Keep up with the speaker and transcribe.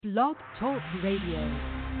Blog Talk Radio.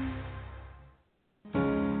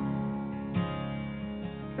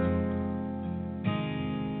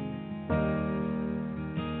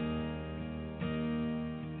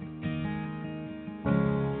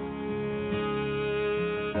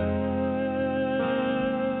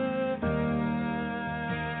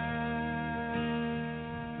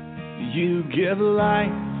 You give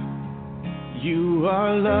life, you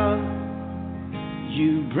are love,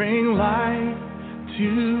 you bring light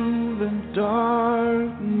to the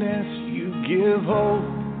darkness, you give hope,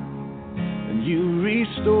 and you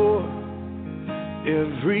restore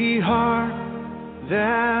every heart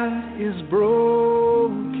that is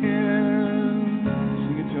broken.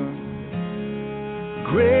 Sing it to him.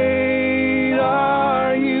 Great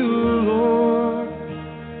are you, Lord,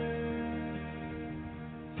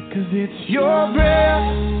 'cause it's your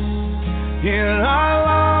breath in our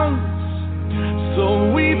lungs, so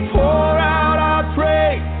we pour out our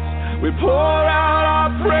praise, we pour out our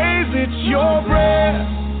praise. It's your breath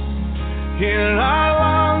in our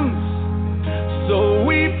lungs, so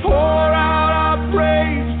we pour out our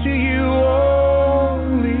praise to you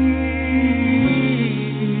only.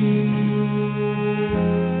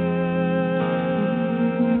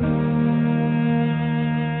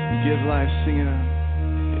 Give life, sing it out.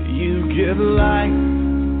 You give life,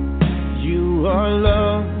 you are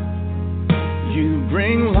love, you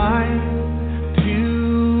bring light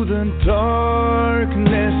to the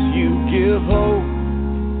darkness, you give hope,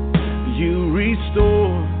 you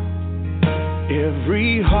restore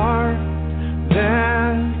every heart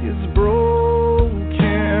that is broken.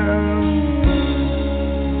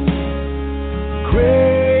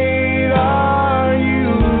 Great are you,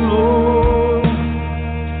 Lord.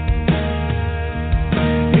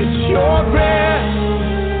 It's your breath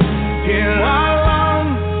in our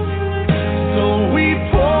lungs, so we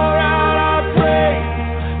pour out our praise,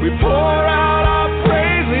 we pour out our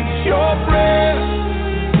praise. It's your breath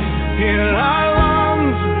in our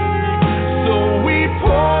lungs, so we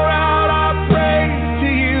pour out our praise to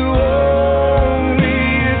you only.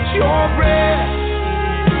 It's your breath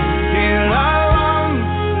in our lungs,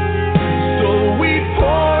 so we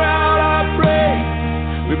pour out our praise,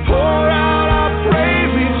 we pour out our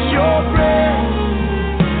praise. It's your breath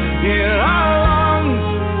in our lungs,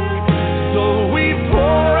 so we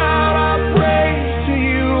pour out our praise to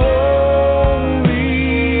you only.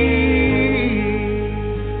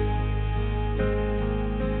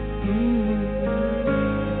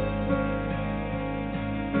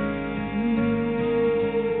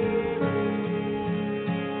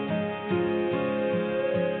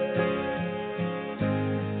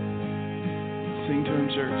 Sing to him,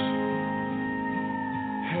 church.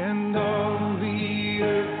 And all the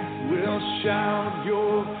earth will shout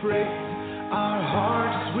your praise. Our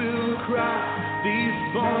hearts will cry. These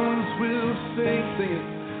bones will sing. Sing it.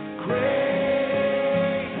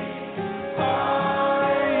 Great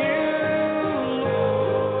are you,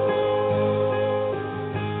 Lord.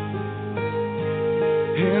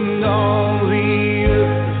 And all the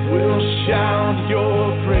earth will shout your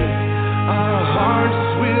praise. Our hearts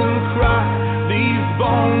will cry. These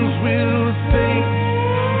bones will sing.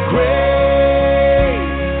 Great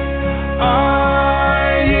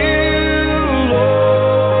are you, Lord.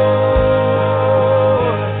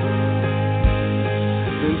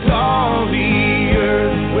 And all the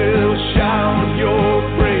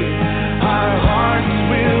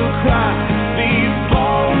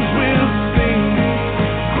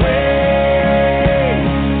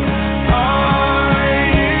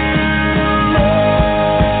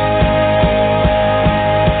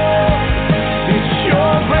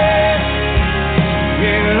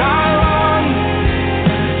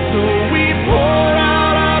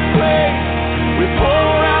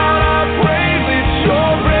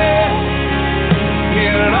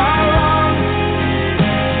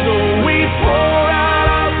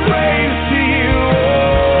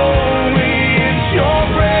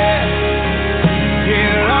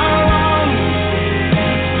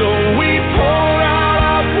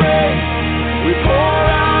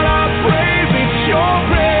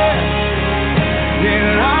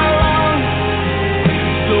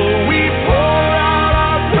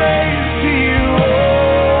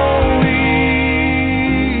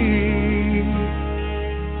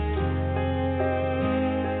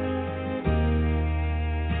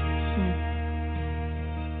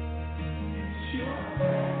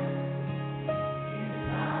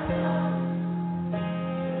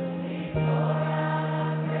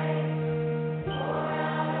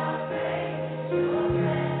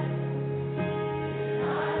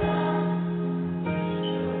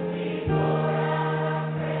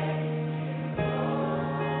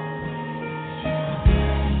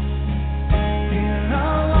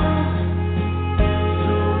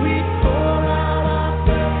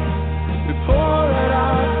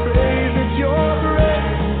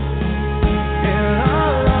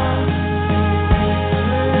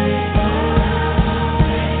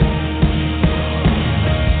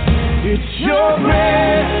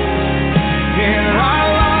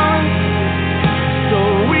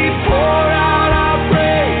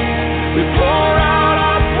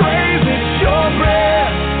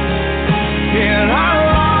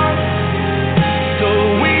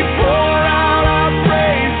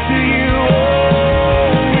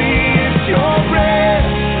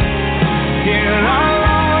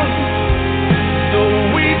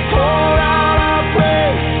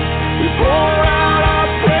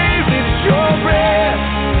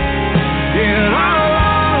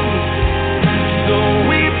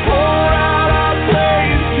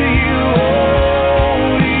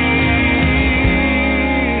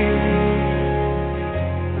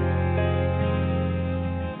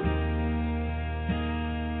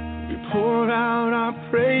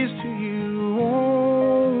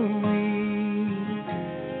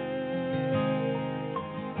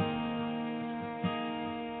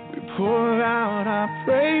pour out our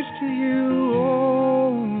praise to you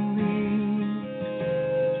only.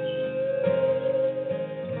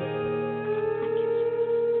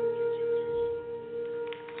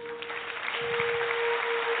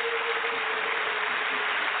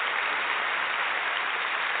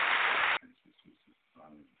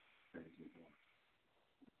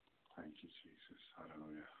 Thank you, Jesus.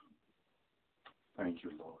 Hallelujah. Thank you,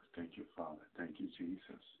 Lord. Thank you, Father. Thank you, Jesus.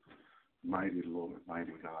 Mighty Lord,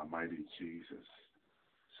 mighty God, mighty Jesus.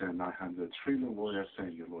 Send 900 trillion warriors,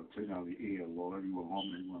 send you, Lord. Clean out the air, Lord. Everyone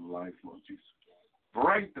home, everyone life, Lord Jesus.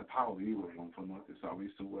 Break the power of the evil one from north to south,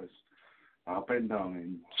 east to west, up and down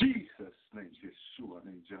in Jesus' name, Yeshua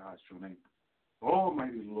name, Jehoshua name.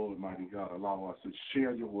 Almighty Lord, mighty God, allow us to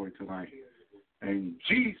share your word tonight. In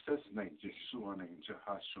Jesus' name, Yeshua name,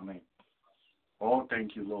 Jehoshua name. Oh,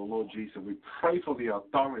 thank you, Lord. Lord Jesus, we pray for the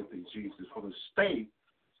authority, Jesus, for the state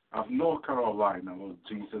of North Carolina, Lord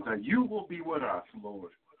Jesus, that you will be with us,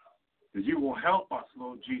 Lord. That you will help us,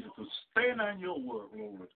 Lord Jesus, to stand on your word,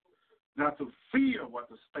 Lord. Not to fear what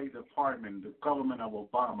the State Department, the government of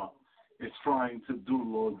Obama is trying to do,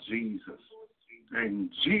 Lord Jesus. In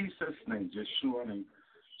Jesus' name, Yeshua name,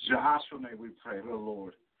 Jehoshua name, we pray,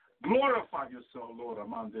 Lord. Glorify yourself, Lord,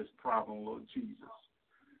 among this problem, Lord Jesus.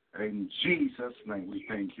 In Jesus' name, we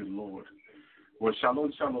thank you, Lord. Well,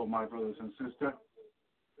 shalom, shalom, my brothers and sisters.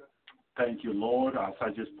 Thank you, Lord. As I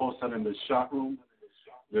just posted in the chat room,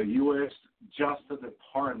 the U.S. Justice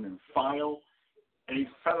Department filed a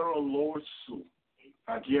federal lawsuit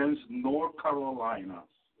against North Carolina,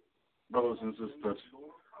 brothers and sisters,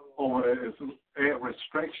 over a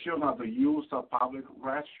restriction of the use of public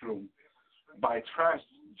restroom by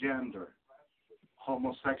transgender,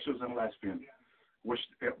 homosexuals, and lesbians, which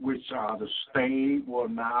the state will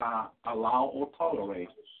not allow or tolerate,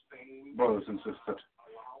 brothers and sisters.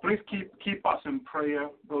 Please keep us in prayer,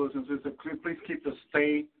 brothers and sisters. Please keep the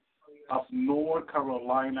state of North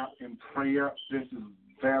Carolina in prayer. This is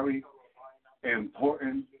very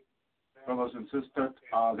important, brothers and sisters.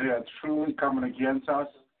 They are truly coming against us.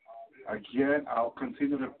 Again, I'll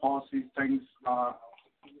continue to post these things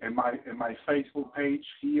in my Facebook page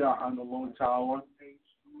here on the Lord Tower.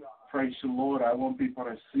 Praise the Lord. I want people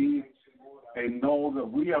to see and know that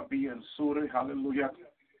we are being sued. Hallelujah.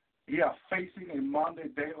 We are facing a Monday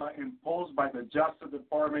daylight imposed by the Justice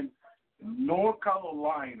Department. North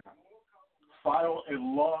Carolina filed a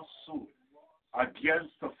lawsuit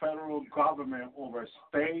against the federal government over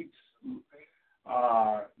states,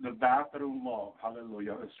 the bathroom law,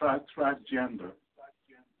 hallelujah, the transgender,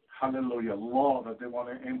 hallelujah, law that they want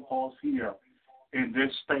to impose here in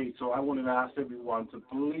this state. So I wanted to ask everyone to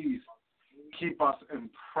please keep us in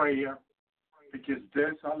prayer, because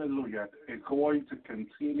this, hallelujah, is going to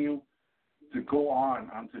continue to go on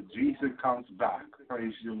until Jesus comes back.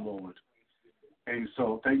 Praise you, Lord. And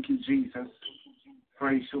so thank you, Jesus.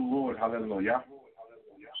 Praise you, Lord. Hallelujah.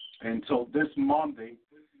 And so this Monday,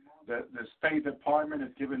 the State Department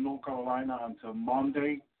is giving North Carolina until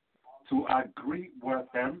Monday to agree with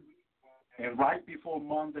them. And right before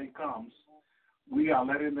Monday comes, we are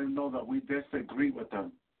letting them know that we disagree with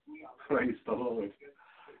them. Praise the Lord.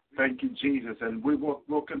 Thank you, Jesus. And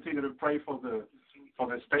we'll continue to pray for the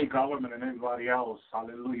state government and everybody else,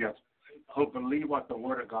 hallelujah, who believe what the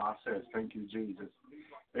Word of God says. Thank you, Jesus.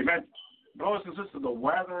 Amen. Brothers and sisters, the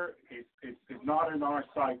weather is not in our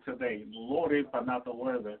side today. The Lord is, but not the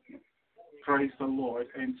weather. Praise the Lord.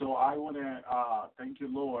 And so I want to, thank you,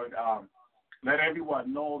 Lord, let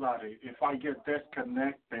everyone know that if I get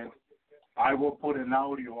disconnected, I will put an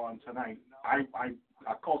audio on tonight.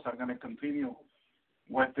 Of course, I'm going to continue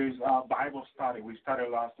with this Bible study we started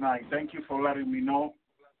last night. Thank you for letting me know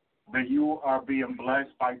that you are being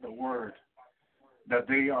blessed by the Word, that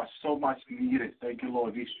they are so much needed. Thank you,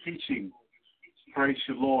 Lord. This teaching, praise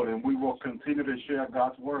you, Lord, and we will continue to share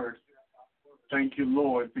God's Word. Thank you,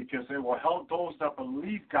 Lord, because it will help those that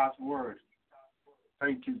believe God's Word.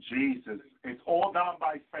 Thank you, Jesus. It's all done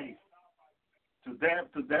by faith. To them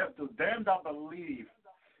that believe,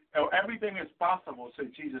 everything is possible,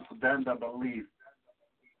 said Jesus, to them that believe.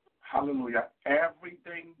 Hallelujah.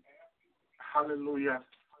 Everything, hallelujah,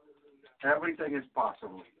 everything is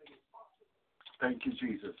possible. Thank you,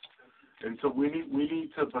 Jesus. And so we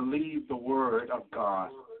need to believe the Word of God.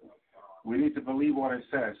 We need to believe what it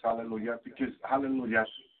says, hallelujah, because, hallelujah,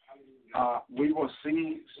 we will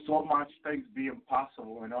see so much things being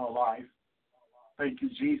possible in our life. Thank you,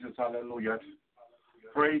 Jesus, hallelujah.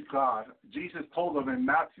 Praise God. Jesus told them in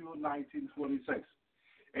Matthew 19:26,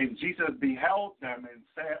 and Jesus beheld them and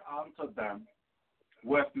said unto them,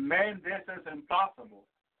 with men this is impossible,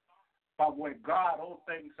 but with God all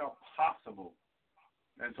things are possible.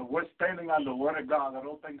 And so we're standing on the word of God that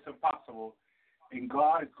all things are possible, and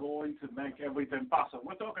God is going to make everything possible.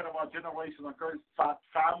 We're talking about generational curse,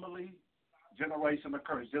 family, generational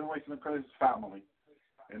curse. Generational curse is family.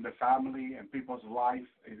 In the family and people's life,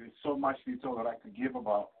 it is so much detail that I could give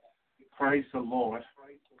about. Praise the Lord.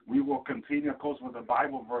 We will continue, of course, with the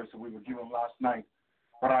Bible verse that we were given last night.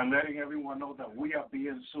 But I'm letting everyone know that we are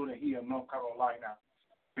being sued here in North Carolina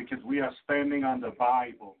because we are standing on the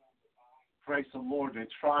Bible. Praise the Lord. They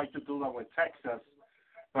tried to do that with Texas,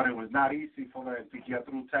 but it was not easy for them to get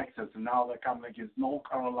through Texas, and now they're coming against North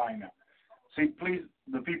Carolina. See, please,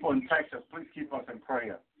 the people in Texas, please keep us in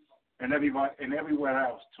prayer, and everybody and everywhere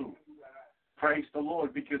else too. Praise the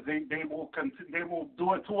Lord, because they will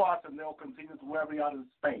do it to us, and they'll continue to every other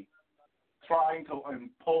state, trying to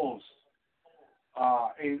impose.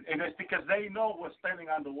 And it's because they know we're standing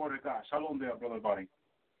on the Word of God. Shalom there, brother buddy.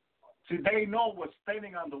 See, they know we're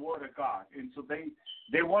standing on the Word of God, and so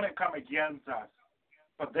they want to come against us,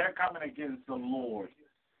 but they're coming against the Lord.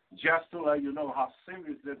 Just to let you know how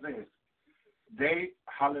serious this is. They,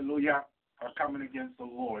 hallelujah, are coming against the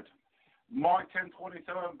Lord. Mark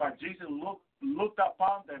 10:27, but Jesus looked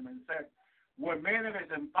upon them and said, with men it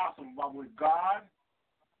is impossible, but with God,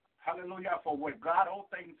 hallelujah, for with God all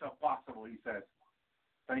things are possible, he says.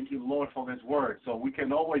 Thank you, Lord, for this word. So we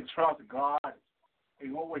can always trust God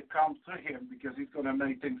and always come to him because he's going to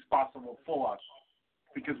make things possible for us.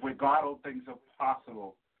 Because with God all things are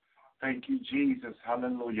possible. Thank you, Jesus.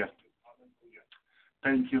 Hallelujah.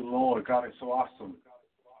 Thank you, Lord. God is so awesome.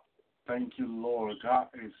 Thank you, Lord. God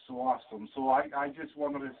is so awesome. So I just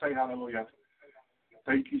wanted to say hallelujah.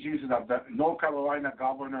 Thank you, Jesus. The North Carolina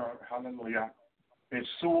governor, hallelujah, is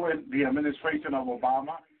suing the administration of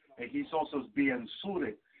Obama, and he's also being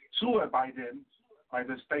sued by them, by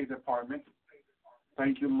the State Department.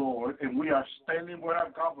 Thank you, Lord. And we are standing with our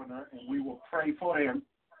governor, and we will pray for him.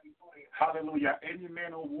 Hallelujah. Any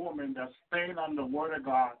man or woman that stand on the word of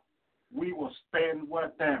God, we will stand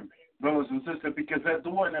with them, brothers and sisters, because they're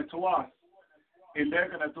doing it to us, and they're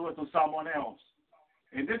going to do it to someone else.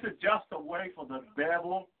 And this is just a way for the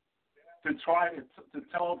devil to try to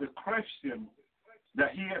tell the Christian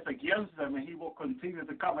that he is against them, and he will continue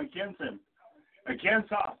to come against him,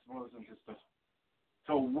 against us, brothers and sisters.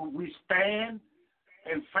 So we stand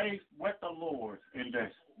in faith with the Lord in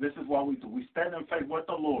this. This is what we do. We stand in faith with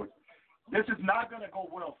the Lord. This is not going to go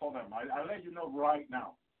well for them. I let you know right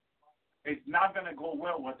now. It's not going to go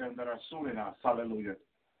well with them that are suing us. Hallelujah.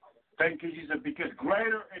 Thank you, Jesus, because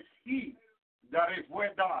greater is he that is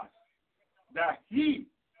with us, that he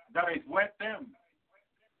that is with them.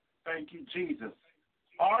 Thank you, Jesus.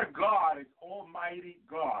 Our God is Almighty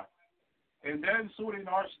God. And then suing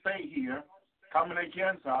our state here, coming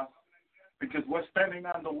against us, because we're standing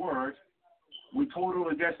on the word, we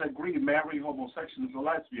totally disagree, marry homosexuals or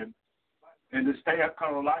lesbian. And the state of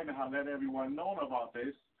Carolina has let everyone know about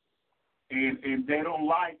this. And they don't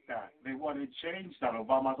like that. They want to change that.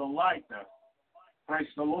 Obama don't like that. Praise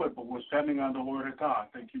the Lord, but we're standing on the word of God.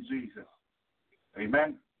 Thank you, Jesus.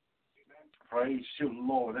 Amen. Praise you,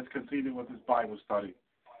 Lord. Let's continue with this Bible study.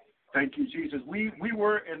 Thank you, Jesus. We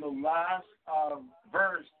were in the last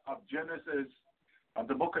verse of Genesis, of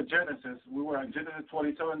the book of Genesis. We were in Genesis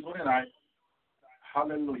 27:29.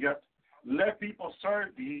 Hallelujah. Let people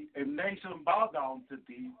serve thee, and nations bow down to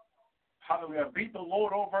thee. Hallelujah. Beat the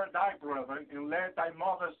Lord over thy brethren, and let thy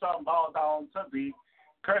mother's son bow down to thee.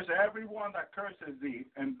 Curse everyone that curses thee,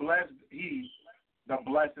 and bless he that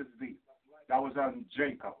blesses thee. That was on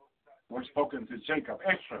Jacob. We're spoken to Jacob,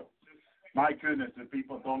 Israel. My goodness, the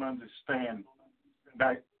people don't understand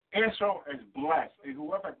that Israel is blessed, and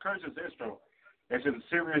whoever curses Israel is in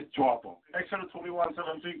serious trouble. Exodus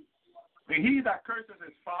 21:17. And he that curses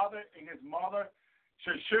his father and his mother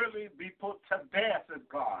shall surely be put to death as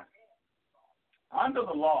God. Under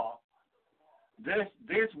the law, this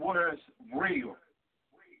was real.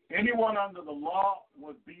 Anyone under the law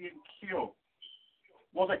was being killed.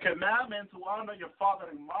 Well, the commandment to honor your father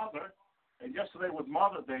and mother, and yesterday was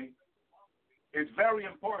Mother's Day, it's very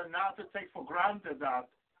important not to take for granted that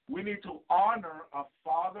we need to honor our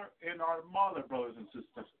father and our mother, brothers and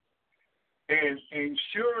sisters. And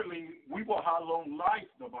surely we will have long life,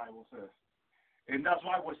 the Bible says. And that's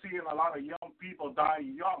why we're seeing a lot of young people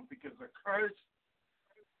dying young, because the curse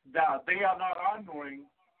that they are not honoring,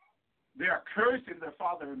 they are cursing their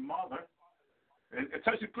father and mother. It's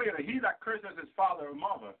actually clear that he that curses his father and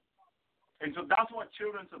mother. And so that's what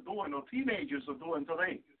children are doing, or teenagers are doing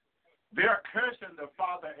today. They are cursing their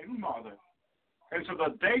father and mother. And so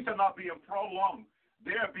the days are not being prolonged.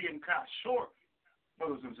 They are being cut short,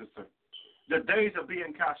 brothers and sisters. The days are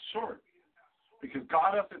being cut short. because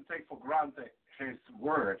God doesn't take for granted His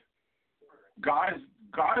word. God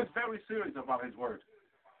is very serious about His word.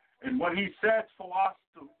 And when He says for us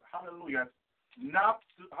to, hallelujah, not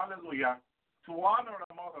to, hallelujah, to honor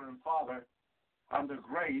the mother and father under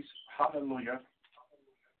grace, hallelujah,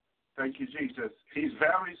 thank you, Jesus. He's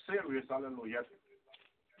very serious, hallelujah,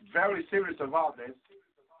 very serious about this,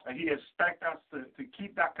 and He expects us to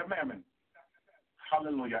keep that commandment.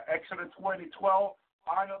 Hallelujah. Exodus 20:12,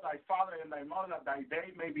 honor thy father and thy mother, that thy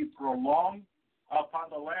day may be prolonged upon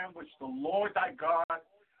the land which the Lord thy God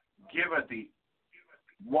giveth thee.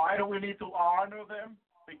 Why do we need to honor them?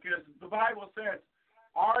 Because the Bible says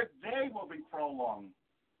our day will be prolonged.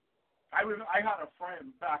 I had a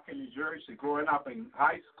friend back in New Jersey growing up in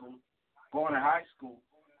high school, going to high school,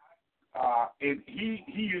 and he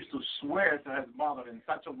used to swear to his mother in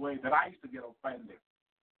such a way that I used to get offended.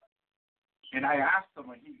 And I asked him,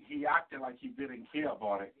 and he acted like he didn't care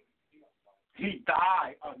about it. He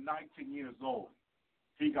died at 19 years old.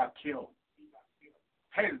 He got killed.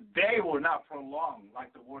 His day will not prolong,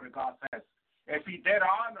 like the Word of God says. If he did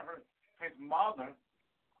honor his mother,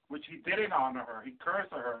 which he didn't honor her, he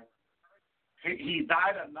cursed her, he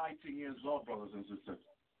died at 19 years old, brothers and sisters.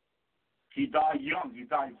 He died young. He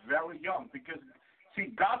died very young because,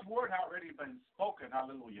 see, God's Word had already been spoken.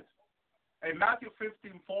 Hallelujah. And Matthew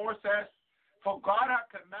 15:4 says, for God hath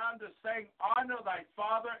commanded, saying, honor thy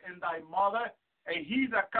father and thy mother, and he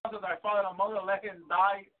that curses thy father and mother, let him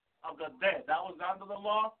die of the dead. That was under the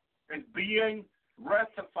law. It's being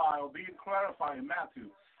rectified or being clarified in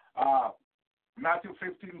Matthew. Matthew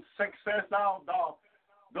 15:6 says,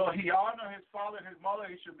 though he honor his father and his mother,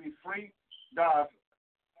 he should be free.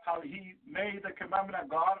 How he made the commandment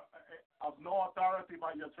of God of no authority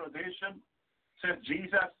by your tradition, says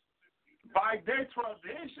Jesus. By their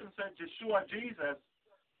tradition, said Yeshua Jesus,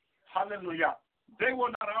 hallelujah, they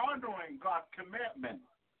were not honoring God's commandment.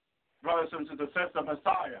 Brothers and sisters, says the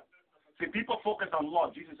Messiah. See, people focus on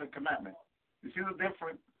law, Jesus said commandment. You see the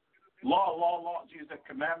difference? Law, Jesus said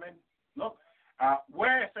commandment. Look,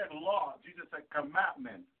 where it said law, Jesus said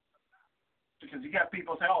commandment. Because you got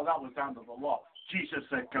people say, oh, that was under the law. Jesus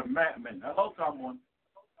said commandment. Hello, someone.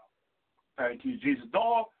 Thank you, Jesus.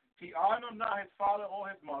 Though he honored not his father or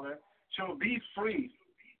his mother, shall be free.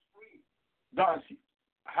 Thus,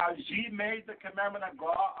 has ye made the commandment of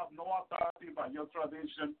God of no authority by your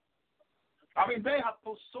tradition? I mean, they have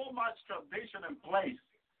put so much tradition in place,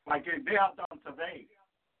 like they have done today,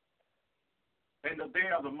 in the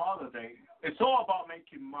day of the Mother Day. It's all about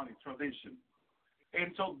making money, tradition.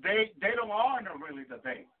 And so they don't honor really the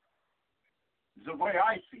day. It's the way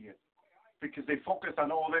I see it, because they focus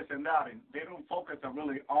on all this and that, and they don't focus on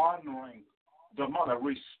really honoring the mother,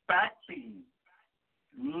 respecting,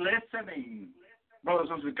 listening, brothers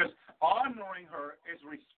and sisters, because honoring her is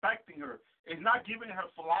respecting her. It's not giving her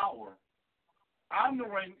flower.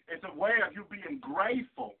 Honoring is a way of you being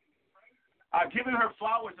grateful. Giving her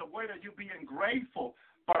flowers is a way that you being grateful.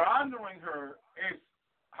 But honoring her is,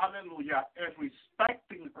 hallelujah, is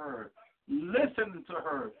respecting her, listening to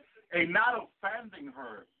her, and not offending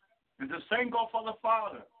her. And the same goes for the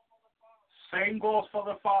father. Same goes for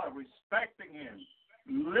the father, respecting him,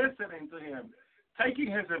 listening to him,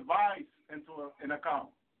 taking his advice in account,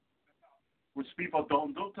 which people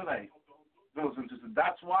don't do today.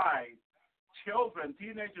 That's why children,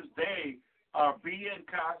 teenagers, they are being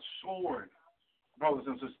cut short, brothers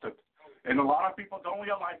and sisters. And a lot of people don't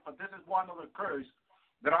realize, but this is one of the curse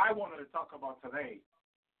that I wanted to talk about today.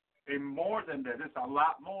 And more than that, it's a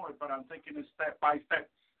lot more, but I'm taking it step by step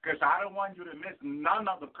because I don't want you to miss none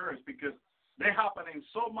of the curse, because they're happening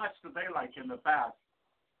so much today like in the past.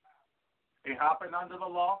 It happened under the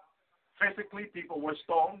law. Physically, people were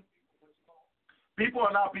stoned. People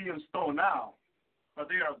are not being stoned now, but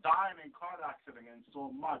they are dying in car accidents and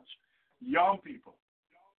so much. Young people.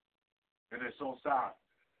 It is so sad.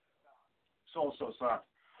 So sad.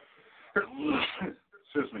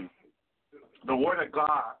 Excuse me. The word of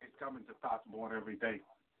God is coming to pass more every day,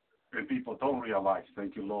 and people don't realize.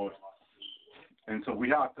 Thank you, Lord. And so we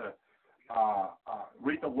have to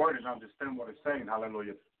read the word and understand what it's saying.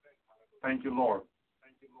 Hallelujah. Thank you, Lord.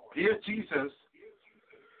 Here, Jesus.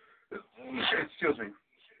 Excuse me.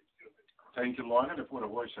 Thank you, Lord. And before the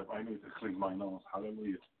worship, I need to clean my nose.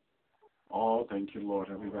 Hallelujah. Oh, thank you, Lord.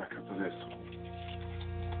 I'll be back after this.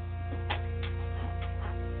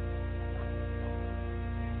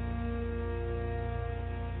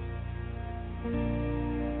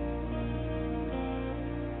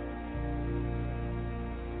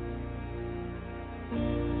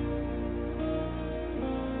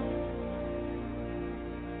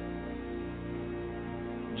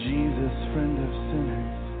 Jesus, friend of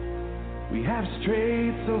sinners, We have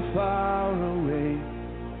strayed so far away.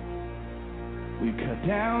 We cut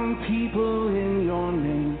down people in your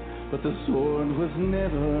name, but the sword was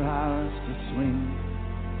never ours to swing.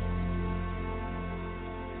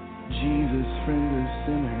 Jesus, friend of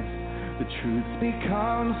sinners, the truth's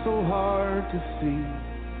become so hard to see.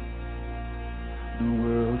 The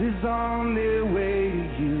world is on their way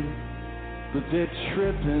to you, but they're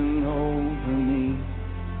tripping over me.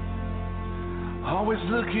 Always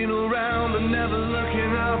looking around but never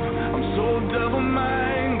looking up. I'm so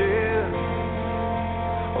double-minded.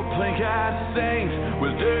 A plank-eyed saint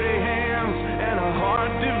with dirty hands and a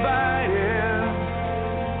heart divided.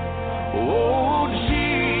 Oh,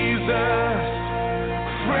 Jesus,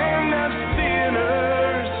 friend of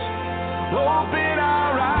sinners, open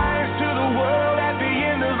our eyes to the world at the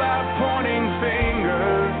end of our pointing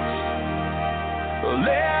fingers.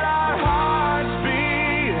 Let our hearts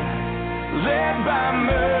be led by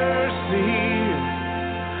mercy.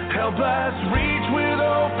 Help us reach with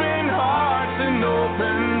open hearts and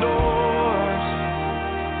open doors.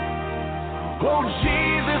 Oh,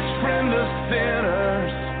 Jesus, friend of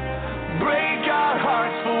sinners, break our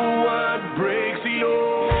hearts for what breaks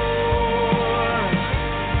yours.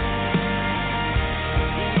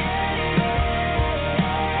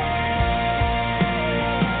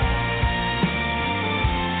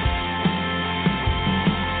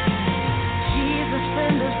 Jesus,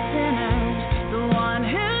 friend of sinners, the one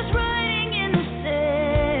who's writing in the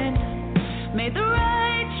sand, made the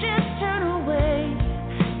righteous turn away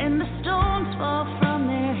and the stones fall from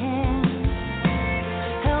their hands.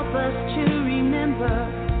 Help us to remember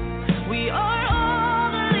we are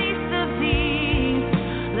all the least of these.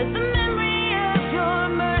 Let the memory of your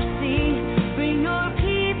mercy bring your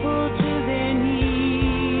people to their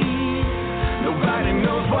knees. Nobody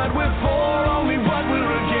knows what we're for, only what we're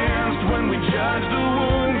against when we judge the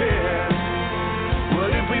wounded. What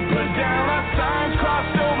if we put down our signs,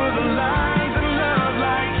 crossed over the lines, and love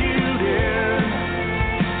like you did?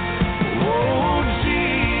 Oh,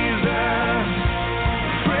 Jesus,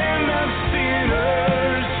 friend of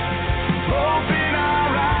sinners, open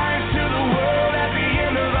our eyes to the world at the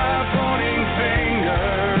end of our pointing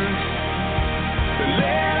fingers.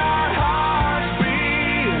 Let our hearts be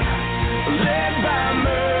led by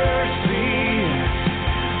mercy.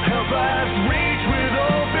 Help us reach with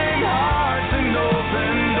open hearts and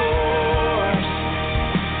open doors.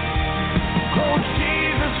 Oh,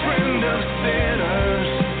 Jesus, friend of sinners,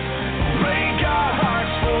 break our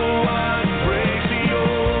hearts for what breaks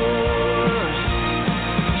yours.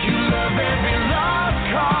 You love every lost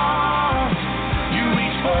cause. You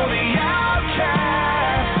reach for the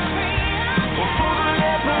outcast, or for the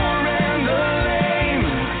leper and the lame.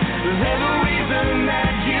 There's a reason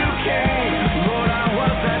that you came. Lord, I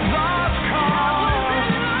was that lost cause,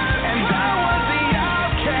 and I was the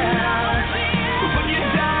outcast. But you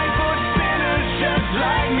died for sinners just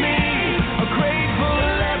like me, a grateful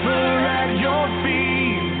leper at your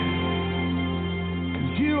feet.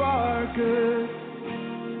 'Cause you are good.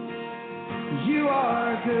 You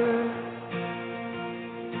are good.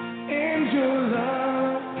 And your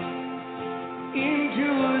love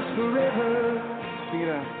endures forever. Sing it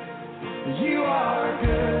out. You are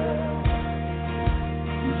good.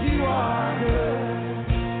 You are good.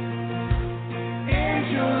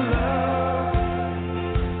 And your love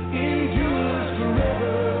endures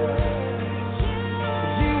forever.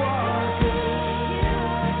 You are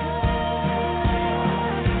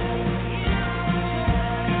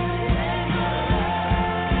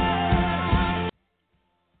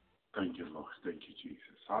Thank you, Lord. Thank you, Jesus.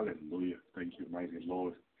 Hallelujah. Thank you, mighty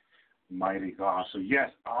Lord, mighty God. So, yes,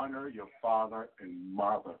 honor your father and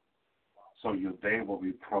mother so your day will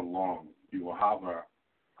be prolonged. You will have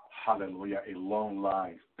hallelujah, a long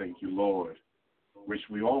life. Thank you, Lord, which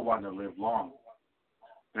we all want to live long.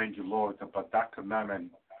 Thank you, Lord. But that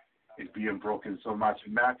commandment is being broken so much.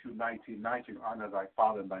 Matthew 19:19, honor thy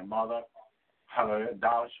father and thy mother. Hallelujah.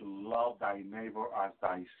 Thou shalt love thy neighbor as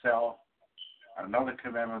thyself. Another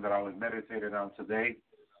commandment that I was meditating on today.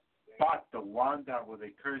 But the one that will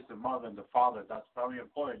curse the mother and the father, that's very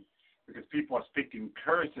important because people are speaking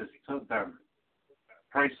curses to them.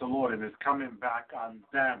 Praise the Lord, and it's coming back on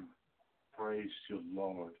them. Praise you,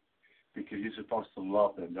 Lord, because you're supposed to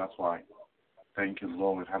love them. That's why. Thank you,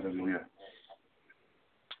 Lord. Hallelujah.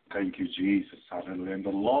 Thank you, Jesus. Hallelujah. And the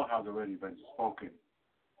law has already been spoken.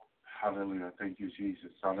 Hallelujah. Thank you,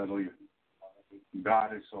 Jesus. Hallelujah.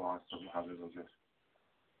 God is so awesome. Hallelujah.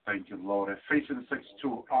 Thank you, Lord. Ephesians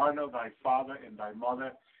 6:2, honor thy father and thy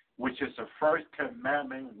mother, which is the first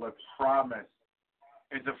commandment with promise.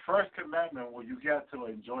 It's the first commandment where you get to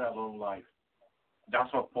enjoy a long life.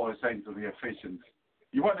 That's what Paul is saying to the Ephesians.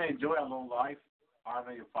 You want to enjoy a long life?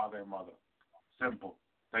 Honor your father and mother. Simple.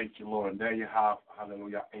 Thank you, Lord. And there you have,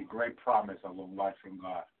 hallelujah, a great promise of long life from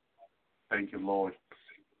God. Thank you, Lord.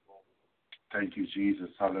 Thank you, Jesus.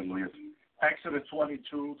 Hallelujah. Exodus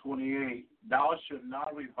 22:28. Thou shalt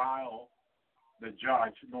not revile the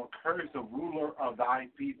judge, nor curse the ruler of thy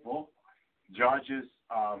people. Judges,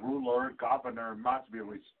 ruler, governor must be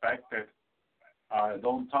respected.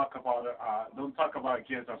 Don't talk about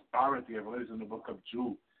against authority. I believe it's in the book of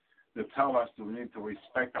Jude that tell us that we need to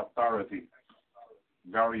respect authority.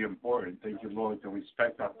 Very important. Thank you, Lord, to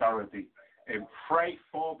respect authority and pray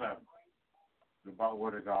for them. The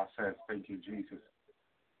word of God says, thank you, Jesus.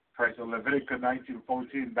 Praise the Leviticus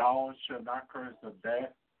 19:14. Thou shalt not curse the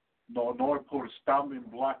dead, nor put stumbling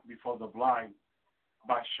block before the blind,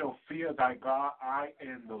 but shall fear thy God, I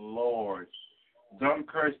am the Lord. Don't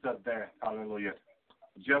curse the dead. Hallelujah.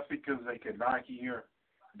 Just because they cannot hear,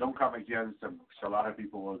 don't come against them. So a lot of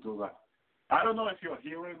people will do that. I don't know if you're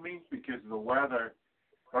hearing me because the weather,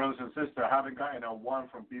 brothers and sisters, I haven't gotten a one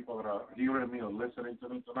from people that are hearing me or listening to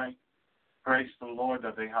me tonight. Praise the Lord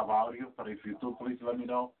that they have audio, but if you do, please let me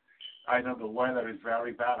know. I know the weather is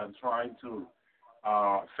very bad. I'm trying to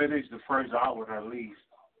finish the first hour at least.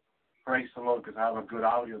 Praise the Lord, because I have a good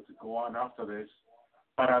audio to go on after this.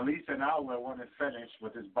 But at least an hour I want to finish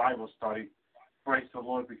with this Bible study. Praise the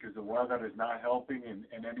Lord, because the weather is not helping, and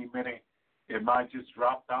any minute it might just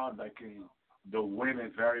drop down like the wind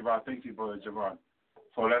is very bad. Thank you, Brother Javon,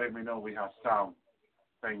 for letting me know we have sound.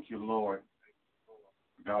 Thank you, Lord.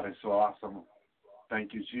 God is so awesome.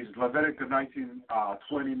 Thank you, Jesus. Leviticus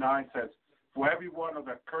 19:29 says, for every one of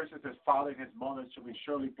the curses his father and his mother shall be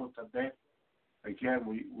surely put to death. Again,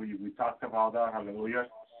 we talked about that. Hallelujah.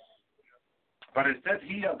 But it says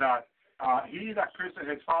here that he that curses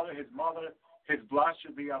his father, his mother, his blood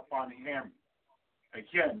should be upon him.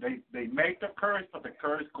 Again, they make the curse, but the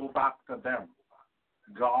curse go back to them.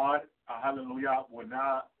 God, hallelujah, will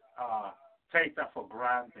not take that for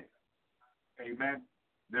granted. Amen.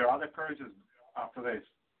 There are other curses after this.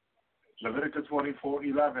 Leviticus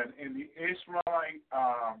 24:11. In the Israelite,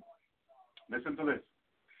 listen to this.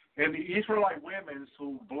 In the Israelite women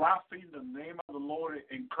who blasphemed the name of the Lord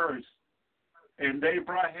and cursed, and they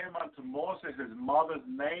brought him unto Moses, his mother's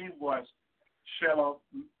name was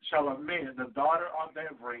Shelomith, the daughter of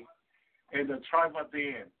Devi, in the tribe of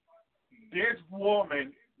Dan. This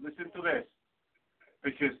woman, listen to this,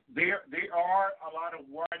 because there are a lot of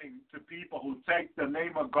warning to people who take the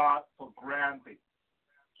name of God for granted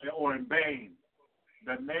or in vain.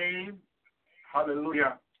 The name,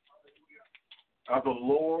 hallelujah, of the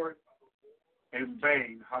Lord in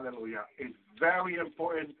vain, hallelujah, is very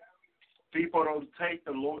important. People don't take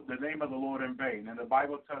the name of the Lord in vain, and the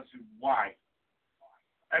Bible tells you why.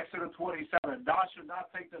 Exodus 27, thou shalt not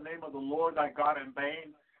take the name of the Lord thy God in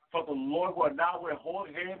vain, for the Lord will not withhold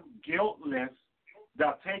him guiltless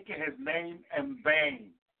that taketh his name in vain.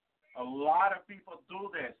 A lot of people do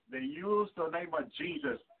this. They use the name of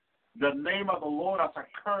Jesus, the name of the Lord, as a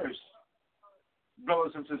curse,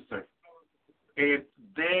 brothers and sisters. If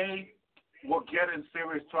they will get in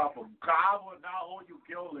serious trouble, God will not hold you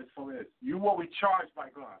guiltless for this. You will be charged by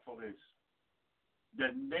God for this.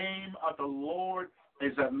 The name of the Lord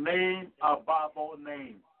is a name above all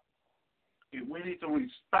names. And we need to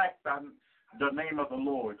respect the name of the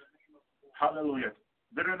Lord. Hallelujah.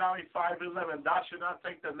 Deuteronomy 5:11, thou shalt not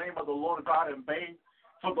take the name of the Lord God in vain,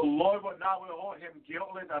 for the Lord will not withhold him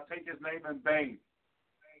guiltless that take his name in vain.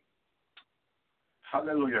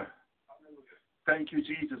 Hallelujah. Thank you,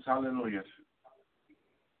 Jesus. Hallelujah.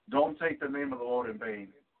 Don't take the name of the Lord in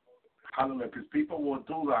vain. Hallelujah. Because people will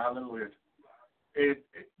do that. Hallelujah.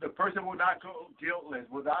 The person will not go guiltless,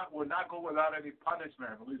 will not go without any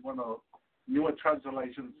punishment. At least one of the newer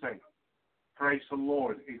translations say. Praise the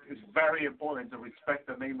Lord. It is very important to respect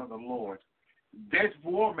the name of the Lord. This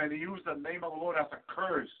woman used the name of the Lord as a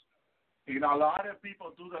curse. And a lot of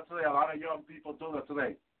people do that today. A lot of young people do that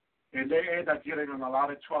today. And they end up getting in a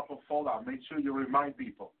lot of trouble for that. Make sure you remind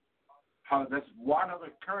people how that's one of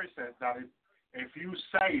the curses that if you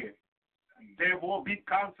say it, there will be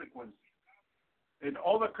consequences. And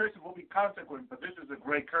all the curses will be consequences, but this is a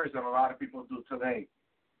great curse that a lot of people do today.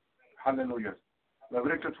 Hallelujah.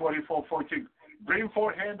 Leviticus 24:14. Bring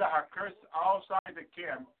forth him that hath cursed outside the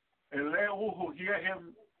camp, and let all who hear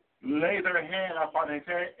him lay their hand upon his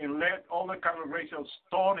head, and let all the congregation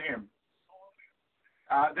stone him.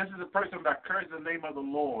 This is a person that cursed the name of the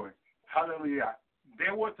Lord. Hallelujah.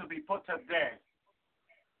 They were to be put to death.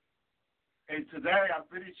 And today, I'm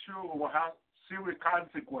pretty sure we will have serious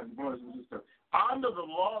consequences, brothers and sisters. Under the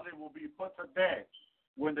law, they will be put to death.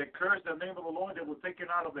 when they cursed the name of the Lord, they were taken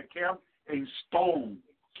out of the camp and stoned,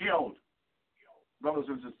 killed. Brothers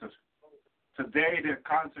and sisters, today there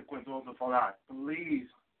are consequences also for that. Please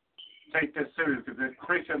take this serious, because there's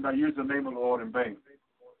Christians that use the name of the Lord in vain.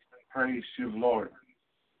 Praise you, Lord.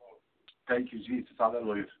 Thank you, Jesus.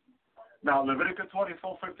 Hallelujah. Now, Leviticus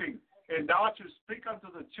 24:15. And thou shalt speak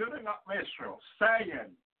unto the children of Israel,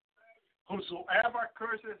 saying, whosoever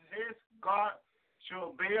curses his God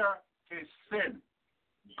shall bear his sin.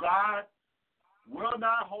 God will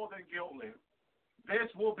not hold them guilty.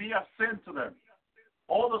 This will be a sin to them.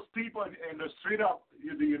 All those people in the street of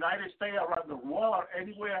the United States, around the world, or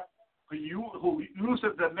anywhere who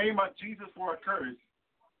uses the name of Jesus for a curse,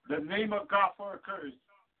 the name of God for a curse,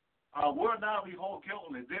 will not be held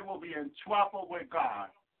guilty. They will be in trouble with God.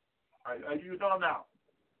 You know now.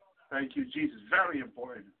 Thank you, Jesus. Very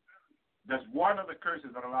important. That's one of the curses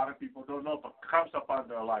that a lot of people don't know, but comes upon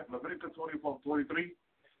their life. Leviticus 24:23.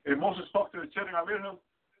 And Moses spoke to the children of Israel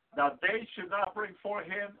that they should not bring forth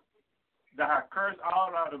him that had cursed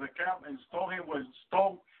out of the camp and stone him with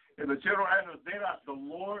stone. And the children of Israel did as the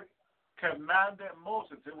Lord commanded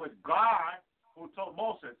Moses. It was God who told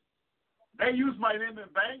Moses, they use my name in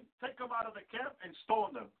vain, take them out of the camp and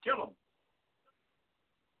stone them, kill them.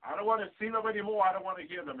 I don't want to see them anymore. I don't want to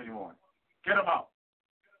hear them anymore. Get them out.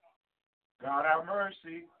 God have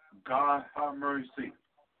mercy. God have mercy.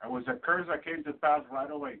 It was a curse that came to pass right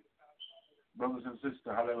away. Brothers and sisters,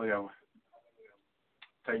 hallelujah.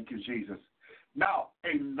 Thank you, Jesus. Now,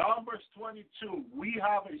 in Numbers 22, we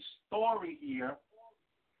have a story here,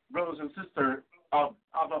 brothers and sisters, of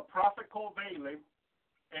a prophet called Balaam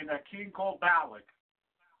and a king called Balak.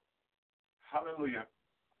 Hallelujah.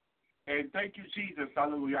 And thank you, Jesus.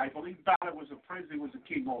 Hallelujah. I believe Balak was a prince. He was a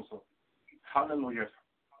king also. Hallelujah.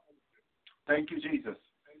 Thank you, Jesus.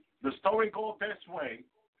 The story goes this way,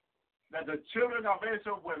 that the children of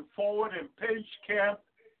Israel went forward and pitched camp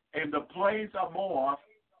in the plains of Moab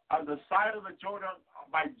on the side of the Jordan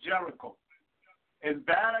by Jericho. And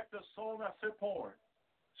Balak the son of Zippor.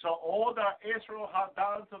 So all that Israel had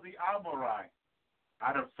done to the Amorite,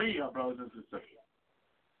 out of fear, brothers and sisters,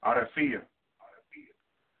 out of fear.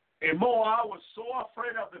 And Moab was so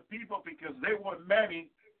afraid of the people because they were many.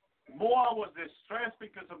 Moab was distressed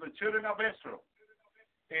because of the children of Israel.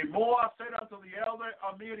 And Moab said unto the elder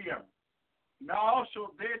of Midian, now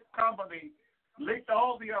shall this company lick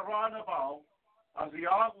all the around about, as the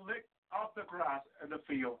ox lick up the grass in the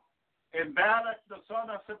field. And Balak the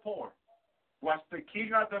son of Zippor was the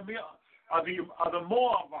king of the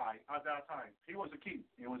Moabite at that time. He was a king.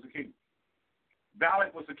 He was a king.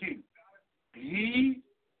 Balak was a king. He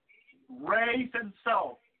raised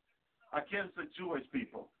himself against the Jewish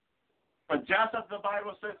people. But just as the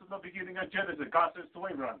Bible says in the beginning of Genesis, God says to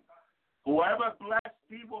Abraham, whoever blesses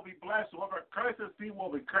thee will be blessed, whoever curses thee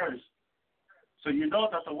will be cursed. So you know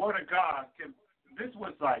that the word of God this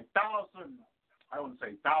was like thousands, I wouldn't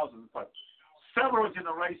say thousands, but several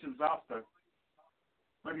generations after,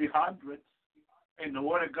 maybe hundreds, and the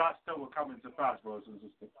word of God still will come into pass, brothers and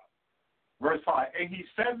sisters. Verse 5, and he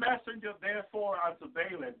sent messenger therefore unto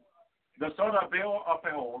Balaam, the son of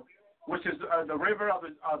Beor, which is the river of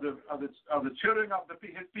the children of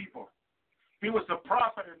his people. He was the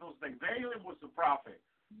prophet in those days. Balaam was the prophet.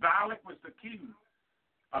 Balak was the king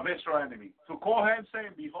of Israel enemy. To call him,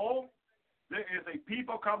 saying, behold, there is a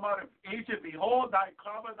people come out of Egypt. Behold, thy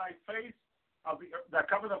cover thy face that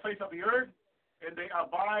cover the face of the earth, and they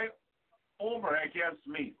abide over against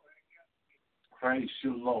me. Praise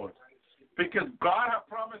you, Lord. Because God had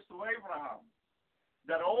promised to Abraham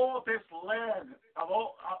that all this land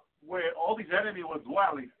where all these enemies were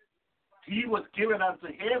dwelling, he was given unto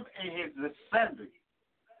him and his descendants.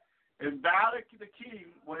 And Balak the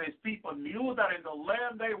king, when his people knew that in the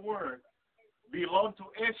land they were belonged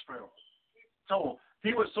to Israel, so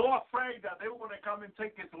he was so afraid that they were going to come and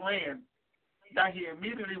take his land that he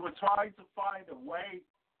immediately was trying to find a way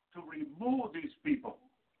to remove these people.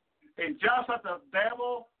 And just as the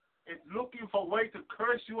devil is looking for a way to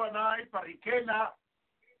curse you and I, but he cannot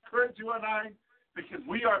curse you and I because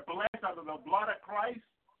we are blessed under the blood of Christ.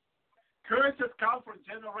 Curses come from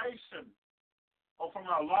generation or from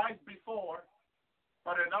our lives before,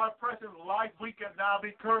 but in our present life we cannot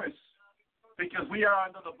be cursed because we are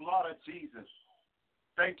under the blood of Jesus.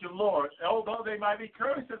 Thank you, Lord. Although they might be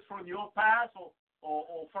curses from your past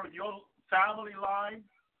or from your family line,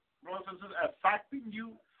 brothers and sisters, affecting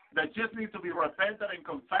you, that just need to be repented and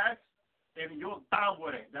confessed, and you're done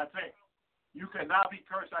with it. That's it. You cannot be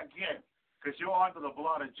cursed again because you're under the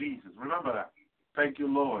blood of Jesus. Remember that. Thank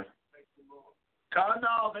you, Lord. Come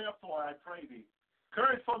now, therefore, I pray thee,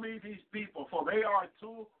 curse for me these people, for they are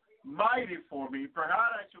too mighty for me.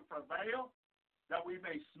 Perhaps I should prevail, that we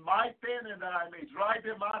may smite them, and that I may drive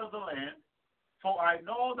them out of the land. For I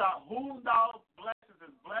know that whom thou blessest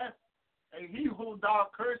is blessed, and he whom thou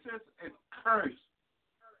cursest is cursed.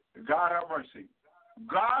 God have mercy.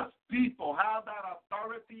 God's people have that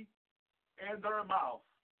authority in their mouth.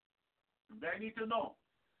 They need to know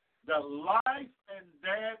that life and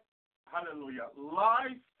death, hallelujah,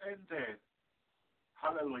 life and death,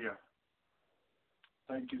 hallelujah.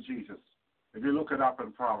 Thank you, Jesus. If you look it up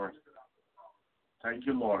in Proverbs, thank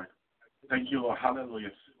you, Lord. Thank you, Lord.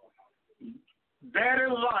 Hallelujah. Death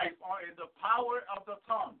and life are in the power of the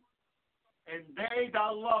tongue, and they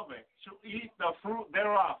that love it shall eat the fruit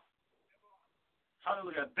thereof.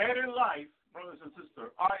 Hallelujah. Death and life, brothers and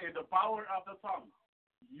sisters, are in the power of the tongue.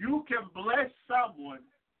 You can bless someone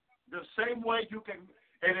the same way you can,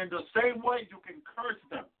 and in the same way you can curse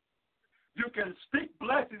them. You can speak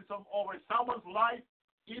blessings over someone's life,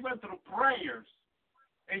 even through prayers,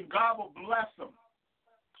 and God will bless them.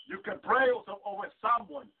 You can pray over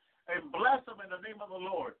someone and bless them in the name of the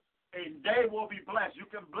Lord, and they will be blessed. You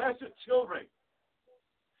can bless your children,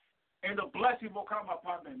 and the blessing will come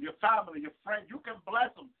upon them, your family, your friend. You can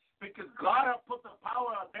bless them because God has put the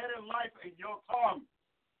power of death and life in your tongue.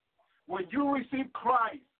 When you receive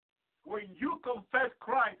Christ, when you confess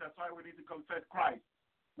Christ, that's why we need to confess Christ.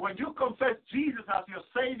 When you confess Jesus as your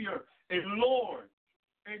Savior and Lord,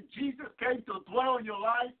 and Jesus came to dwell in your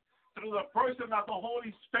life through the person of the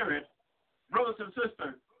Holy Spirit, brothers and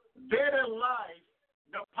sisters, death and life,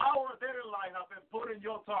 the power of death and life have been put in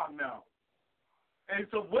your tongue now. And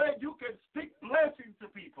so when you can speak blessings to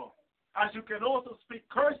people, as you can also speak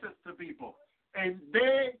curses to people, and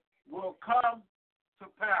they will come to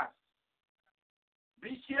pass.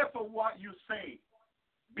 Be careful what you say.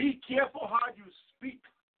 Be careful how you speak,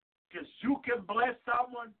 because you can bless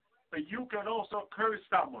someone, but you can also curse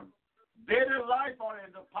someone. Death and life are in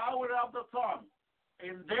the power of the tongue,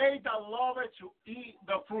 and they that love it shall eat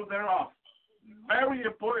the fruit thereof. Very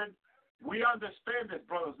important. We understand this,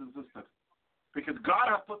 brothers and sisters, because God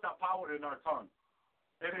has put that power in our tongue.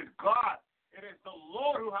 It is God. It is the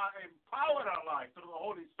Lord who has empowered our lives through the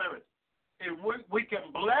Holy Spirit. And we can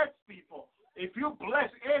bless people. If you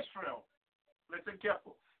bless Israel, listen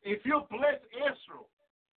careful. If you bless Israel,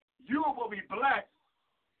 you will be blessed.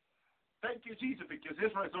 Thank you, Jesus, because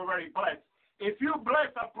Israel is already blessed. If you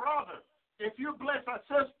bless a brother, if you bless a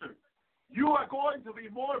sister, you are going to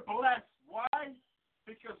be more blessed. Why?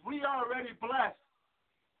 Because we are already blessed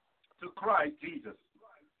to Christ Jesus.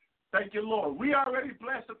 Thank you, Lord. We are already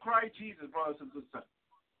blessed to Christ Jesus, brothers and sisters.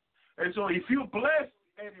 And so if you bless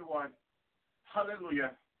anyone,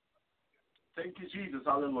 hallelujah. Thank you, Jesus,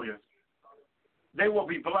 hallelujah. They will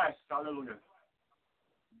be blessed, hallelujah.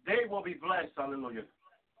 They will be blessed, hallelujah.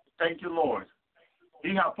 Thank you, Lord. He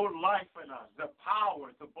has put life in us, the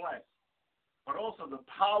power to bless, but also the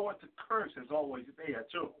power to curse is always there,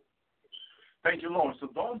 too. Thank you, Lord. So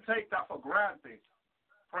don't take that for granted.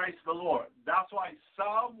 Praise the Lord. That's why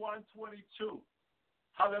Psalm 122,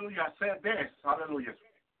 hallelujah, said this, hallelujah.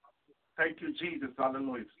 Thank you, Jesus,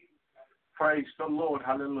 hallelujah. Praise the Lord,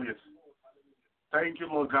 hallelujah. Thank you,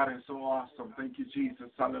 Lord. God is so awesome. Thank you,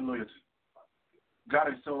 Jesus, hallelujah. God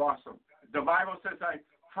is so awesome. The Bible says, I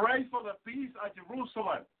pray for the peace of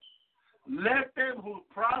Jerusalem. Let them who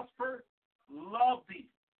prosper love thee.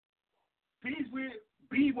 Peace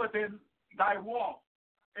be within thy wall,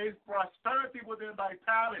 and prosperity within thy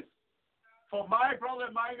palace. For my brother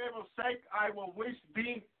and my neighbor's sake, I will wish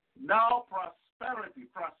thee now prosperity.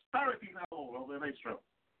 Prosperity now, Lord, over Israel.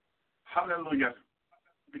 Hallelujah.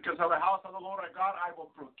 Because of the house of the Lord our God, I will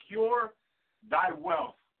procure thy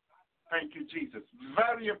wealth. Thank you, Jesus.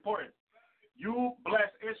 Very important. You bless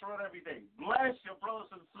Israel every day. Bless your brothers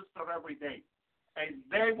and sisters every day. And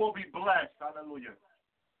they will be blessed. Hallelujah.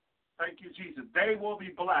 Thank you, Jesus. They will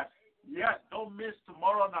be blessed. Yes, don't miss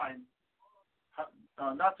tomorrow night.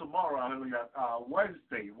 Not tomorrow, hallelujah.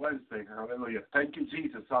 Wednesday. Hallelujah. Thank you,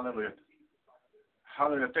 Jesus. Hallelujah.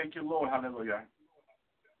 Hallelujah. Thank you, Lord. Hallelujah.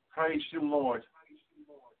 Praise you, Lord.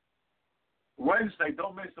 Wednesday,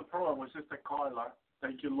 don't miss the program with Sister Carla.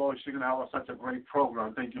 Thank you, Lord. She's going to have such a great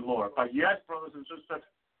program. Thank you, Lord. But yes, brothers and sisters,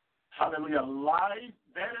 hallelujah, life,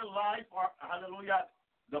 death and life, hallelujah,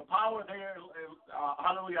 the power there,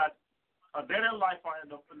 hallelujah, death and life are in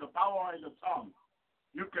the power in the tongue.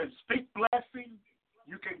 You can speak blessing.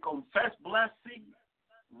 You can confess blessing.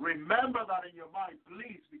 Remember that in your mind,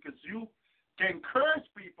 please, because you can curse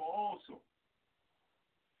people also.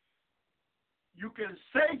 You can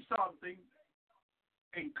say something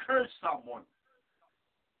and curse someone,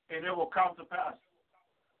 and it will come to pass.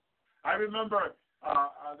 I remember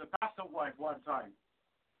the pastor's wife one time.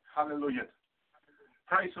 Hallelujah.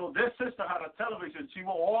 Praise the Lord. This sister had a television. She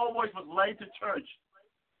always was late to church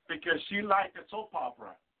because she liked the soap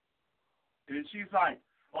opera. And she's like,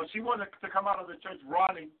 she wanted to come out of the church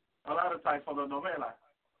running a lot of times for the novela,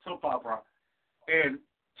 soap opera. And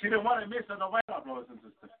she didn't want to miss the novela, brothers and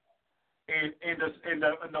sisters. And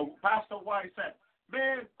the pastor wife said,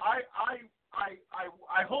 man,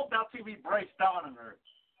 I hope that TV breaks down on her.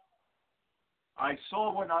 I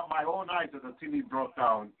saw with my own eyes that the TV broke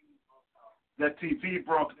down. The TV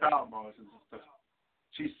broke down, brothers and sisters.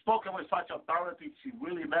 She spoke with such authority. She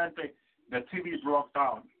really meant it. The TV broke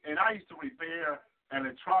down. And I used to repair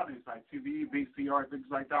electronics like TV, VCR, things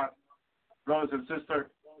like that, brothers and sisters.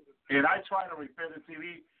 And I tried to repair the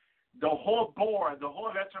TV. The whole board, the whole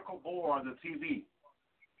electrical board of the TV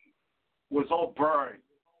was all burned.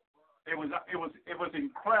 It was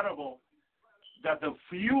incredible that the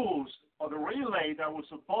fuse or the relay that was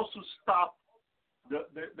supposed to stop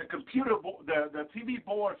the computer the TV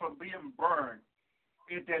board from being burned,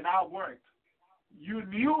 it did not work. You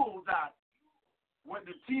knew that when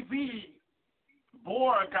the TV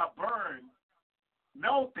board got burned,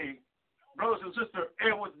 melting, brothers and sisters,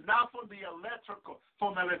 it was not from the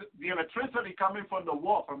electricity coming from the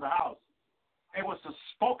wall, from the house. It was the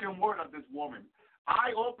spoken word of this woman.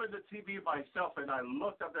 I opened the TV myself and I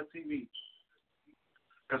looked at the TV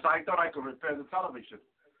because I thought I could repair the television.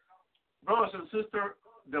 Brothers and sisters,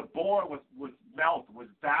 the board was melted, was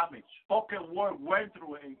damaged. Spoken word went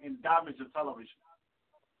through and damaged the television.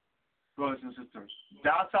 Brothers and sisters,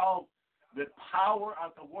 that's how the power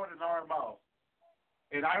of the word in our mouth.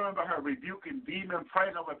 And I remember her rebuking demons,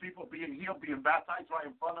 praying over people being healed, being baptized right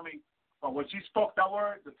in front of me. But when she spoke that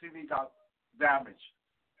word, the TV got damaged.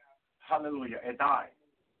 Hallelujah. It died.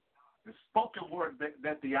 The spoken word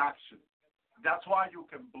that the action. That's why you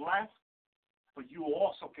can bless, but you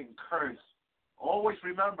also can curse. Always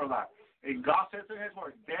remember that. And God says in his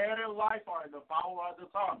word, death and life are in the power of the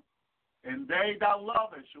tongue. And they that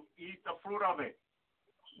love it shall eat the fruit of it.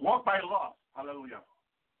 Walk by love. Hallelujah.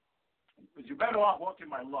 But you better off walking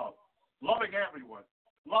by love. Loving everyone.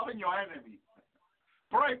 Loving your enemy.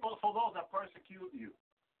 Pray for those that persecute you.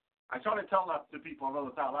 I try to tell that to people all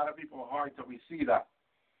the time. A lot of people are hard to receive that.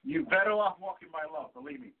 You better off walking by love,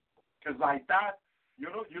 believe me. Because like that, you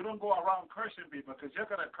don't go around cursing people because you're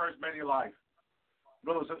going to curse many lives.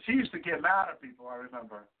 She used to get mad at people, I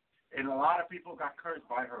remember. And a lot of people got cursed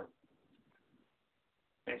by her.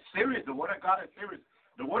 It's serious. The word of God is serious.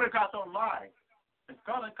 The word of God don't lie. It's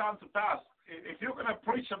going to come to pass. If you're going to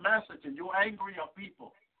preach a message and you're angry at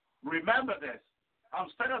people, remember this.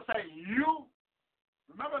 Instead of saying you,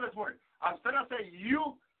 remember this word. Instead of saying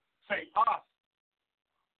you, say us.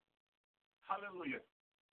 Hallelujah.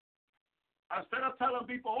 Instead of telling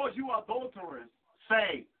people, oh, you adulterers,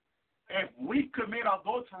 say, if we commit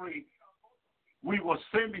adultery, we will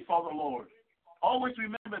sin before the Lord. Always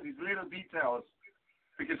remember these little details.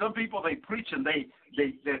 Because some people, they preach and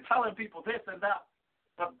they're telling people this and that.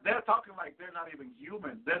 But they're talking like they're not even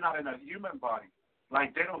human. They're not in a human body.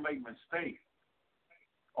 Like they don't make mistakes.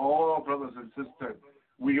 Oh, brothers and sisters,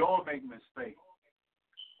 we all make mistakes.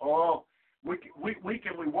 Oh, we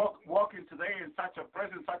walk in today in such a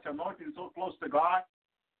presence, such anointing, so close to God,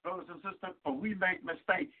 brothers and sisters, but we make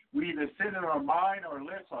mistakes. We either sin in our mind, our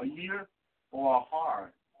lips, our ear, or our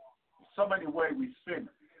heart. So many ways we sin.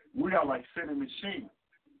 We are like sinning machines.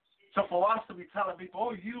 So for us to be telling people,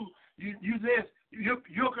 oh, you this,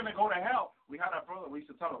 you're going to go to hell. We had a brother, we used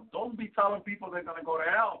to tell him, don't be telling people they're going to go to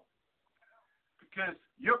hell because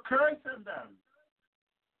you're cursing them.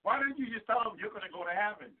 Why don't you just tell them you're going to go to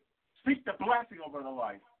heaven? Speak the blessing over their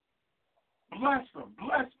life. Bless them.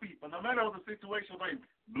 Bless people. No matter the situation they're in,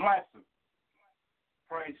 bless them.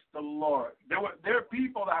 Praise the Lord. There are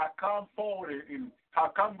people that have come forward and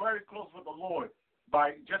have come very close with the Lord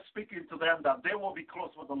by just speaking to them that they will be close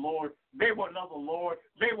with the Lord. They will know the Lord.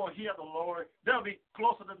 They will hear the Lord. They'll be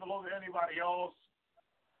closer to the Lord than anybody else.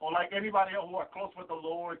 Or like anybody else who are close with the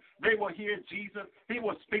Lord. They will hear Jesus. He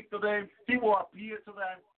will speak to them. He will appear to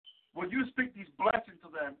them. When you speak these blessings to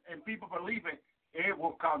them and people believe it, it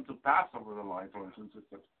will come to pass over their life, brothers and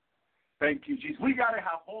sisters. Thank you, Jesus. We got to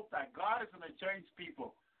have hope that God is going to change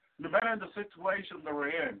people, no matter the situation that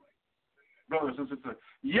we're in, brothers and sisters.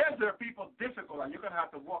 Yes, there are people difficult, and you're going to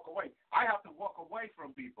have to walk away. I have to walk away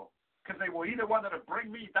from people because they will either want to bring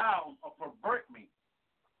me down or pervert me.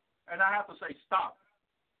 And I have to say, stop.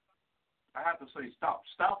 I have to say, stop.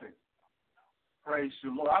 Stop it. Praise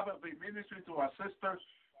you, Lord. I've been ministering to our sister.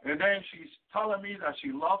 And then she's telling me that she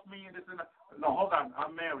loves me and this and that. No, hold on.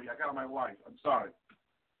 I'm married. I got my wife. I'm sorry.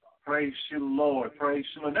 Praise you, Lord. Praise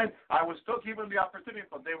you. And then I was still given the opportunity,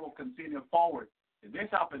 but they will continue forward. And this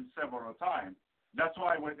happens several times. That's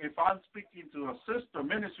why if I'm speaking to a sister,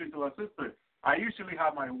 ministry to a sister, I usually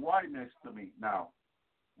have my wife next to me now.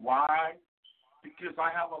 Why? Because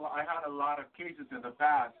I had a lot of cases in the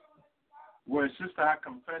past where a sister had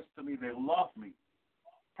confessed to me they love me.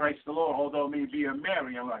 Praise the Lord. Although me being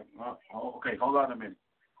married, I'm like, oh, okay, hold on a minute.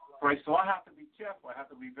 Praise the Lord. I have to be careful. I have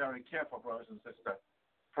to be very careful, brothers and sisters.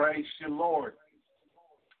 Praise you, Lord.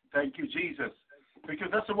 Thank you, Jesus. Because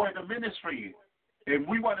that's the way the ministry is. And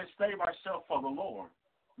we want to save ourselves for the Lord.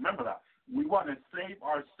 Remember that. We want to save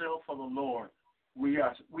ourselves for the Lord. We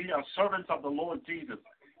are servants of the Lord Jesus.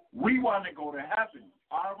 We want to go to heaven.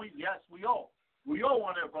 Are we? Yes, we all. We all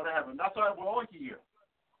want to go to heaven. That's why we're all here.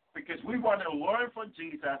 Because we want to learn from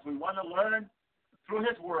Jesus. We want to learn through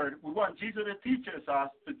his word. We want Jesus to teach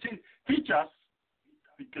us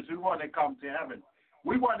because we want to come to heaven.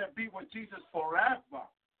 We want to be with Jesus forever,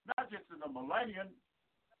 not just in the millennium.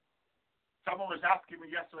 Someone was asking me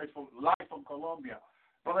yesterday live from Colombia.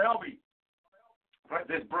 Brother Elby, right,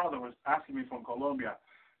 this brother was asking me from Colombia,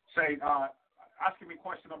 saying, asking me a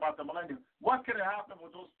question about the millennium. What could happen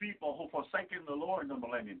with those people who forsaken the Lord in the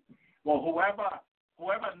millennium? Well, whoever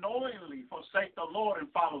knowingly forsake the Lord and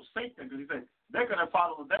follow Satan, because he said they're going to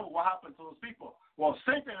follow the devil, what happens to those people? Well,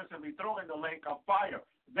 Satan is going to be thrown in the lake of fire.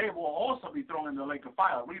 They will also be thrown in the lake of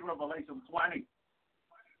fire. Read Revelation 20.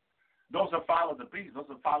 Those that follow the beast,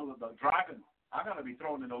 those that follow the dragon, are going to be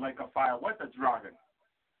thrown in the lake of fire with the dragon.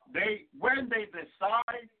 When they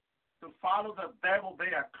decide to follow the devil,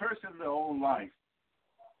 they are cursing their own life.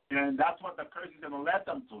 And that's what the curse is going to lead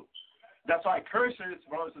them to. That's why curses,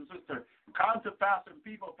 brothers and sisters, come to pass in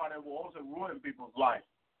people, but it will also ruin people's life.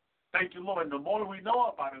 Thank you, Lord. And the more we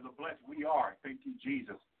know about it, the blessed we are. Thank you,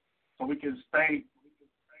 Jesus. So we can stay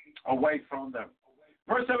away from them.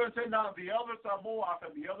 Verse 7 says, now the elders of Moab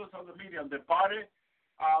and the elders of the Midian departed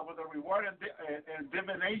with a reward and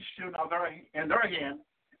divination in their hand.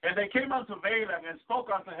 And they came unto Balaam and spoke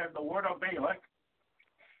unto him the word of Balak.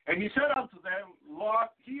 And he said unto them, Lord,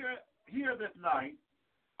 hear this night,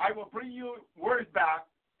 I will bring you words back,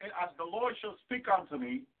 as the Lord shall speak unto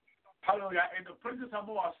me. Hallelujah. And the princes of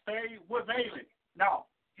Moab stay with Balaam. Now,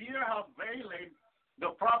 here how Balaam,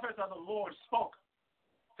 the prophets of the Lord, spoke.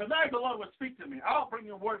 Tonight the Lord will speak to me. I'll bring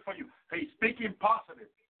a word for you. He's speaking positive,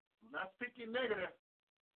 not speaking negative.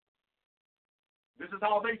 This is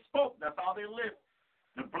how they spoke. That's how they lived.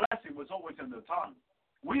 The blessing was always in the tongue.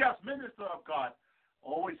 We as ministers of God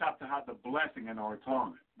always have to have the blessing in our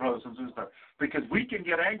tongue, brothers and sisters, because we can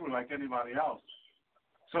get angry like anybody else.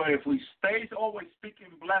 So if we stay always speaking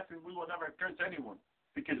blessing, we will never curse anyone,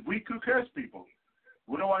 because we could curse people.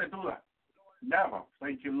 We don't want to do that. Never.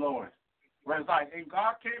 Thank you, Lord. Whereas and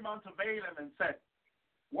God came unto Balaam and said,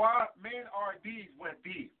 what men are these with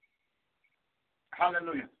thee?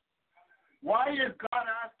 Hallelujah. Why is God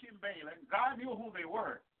asking Balaam? God knew who they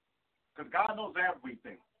were, because God knows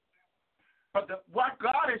everything. But what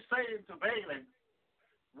God is saying to Balaam,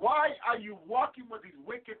 why are you walking with these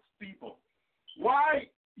wicked people? Why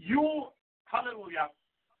you, hallelujah,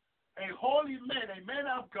 a holy man, a man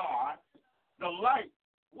of God, the light,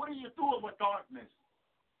 what are you doing with darkness?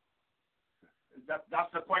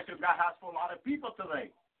 That's the question God has for a lot of people today.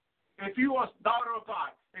 If you are a daughter of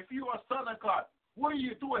God, if you are a son of God, what are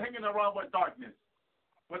you doing hanging around with darkness,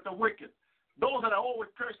 with the wicked? Those that are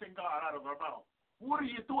always cursing God out of their mouth. What are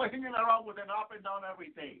you doing hanging around with them up and down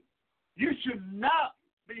every day? You should not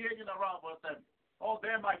be hanging around with them. Oh,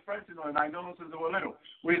 they're my friends, and I know them since they were little.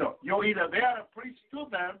 You're either there to preach to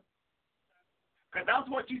them, because that's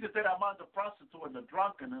what Jesus said among the prostitute and the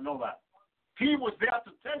drunken and all that. He was there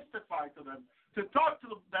to testify to them, to talk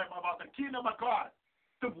to them about the kingdom of God,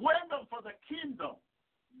 to win them for the kingdom.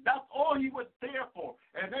 That's all he was there for.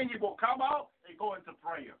 And then he will come out and go into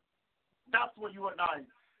prayer. That's what you and I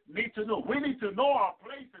need to know. We need to know our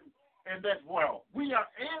place in this world. We are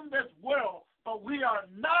in this world, but we are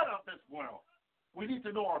not of this world. We need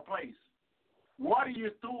to know our place. What are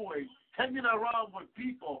you doing hanging around with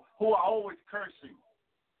people who are always cursing,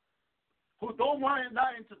 who don't want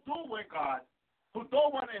nothing to do with God, who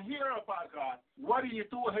don't want to hear about God? What are you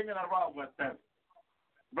doing hanging around with them?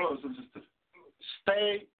 Brothers and sisters,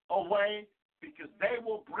 stay away, because they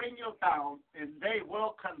will bring you down and they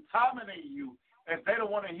will contaminate you if they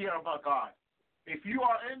don't want to hear about God. If you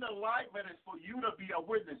are in the light, it is for you to be a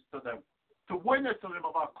witness to them, to witness to them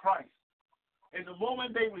about Christ. And the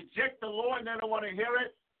moment they reject the Lord and they don't want to hear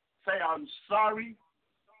it, say, I'm sorry,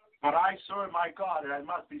 but I serve my God and I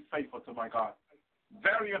must be faithful to my God.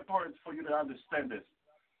 Very important for you to understand this.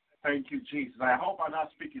 Thank you, Jesus. I hope I'm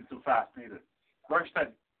not speaking too fast either. Verse 10.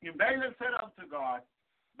 And Balaam said unto God,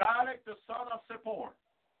 Balak the son of Zippor,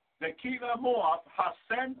 the king of Moab has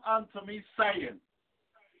sent unto me, saying,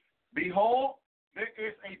 Behold, there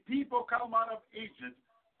is a people come out of Egypt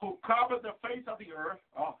who covered the face of the earth.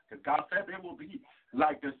 Oh, God said they will be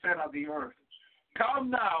like the sand of the earth. Come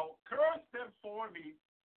now, curse them for me,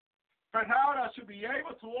 perhaps I should be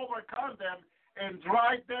able to overcome them and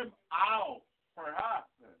drive them out. Perhaps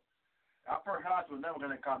we're never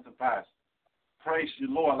going to come to pass. Praise you,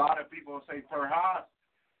 Lord. A lot of people say, perhaps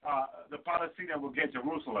the Palestinians will get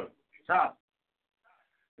Jerusalem.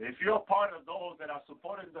 If you're part of those that are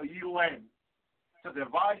supporting the UN to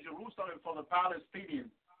divide Jerusalem for the Palestinians,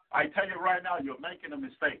 I tell you right now, you're making a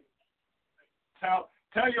mistake.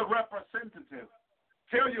 Tell your representative,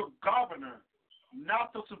 tell your governor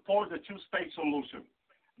not to support the two-state solution.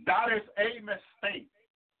 That is a mistake.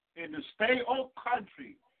 In the state or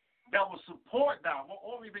country that will support that will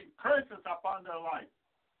only bring curses upon their life.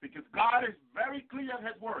 Because God is very clear in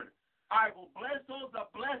his word. I will bless those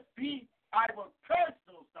that bless thee. I will curse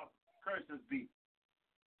those that curses thee.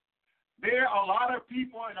 There are a lot of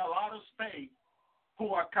people in a lot of states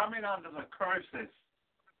who are coming under the curses.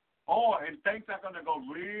 Oh, and things are going to go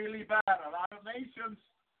really bad. A lot of nations,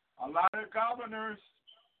 a lot of governors,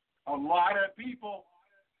 a lot of people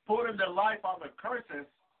putting their life on the curses,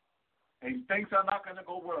 and things are not going to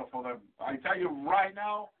go well for them. I tell you right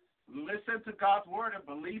now, listen to God's word and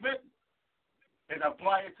believe it and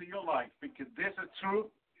apply it to your life, because this is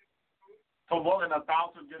true for more than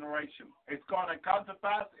 1,000 generations. It's going to come to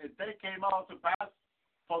pass. If they came out to pass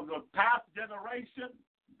for the past generation,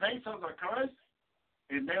 they saw the curse,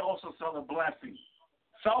 and they also saw the blessing.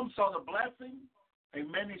 Some saw the blessing, and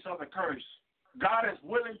many saw the curse. God is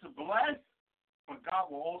willing to bless, but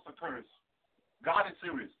God will also curse. God is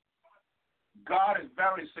serious. God is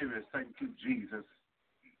very serious. Thank you, Jesus.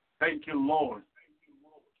 Thank you, Lord.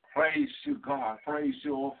 Praise you, God. Praise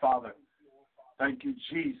you, oh Father. Thank you,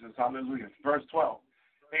 Jesus. Hallelujah. Verse 12.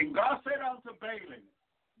 And God said unto Balaam,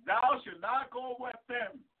 thou should not go with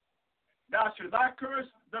them. Thou should not curse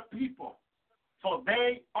the people, for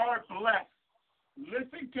they are blessed.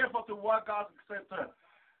 Listen carefully to what God said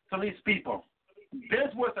to these people.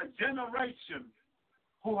 This was a generation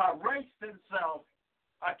who had raised themselves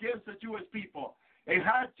against the Jewish people. It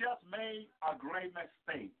had just made a great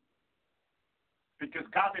mistake, because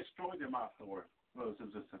God destroyed them afterward, brothers and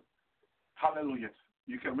sisters. Hallelujah.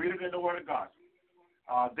 You can read it in the Word of God.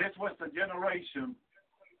 This was the generation.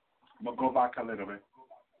 I'm going to go back a little bit.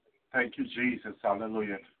 Thank you, Jesus.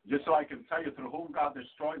 Hallelujah. Just so I can tell you through whom God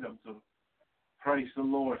destroyed them to. Praise the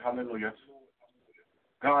Lord. Hallelujah.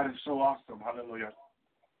 God is so awesome. Hallelujah.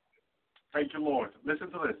 Thank you, Lord. Listen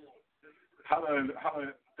to this. Hallelujah.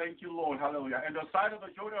 Hallelujah. Thank you, Lord. Hallelujah. And the side of the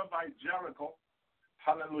Jordan by Jericho.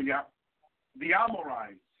 Hallelujah. The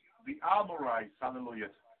Amorites. Hallelujah.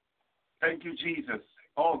 Thank you, Jesus.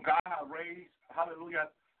 Oh, God raised. Hallelujah.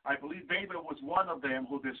 I believe David was one of them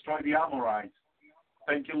who destroyed the Amorites.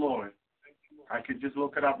 Thank you, Lord. I can just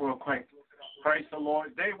look it up real quick. Praise the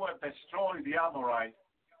Lord. They would destroy the Amorites.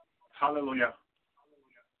 Hallelujah.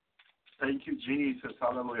 Thank you, Jesus.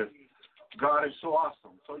 Hallelujah. God is so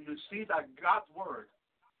awesome. So you see that God's word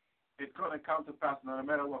is going to come to pass no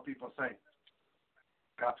matter what people say.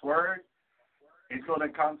 God's word is going to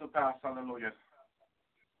come to pass. Hallelujah.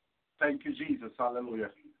 Thank you, Jesus. Hallelujah.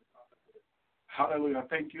 Hallelujah.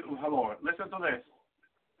 Thank you, Lord. Listen to this.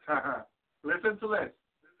 Listen to this.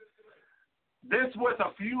 This was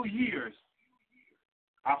a few years.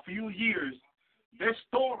 This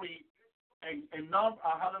story in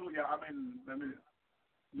hallelujah.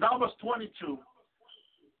 Numbers 22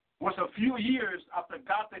 was a few years after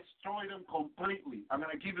God destroyed them completely. I'm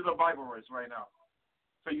going to give you the Bible verse right now.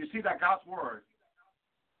 So you see that God's word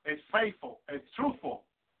is faithful, it's truthful,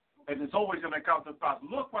 and it's always going to come to pass.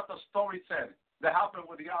 Look what the story said that happened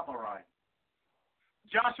with the Amorites.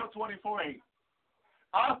 Joshua 24:8.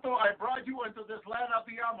 After I brought you into this land of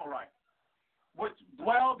the Amorites, which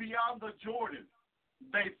dwell beyond the Jordan,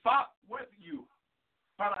 they fought with you,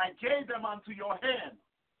 but I gave them unto your hand,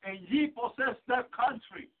 and ye possessed their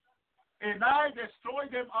country, and I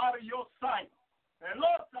destroyed them out of your sight.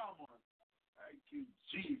 Hello, someone. Thank you,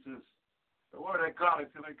 Jesus. The word of God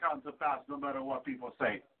is going to come to pass no matter what people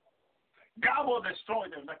say. God will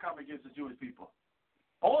destroy them that come against the Jewish people.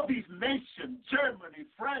 All these nations, Germany,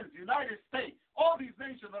 France, United States, all these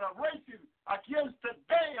nations that are racing against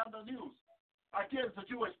today on the news, against the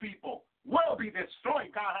Jewish people, will be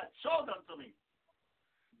destroyed. God has shown them to me.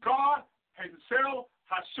 God himself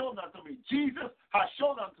has shown them to me. Jesus has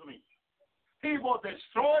shown them to me. He will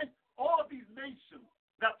destroy all these nations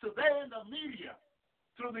that today in the media,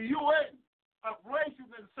 through the UN, are raising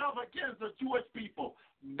themselves against the Jewish people.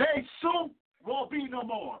 They soon will be no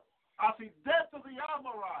more. as he did to the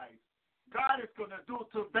Amorites, God is going to do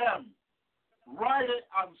to them. Write it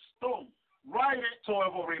on stone. Write it so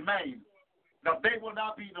it will remain. That they will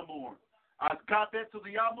not be no more. As God did to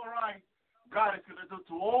the Amorites, God is going to do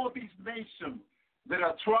to all these nations that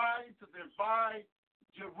are trying to divide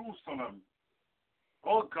Jerusalem.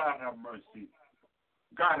 Oh, God have mercy.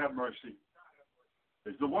 God have mercy.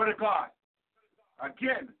 It's the word of God.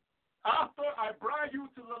 Again, after I brought you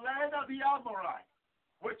to the land of the Amorites,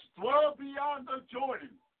 which dwell beyond the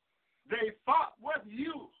Jordan, they fought with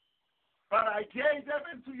you, but I gave them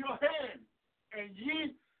into your hand, and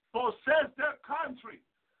ye possessed their country.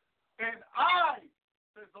 And I,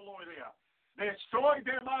 says the Lord there, destroyed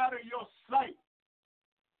them out of your sight.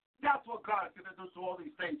 That's what God is going to do to all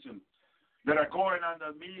these nations that are going on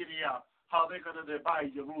the media, how they're going to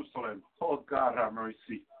divide Jerusalem. Oh, God have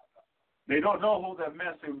mercy. They don't know who they're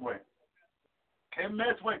messing with. Can't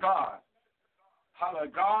mess with God. How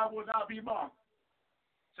God will not be mocked.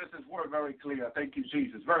 Says his word very clear. Thank you,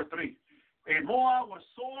 Jesus. Verse 3. And Moab was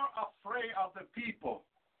sore afraid of the people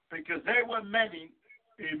because they were many.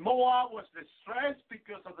 And Moab was distressed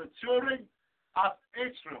because of the children of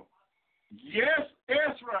Israel. Yes,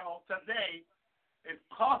 Israel today is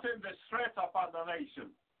causing distress upon the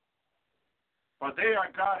nation. But they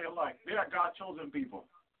are God elect. They are God chosen people.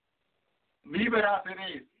 Leave it as it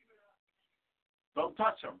is. Don't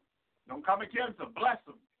touch them. Don't come against them. Bless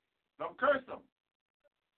them. Don't curse them.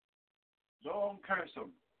 Don't curse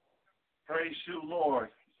them. Praise you, Lord.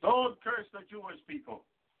 Don't curse the Jewish people.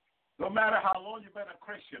 No matter how long you've been a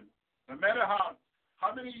Christian, no matter how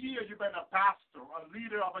many years you've been a pastor, a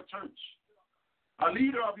leader of a church, a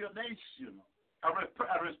leader of your nation, a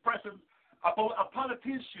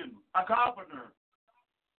politician, a governor,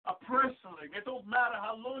 a president. It don't matter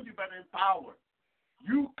how long you've been in power.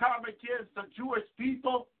 You come against the Jewish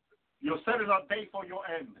people, you're setting a day for your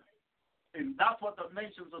end. And that's what the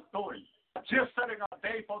nations are doing. Just setting a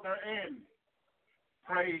day for their end.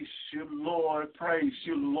 Praise you, Lord. Praise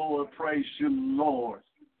you, Lord. Praise you, Lord.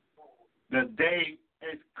 The day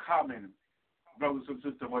is coming, brothers and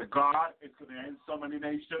sisters, where God is going to end so many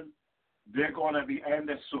nations. They're going to be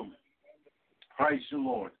ended soon. Praise you,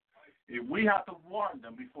 Lord. If we have to warn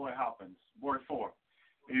them before it happens. Word 4.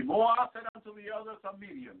 And Moab said unto the others of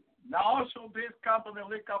Midian, now shall this company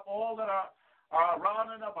lick up all that are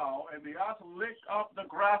round and about, and the others lick up the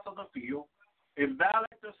grass of the field. And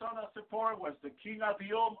Balak the son of Zippor was the king of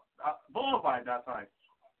the Moab at that time.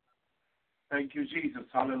 Thank you, Jesus.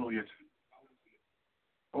 Hallelujah.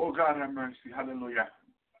 Oh, God have mercy. Hallelujah.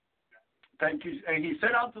 Thank you. And he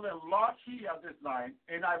said unto them, Lodge ye of this night,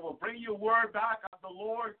 and I will bring you word back of the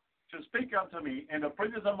Lord to speak unto me. And the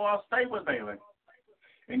princes of Moab stayed with Balaam.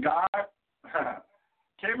 And God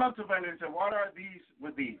came unto Balaam and said, what are these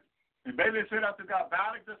with thee? And Balaam said unto God,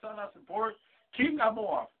 Balak the son of Zippor, king of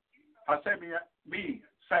Moab, has sent me,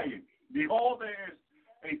 saying, behold, there is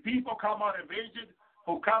a people come out of Egypt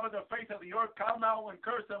who cover the face of the earth. Come now and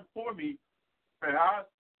curse them for me. Perhaps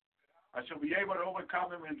I shall be able to overcome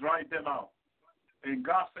them and drive them out. And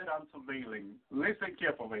God said unto Balaam, listen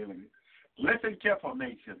careful, Balaam. Listen careful,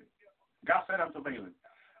 nation. God said unto Balaam,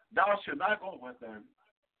 thou shalt not go with them.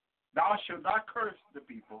 Thou shalt not curse the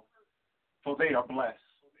people, for they are blessed.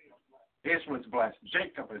 Israel is blessed.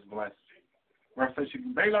 Jacob is blessed. Verse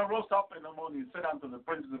 6, Balaam rose up in the morning and said unto the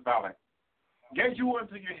princes of Balak, get you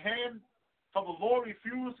into your hand, for the Lord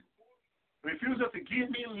refuseth to give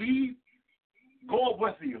me leave, go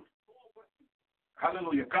with you.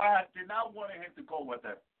 Hallelujah. God did not want him to go with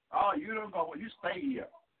them. Oh, you don't go, you stay here.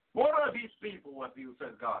 What are these people with you,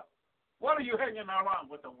 says God? What are you hanging around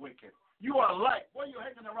with the wicked? You are light. What are you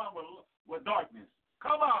hanging around with darkness?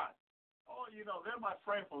 Come on. Oh, they're my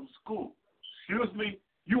friend from school. Excuse me,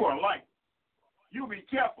 you are light. You be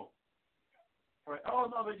careful. Right?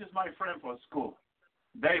 Oh, no, they're just my friend from school.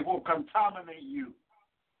 They will contaminate you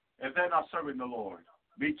if they're not serving the Lord.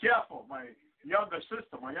 Be careful, my younger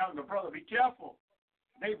sister, my younger brother. Be careful.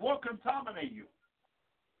 They will contaminate you.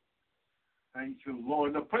 Thank you,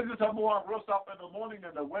 Lord. The princes of Moab rose up in the morning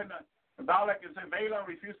and the wind, and Balak and said, Balaam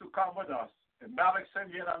refused to come with us. And Balak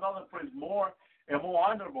sent yet another prince more and more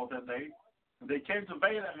honorable than they. And they came to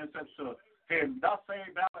Balaam and said to him, thus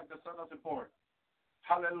saying Balak the son of Zippor.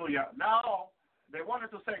 Hallelujah. Now, they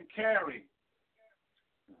wanted to send Kerry.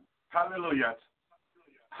 Hallelujah.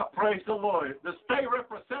 Praise the Lord. The state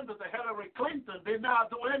representative, Hillary Clinton, did not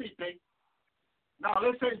do anything. Now,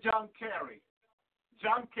 listen, John Kerry.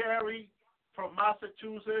 John Kerry from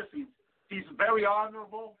Massachusetts, he's very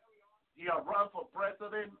honorable. He has run for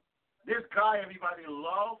president. This guy everybody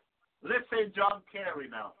loves. Listen, John Kerry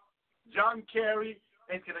now. John Kerry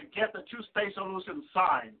is going to get the two-state solution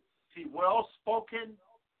signed. He well-spoken,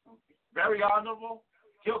 very honorable.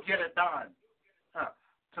 He'll get it done.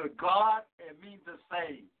 To God, it means the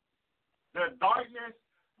same. The darkness,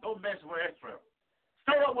 don't mess with Israel.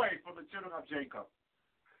 Stay away from the children of Jacob.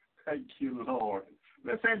 Thank you, Lord.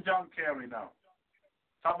 Let's end John Kerry now.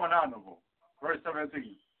 Someone honorable. Verse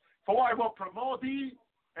 17. For I will promote thee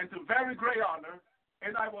into very great honor,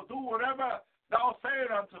 and I will do whatever thou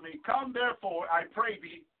sayest unto me. Come therefore, I pray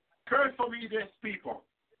thee, curse for me this people.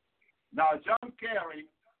 Now, John Kerry,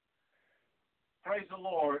 praise the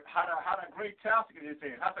Lord, had a great task in his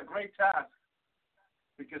hand. Has a great task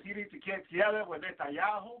because he needs to get together with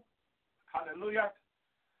Netanyahu. Hallelujah.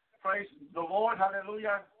 Praise the Lord.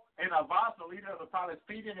 Hallelujah. And Abbas, the leader of the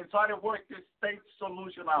Palestinians, and try to work this state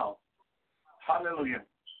solution out. Hallelujah.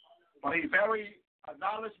 But he's very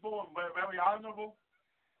knowledgeable and very honorable.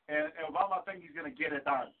 And Obama thinks he's going to get it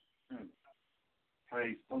done.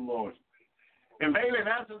 Praise the Lord. And Balaam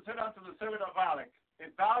answered and said unto the servant of Balak,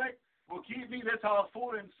 if Balak will keep me this house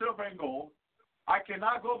full in silver and gold, I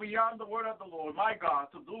cannot go beyond the word of the Lord, my God,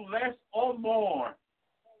 to do less or more.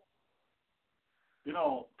 You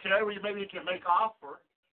know, Kerry maybe can make offer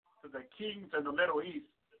to the kings in the Middle East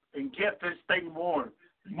and get this thing more,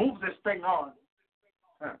 move this thing on.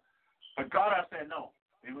 But God has said no.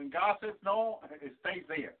 And when God says no, it stays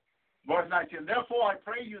there. Verse 19, therefore I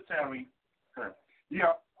pray you, Terry,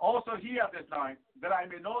 also hear this night, that I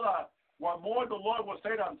may know that what more the Lord will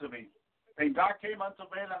say unto me. And God came unto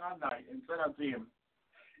Balaam at night and said unto him,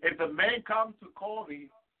 if the men come to call thee,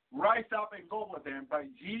 rise up and go with them, but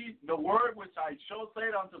ye, the word which I shall say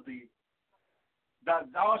unto thee,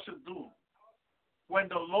 that thou should do. When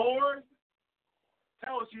the Lord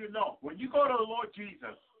tells you no, when you go to the Lord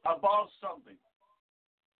Jesus about something,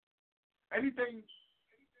 anything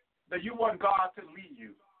that you want God to lead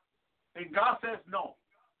you, and God says no,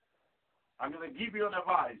 I'm going to give you an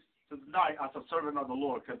advice tonight as a servant of the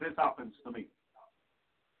Lord, because this happens to me.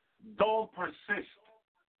 Don't persist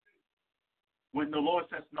when the Lord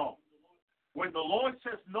says no. When the Lord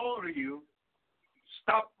says no to you,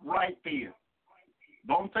 stop right there.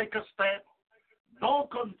 Don't take a step. Don't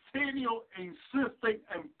continue insisting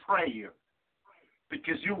in prayer,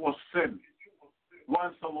 because you will sin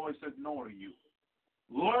once the Lord said no to you.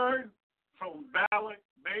 Learn from Balaam's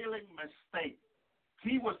mistake.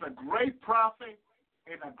 He was a great prophet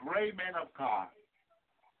and a great man of God.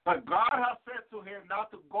 But God has said to him not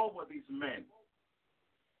to go with these men.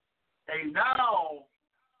 And now,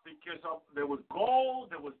 because there was gold,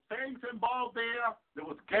 there was things involved there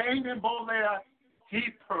was gain involved there, he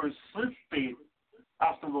persisted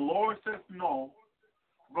after the Lord says no,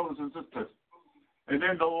 brothers and sisters. And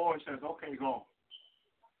then the Lord says, okay, go.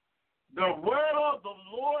 The word of the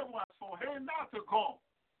Lord was for him not to go.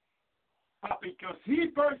 But because he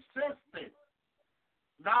persisted,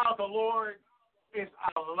 now the Lord is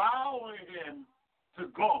allowing him to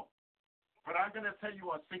go. But I'm going to tell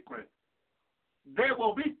you a secret. There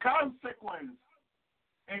will be consequence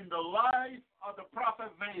in the life of the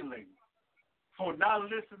prophet Balaam for not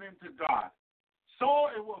listening to God. So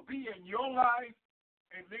it will be in your life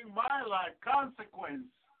and in my life consequence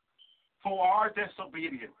for our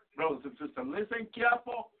disobedience. Brothers and sisters, listen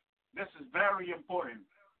careful. This is very important.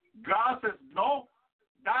 God says no.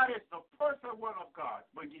 That is the perfect word of God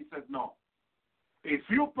when he says no. If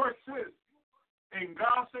you persist and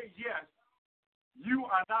God says yes, you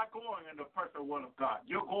are not going in the perfect word of God.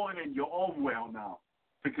 You're going in your own will now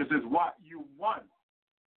because it's what you want.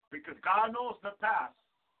 Because God knows the past.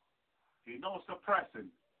 He knows the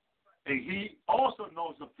present. And he also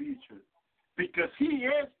knows the future. Because he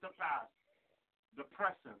is the past, the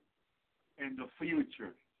present, and the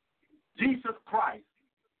future. Jesus Christ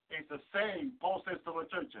is the same, Paul says to the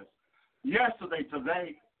churches, yesterday,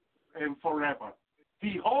 today, and forever.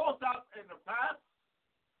 He holds up in the past,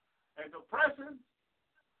 and the present,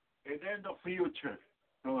 and then the future,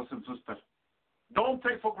 brothers and sisters. Don't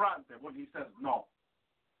take for granted when he says no.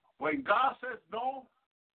 When God says no,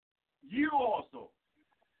 you also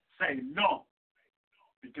say no,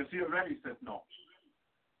 because he already said no.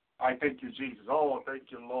 I thank you, Jesus. Oh, thank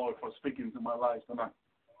you, Lord, for speaking to my life tonight.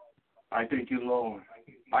 I thank you, Lord.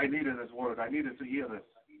 I needed this word. I needed to hear this.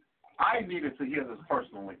 I needed to hear this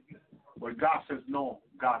personally. When God says no,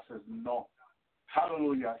 God says no.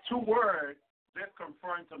 Hallelujah. 2 words that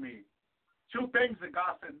confirmed to me. 2 things that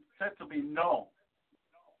God said to me no.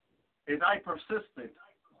 And I persisted.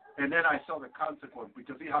 And then I saw the consequence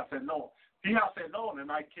because he had said no. He had said no, and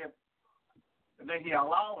then I kept. And then he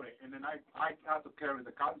allowed it. And then I had to carry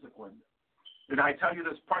the consequence. And I tell you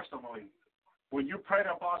this personally. When you pray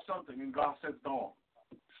about something and God says no,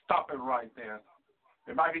 stop it right there.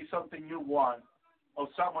 It might be something you want, of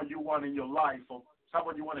someone you want in your life or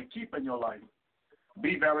someone you want to keep in your life,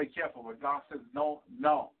 be very careful. When God says no,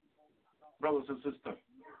 no. Brothers and sisters,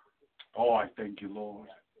 oh, I thank you, Lord.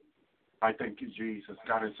 I thank you, Jesus.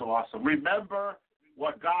 God is so awesome. Remember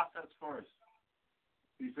what God says first.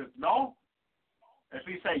 He says no. If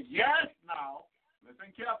he says yes now,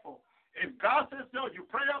 listen careful. If God says no, you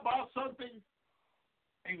pray about something,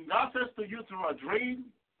 and God says to you through a dream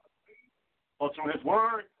or through his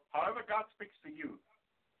word, however God speaks to you,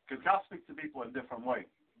 because God speaks to people in different ways.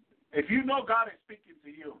 If you know God is speaking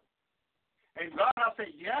to you, and God will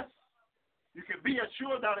say yes, you can be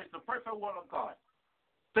assured that it's the perfect word of God.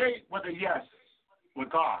 Say with a yes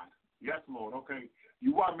with God. Yes, Lord. Okay.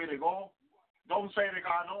 You want me to go? Don't say to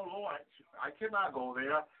God, no, Lord, I cannot go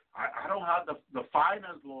there. I don't have the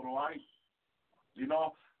finance, Lord. Or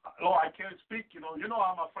Lord, I can't speak.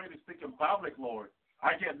 I'm afraid to speak in public, Lord.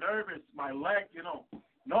 I get nervous. My leg,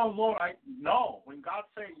 No, Lord, no. When God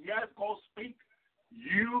says yes, go speak,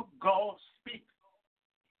 you go speak.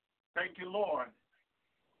 Thank you, Lord.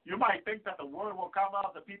 You might think that the word will come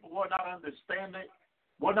out, the people will not understand it.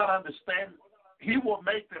 Will not understand. He will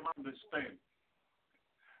make them understand.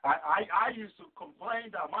 I used to complain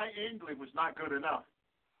that my English was not good enough.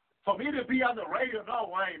 For me to be on the radio, no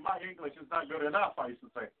way, my English is not good enough, I used to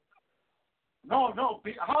say. No,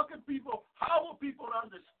 how will people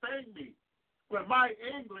understand me when my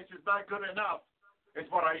English is not good enough, is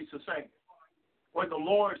what I used to say when the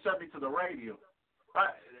Lord sent me to the radio.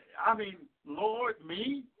 I mean, Lord,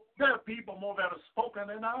 me? There are people more better spoken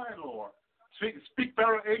than I, Lord. Speak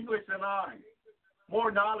better English than I.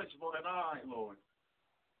 More knowledgeable than I, Lord.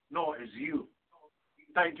 No, it's you.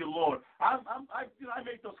 Thank you, Lord. I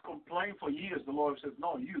made those complaints for years. The Lord says,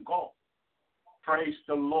 no, you go. Praise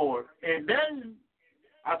the Lord. And then,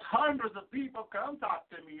 as hundreds of people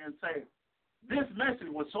contact me and say, this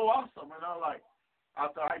message was so awesome. And I'm like,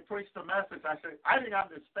 after I preached the message, I said, I didn't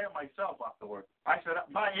understand myself afterwards. I said,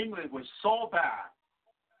 my English was so bad.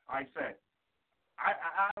 I said,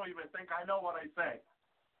 I don't even think I know what I said.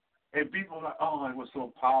 And people are like, oh, it was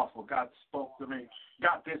so powerful. God spoke to me.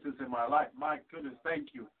 God, this is in my life. My goodness,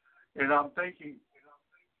 thank you. And I'm thinking,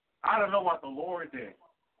 I don't know what the Lord did.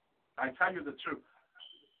 I tell you the truth.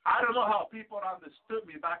 I don't know how people understood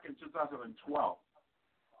me back in 2012.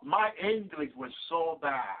 My English was so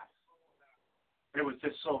bad. It was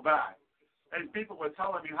just so bad. And people were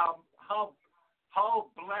telling me how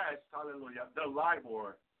blessed, hallelujah, the life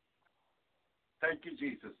were. Thank you,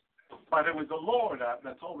 Jesus. But it was the Lord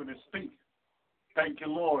that told me to speak. Thank you,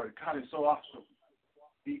 Lord. God is so awesome.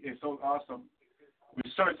 He is so awesome.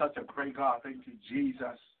 We serve such a great God. Thank you,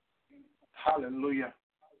 Jesus. Hallelujah.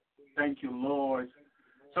 Thank you, Lord.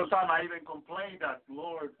 Sometimes I even complain that,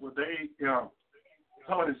 Lord, would they,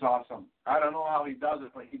 God is awesome. I don't know how he does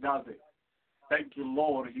it, but he does it. Thank you,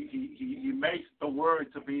 Lord. He makes the word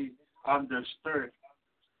to be understood.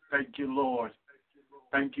 Thank you, Lord.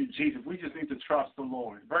 Thank you, Jesus. We just need to trust the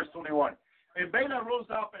Lord. Verse 21. And Balaam rose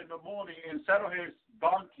up in the morning and saddled his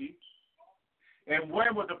donkey and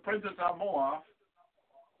went with the princess of Moab.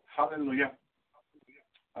 Hallelujah.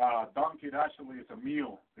 Donkey actually is a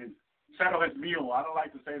mule. Saddle his mule. I don't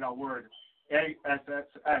like to say that word.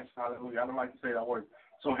 A-S-S-S. Hallelujah. I don't like to say that word.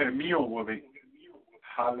 So his mule will be.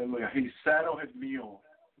 Hallelujah. He saddled his mule.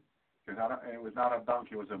 It was not a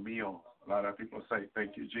donkey. It was a mule. A lot of people say,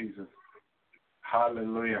 thank you, Jesus.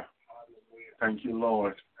 Hallelujah. Thank you,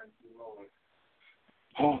 Lord.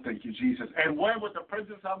 Oh, thank you, Jesus. And went with the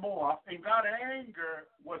princess of Moab, and God's anger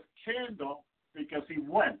was kindled because he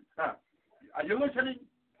went. Are you listening?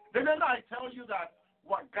 Didn't I tell you that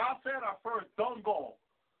what God said at first, don't go.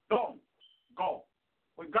 Don't go.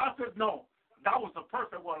 When God said no, that was the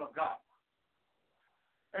perfect word of God.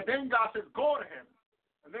 And then God says, go to him.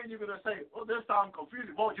 And then you're going to say, oh, this sounds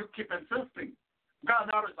confusing. Well, you keep insisting.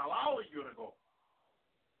 God now is allowing you to go.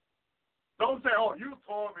 Don't say, oh, you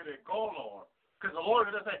told me to go, Lord. Because the Lord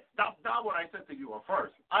is going to say, that's not what I said to you at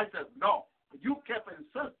first. I said, no. You kept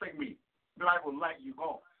insisting me that I will let you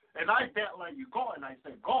go. And I didn't let you go, and I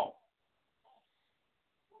said, go.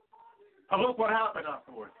 And look what happened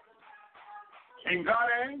afterwards. And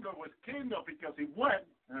God's anger was kindled because he went.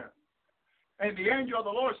 And the angel of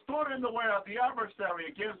the Lord stood in the way of the adversary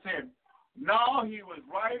against him. Now he was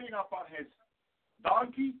riding upon his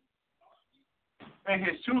donkey, and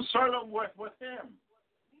his two servants were with him.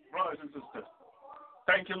 Brothers and sisters,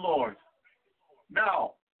 thank you, Lord.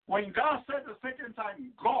 Now, when God said the second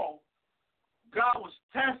time, go, God was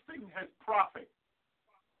testing his prophet.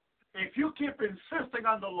 If you keep insisting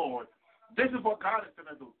on the Lord, this is what God is going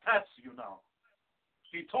to do, test you now.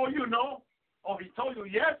 He told you no, or he told you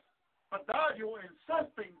yes, but now you're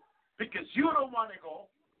insisting because you don't want to go.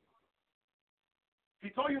 He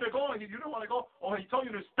told you to go and you don't want to go, or he told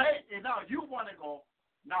you to stay and now you want to go.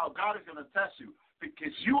 Now God is going to test you because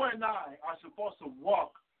you and I are supposed to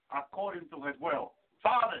walk according to his will.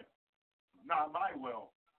 Father, not my will.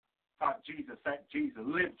 But Jesus said Jesus,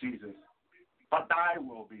 live Jesus, but thy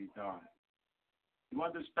will be done. You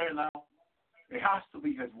understand now? It has to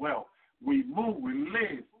be his will. We move, we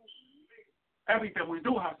live. Everything we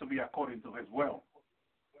do has to be according to his will.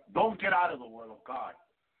 Don't get out of the will of God.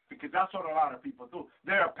 Because that's what a lot of people do.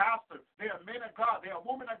 They're a pastor. They're a man of God. They're a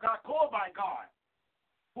woman of God called by God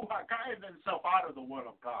who have gotten themselves out of the will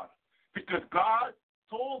of God. Because God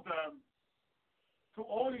told them to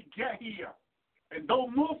only get here and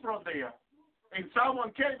don't move from there. And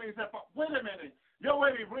someone came and said, wait a minute. You're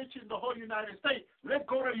already reaching the whole United States. Let's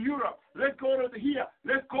go to Europe. Let's go to here.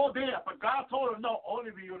 Let's go there. But God told them, no,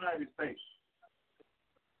 only the United States.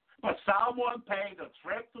 But someone paid the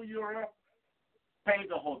trip to Europe, pay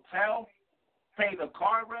the hotel, pay the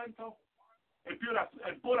car rental, and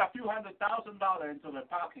put a few $100,000 into their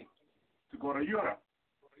pocket to go to Europe.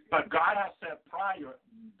 But God has said prior,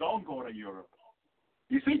 don't go to Europe.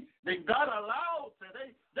 You see, then God allowed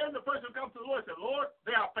today. Then the person comes to the Lord and says, Lord,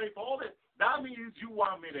 they have paid for all this. That means you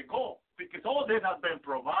want me to go because all this has been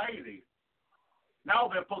provided.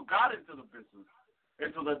 Now they put God into the business,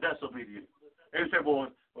 into the disobedience. And say,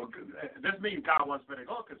 well, this means God wants me to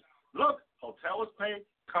go because, look, hotel is paid,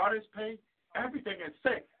 car is paid, everything is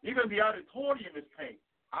set. Even the auditorium is paid.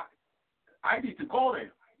 I need to go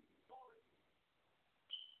there.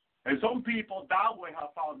 And some people that way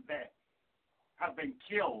have found death, have been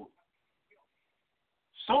killed.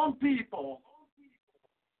 Some people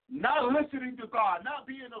not listening to God, not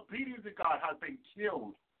being obedient to God, have been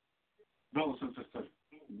killed. Brothers and sisters,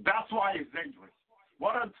 that's why it's dangerous.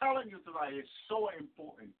 What I'm telling you tonight is so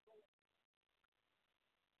important.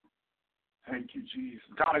 Thank you, Jesus.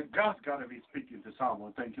 God's got to be speaking to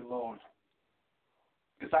someone. Thank you, Lord.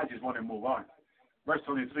 Because I just want to move on. Verse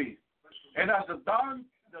 23. And as the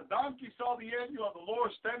donkey saw the angel of the Lord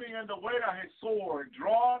standing in the way of his sword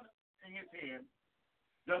drawn in his hand,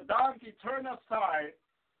 the donkey turned aside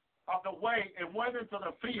of the way and went into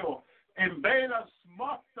the field, and Balaam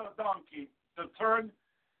smote the donkey to turn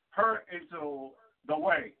her into the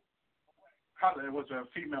way. It was a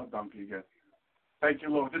female donkey again. Thank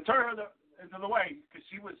you, Lord. To turn her into the way, because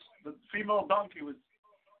the female donkey was,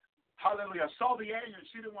 hallelujah, saw the angel.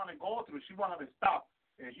 She didn't want to go through. She wanted to stop.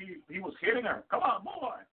 And he was hitting her. Come on, move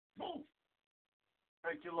on. Move.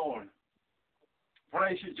 Thank you, Lord.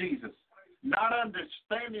 Praise you, Jesus. Not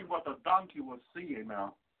understanding what the donkey was seeing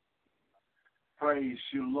now. Praise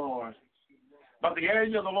you, Lord. But the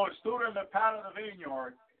angel of the Lord stood in the path of the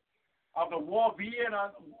vineyard of the wall, being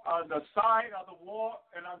on the side of the wall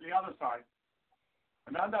and on the other side.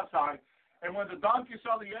 And on that side. And when the donkey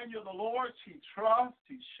saw the angel of the Lord, she,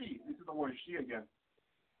 this is the word she again.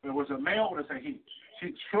 It was a male, it was a he.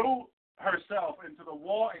 She threw herself into the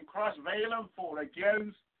wall and crushed Balaam for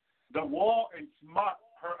against the wall and smote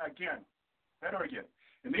her again. Hit her again.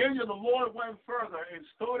 And the angel of the Lord went further and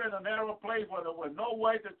stood in a narrow place where there was no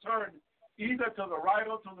way to turn either to the right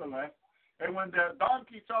or to the left. And when the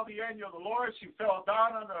donkey saw the angel of the Lord, she fell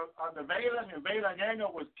down on the Balaam, and Balaam's anger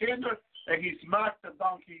was kindled, and he smacked the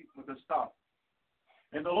donkey with a staff.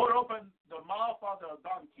 And the Lord opened the mouth of the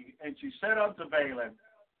donkey, and she said unto Balaam,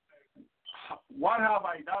 what have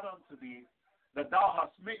I done unto thee, that thou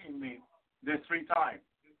hast smitten me this 3 times?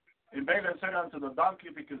 And Balaam said unto the donkey,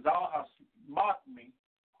 because thou hast mocked me,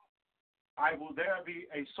 I will there be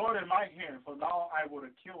a sword in my hand, for now I would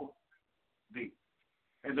have killed thee.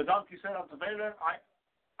 And the donkey said unto Balaam,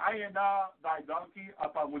 I am now thy donkey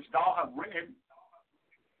upon which thou hast ridden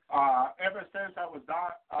ever since I was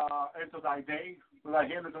into thy day, with thy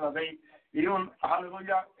hand into thy day, even,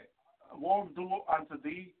 hallelujah, won't do unto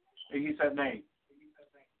thee. And he said, nay.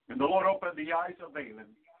 And the Lord opened the eyes of Balaam,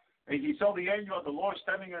 and he saw the angel of the Lord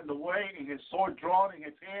standing in the way, and his sword drawn in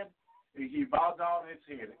his hand, and he bowed down his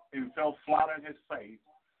head and fell flat on his face.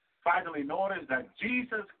 Finally, notice that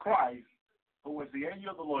Jesus Christ, who was the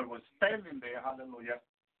angel of the Lord, was standing there, hallelujah.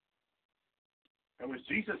 It was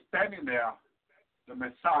Jesus standing there, the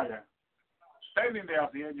Messiah, standing there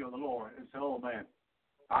as the angel of the Lord, and said, oh man,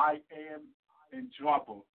 I am in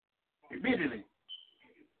trouble. Immediately,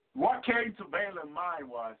 what came to Balaam's mind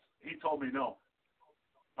was, he told me no.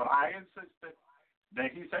 But I insisted. Then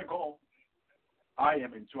he said, go. I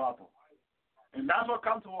am in trouble. And that's what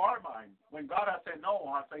comes to our mind. When God has said no,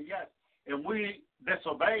 I say yes. And we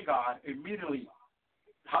disobey God immediately.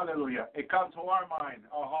 Hallelujah. It comes to our mind,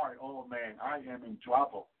 our heart. Oh, man, I am in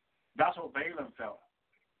trouble. That's what Balaam felt.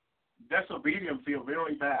 Disobedience feels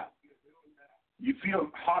very bad. You feel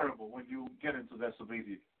horrible when you get into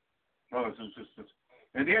disobedience, brothers and sisters.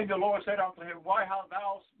 And then the Lord said unto him, why hast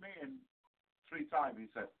thou sinned 3 times? He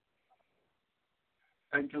said.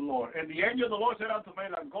 Thank you, Lord. And the angel of the Lord said unto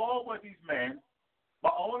Balaam, go with these men,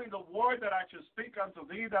 but only the word that I should speak unto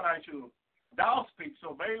thee that I should thou speak.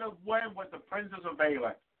 So Balaam went with the princes of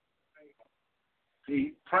Balak.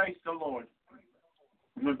 He praised the Lord.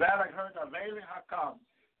 When Balak heard that Balaam had come,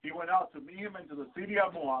 he went out to meet him into the city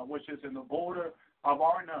of Moab, which is in the border of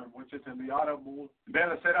Arnon, which is in the other Moab.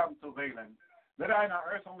 Balak said unto Balaam, did I not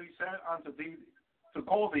earnestly send unto thee to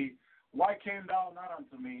call thee? Why came thou not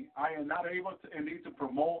unto me? I am not able to, indeed to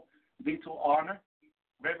promote thee to honor.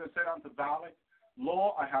 Balak said unto Balak,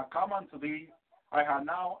 Lord, I have come unto thee. I have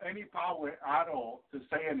now any power at all to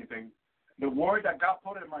say anything. The word that God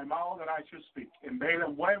put in my mouth that I should speak. And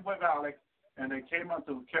Balaam went with Balak, and they came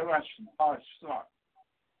unto Kerashah.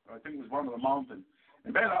 I think it was one of the mountains.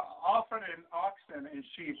 And Balak offered an oxen and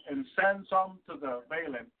sheep, and sent some to the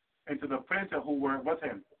Balaam and to the princes who were with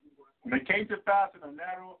him. And it came to pass in a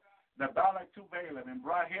narrow that Balak took Balaam and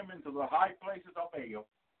brought him into the high places of Baal,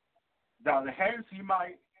 that hence he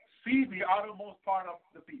might see the outermost part of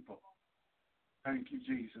the people. Thank you,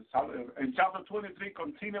 Jesus. In chapter 23,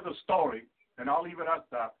 continue the story, and I'll leave it at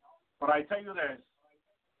that. But I tell you this,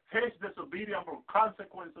 his disobedience brought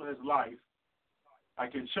consequence to his life. I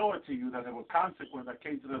can show it to you that there was consequence that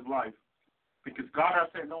came to his life, because God has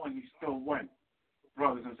said no, and he still went,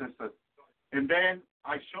 brothers and sisters. And then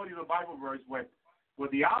I showed you the Bible verse where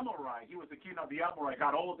the Amorite, he was the king of the Amorite,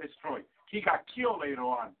 got all destroyed. He got killed later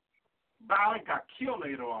on. Balak got killed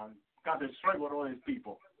later on, got destroyed with all his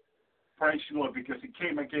people. Praise the Lord, because he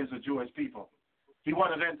came against the Jewish people. He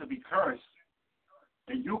wanted them to be cursed.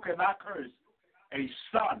 And you cannot curse a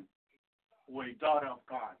son or a daughter of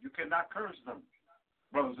God. You cannot curse them,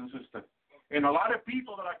 brothers and sisters. And a lot of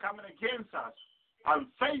people that are coming against us on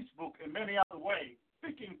Facebook and many other ways,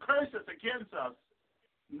 speaking curses against us,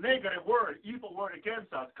 negative word, evil word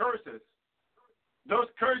against us, curses. Those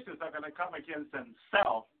curses are going to come against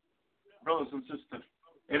themselves, brothers and sisters.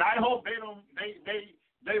 And I hope they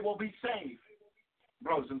will be saved,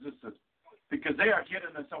 brothers and sisters, because they are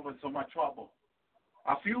getting themselves in so much trouble.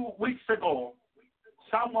 A few weeks ago,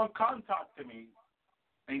 someone contacted me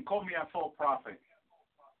and called me a false prophet.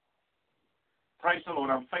 Praise the Lord,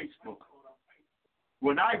 on Facebook.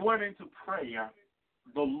 When I went into prayer,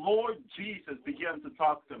 the Lord Jesus began to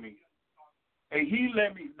talk to me. And he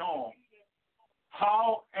let me know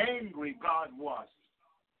how angry God was.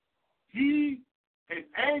 His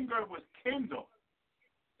anger was kindled.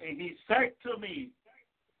 And he said to me,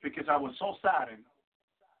 because I was so saddened,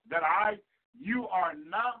 that you are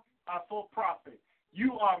not a full prophet.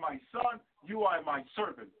 You are my son. You are my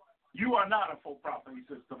servant. You are not a full prophet, he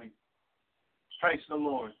says to me. Praise the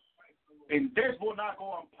Lord. And this will not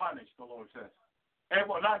go unpunished, the Lord says. It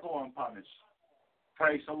will not go unpunished.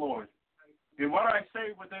 Praise the Lord. And what I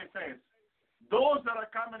say with this is, those that are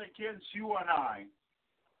coming against you and I,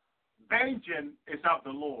 vengeance is of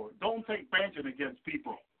the Lord. Don't take vengeance against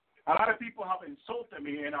people. A lot of people have insulted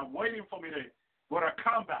me, and I'm waiting for me with a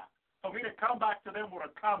comeback. For me to come back to them with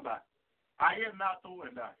a comeback. I am not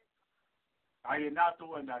doing that. I am not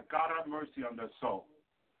doing that. God have mercy on their soul.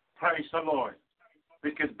 Praise the Lord.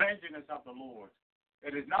 Because vengeance is of the Lord.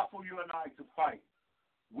 It is not for you and I to fight.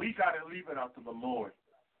 We got to leave it up to the Lord.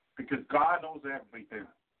 Because God knows everything.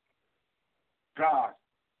 God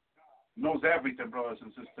knows everything, brothers and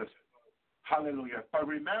sisters. Hallelujah. But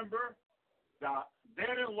remember that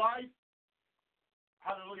death and life,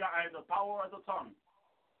 hallelujah, are in the power of the tongue.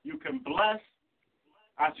 You can bless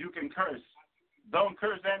as you can curse. Don't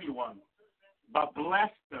curse anyone, but bless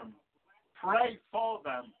them. Pray for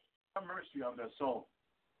them. Have mercy on their soul.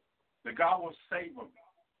 That God will save them.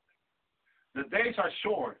 The days are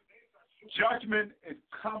short. Judgment is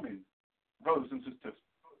coming, brothers and sisters,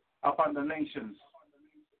 upon the nations.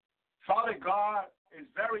 Father God is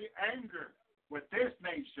very angry with this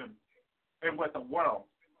nation and with the world.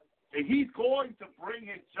 And he's going to bring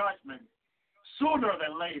his judgment sooner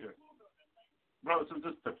than later, brothers and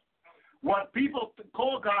sisters. When people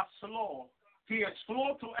call God slow, he is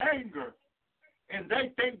slow to anger, and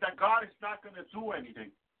they think that God is not going to do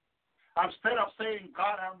anything. Instead of saying,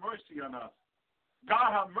 God have mercy on us.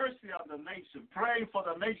 God have mercy on the nation. Praying for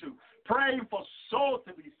the nation. Praying for souls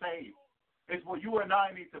to be saved is what you and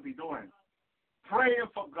I need to be doing.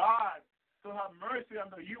 Praying for God to have mercy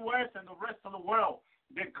on the U.S. and the rest of the world.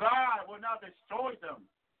 That God will not destroy them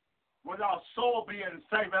without soul being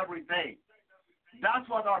saved every day. That's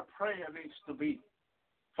what our prayer needs to be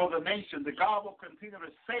for the nation. That God will continue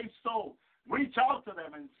to save souls. Reach out to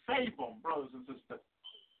them and save them, brothers and sisters.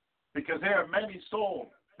 Because there are many souls.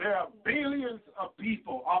 There are billions of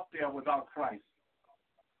people up there without Christ.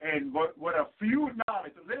 And with a few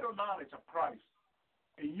knowledge, a little knowledge of Christ.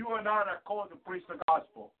 And you and I are called to preach the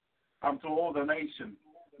gospel to all the nation.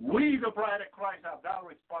 We, the bride of Christ, have that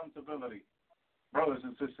responsibility, brothers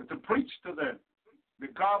and sisters, to preach to them.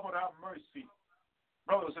 That God will have mercy,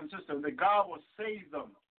 brothers and sisters. That God will save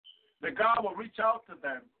them. That God will reach out to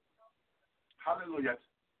them. Hallelujah.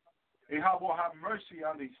 And God will have mercy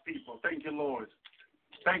on these people. Thank you, Lord.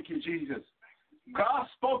 Thank you, Jesus. God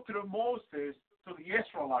spoke to Moses, to the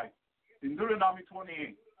Israelites, in Deuteronomy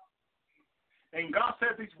 28. And God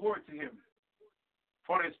said this word to him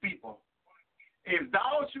for his people. If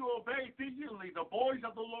thou shalt obey diligently the voice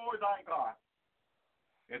of the Lord thy God,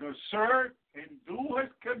 and observe and do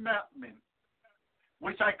his commandment,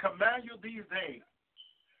 which I command you these days,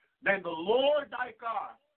 then the Lord thy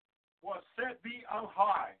God will set thee on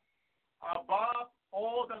high above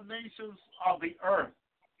all the nations of the earth.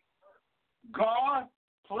 God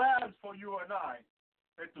plans for you and I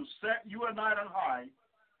and to set you and I on high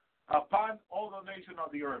upon all the nations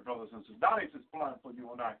of the earth, brothers and sisters. That is his plan for you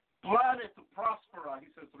and I. Plan is to prosper us, he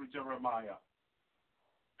says through Jeremiah.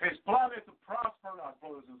 His plan is to prosper us,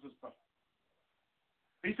 brothers and sisters.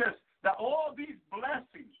 He says that all these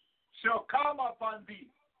blessings shall come upon thee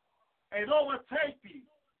and overtake thee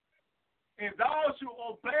if thou shalt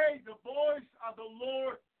obey the voice of the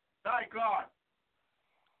Lord thy God.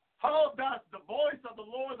 How does the voice of the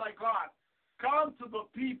Lord thy God come to the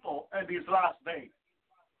people in these last days?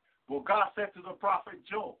 Well, God said to the prophet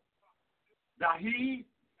Joel that he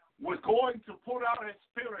was going to pour out his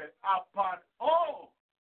spirit upon all,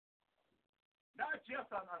 not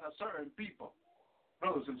just on a certain people,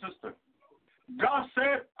 brothers and sisters. God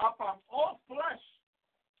said upon all flesh,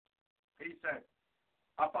 he said,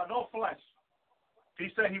 upon all flesh. He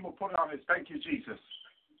said he will put out his, thank you, Jesus.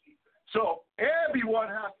 So everyone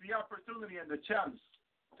has the opportunity and the chance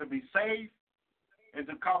to be saved and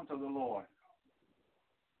to come to the Lord.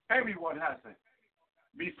 Everyone has it.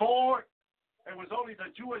 Before, it was only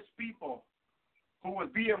the Jewish people who was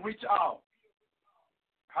being reached out.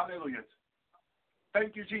 Hallelujah.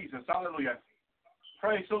 Thank you, Jesus. Hallelujah.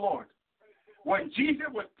 Praise the Lord. When Jesus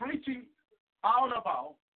was preaching out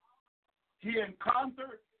about, he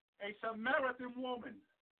encountered a Samaritan woman.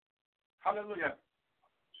 Hallelujah.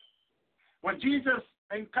 When Jesus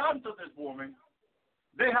encountered this woman,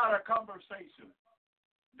 they had a conversation.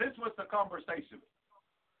 This was the conversation.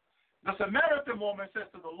 The Samaritan woman says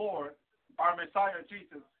to the Lord, our Messiah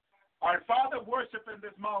Jesus, our Father worship in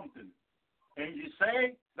this mountain. And you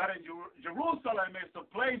say that in Jerusalem is the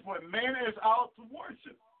place where man is out to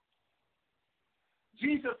worship.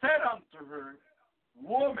 Jesus said unto her,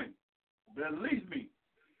 woman, believe me,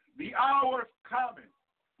 the hour is coming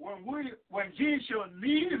when ye shall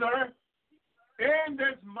neither in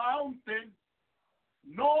this mountain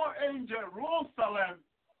nor in Jerusalem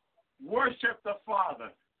worship the Father.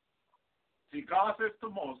 See, God says to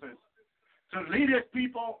Moses to lead his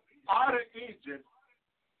people out of Egypt,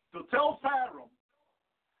 to tell Pharaoh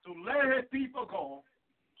to let his people go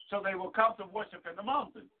so they will come to worship in the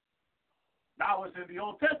mountain. That was in the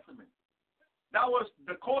Old Testament. That was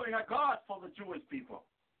the calling of God for the Jewish people.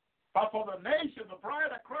 But for the nation, the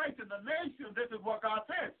bride of Christ in the nation, this is what God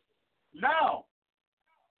says. Now,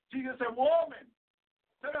 Jesus said, woman,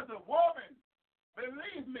 said as a woman,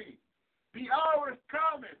 believe me, the hour is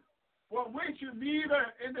coming when we should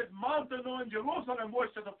neither in this mountain nor in Jerusalem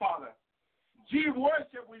worship the Father. Ye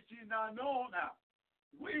worship which ye not know now.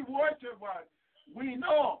 We worship what we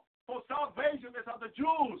know, for salvation is of the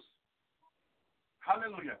Jews.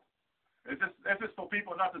 Hallelujah. This is for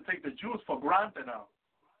people not to take the Jews for granted now.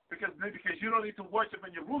 Because you don't need to worship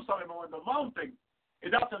in Jerusalem or in the mountain.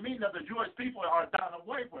 It doesn't mean that the Jewish people are done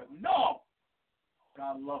away with. No.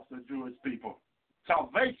 God loves the Jewish people.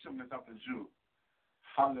 Salvation is of the Jew.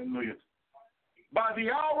 Hallelujah. By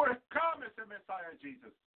the hour cometh the Messiah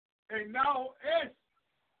Jesus. And now is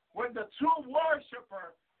when the true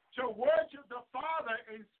worshiper shall worship the Father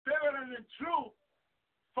in spirit and in truth.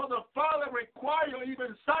 For the Father requires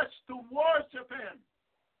even such to worship him.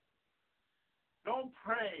 Don't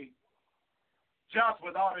pray just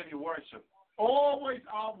without any worship. Always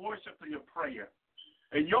our worship to your prayer.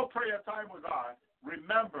 In your prayer time with God,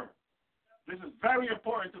 remember, this is very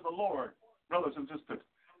important to the Lord, brothers and sisters.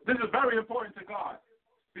 This is very important to God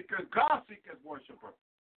because God seeks his worshiper.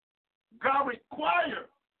 God requires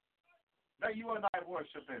that you and I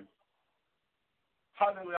worship him.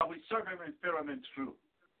 Hallelujah. We serve him in spirit and in truth.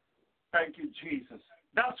 Thank you, Jesus.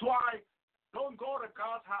 That's why don't go to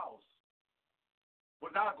God's house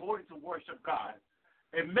without going to worship God.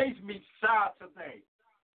 It makes me sad today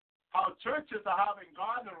how churches are having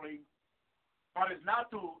gathering, but it's not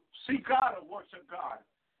to see God or worship God.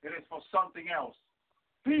 It is for something else.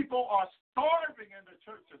 People are starving in the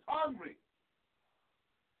churches, hungry,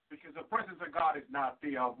 because the presence of God is not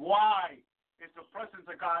there. Why is the presence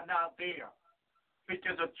of God not there?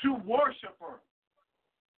 Because a true worshiper,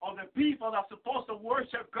 or the people that are supposed to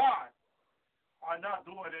worship God, are not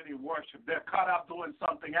doing any worship. They're caught up doing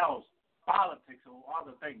something else, politics or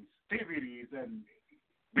other things, activities and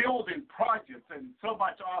building projects and so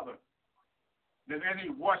much other than any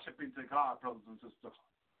worshiping to God, brothers and sisters.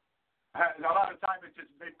 A lot of times it's just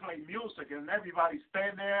they play music and everybody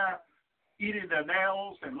stand there eating their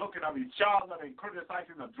nails and looking at each other and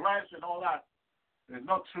criticizing the dress and all that. There's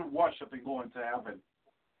no true worshiping going to heaven.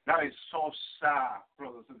 That is so sad,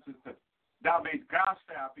 brothers and sisters. That made God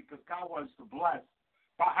sad because God wants to bless.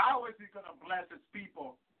 But how is he going to bless his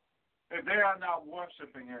people if they are not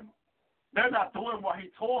worshiping him? They're not doing what he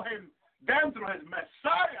told them through his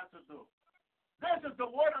Messiah to do. This is the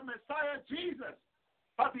word of Messiah Jesus.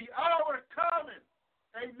 But the hour coming,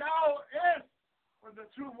 and now is for the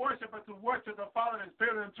true worshiper to worship the Father in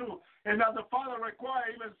spirit and truth. And that the Father requires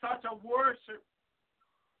even such a worship.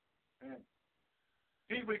 And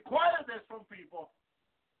he requires this from people.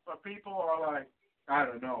 But people are like, I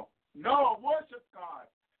don't know. No, worship God.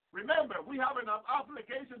 Remember, we have an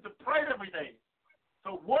obligation to pray every day,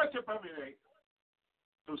 to worship every day,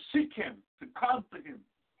 to seek him, to come to him.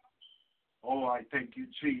 Oh, I thank you,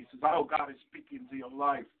 Jesus. I hope God is speaking to your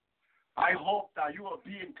life. I hope that you are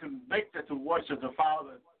being convicted to worship the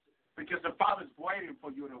Father, because the Father is waiting for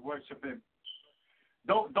you to worship him.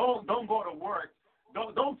 Don't go to work.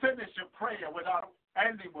 Don't finish your prayer without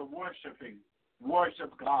ending with worshiping. Worship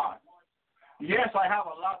God. Yes, I have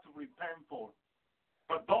a lot to repent for,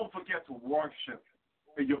 but don't forget to worship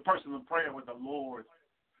in your personal prayer with the Lord.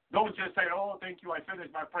 Don't just say, oh, thank you, I finished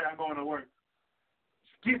my prayer, I'm going to work.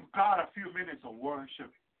 Give God a few minutes of worship.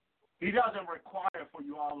 He doesn't require for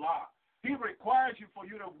you a lot. He requires you for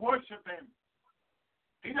you to worship him.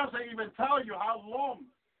 He doesn't even tell you how long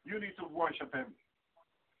you need to worship him.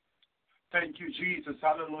 Thank you, Jesus.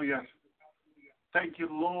 Hallelujah. Thank you,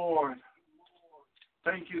 Lord.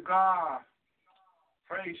 Thank you, God.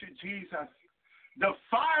 Praise you, Jesus. The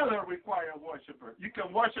Father requires a worshiper. You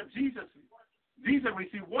can worship Jesus. Jesus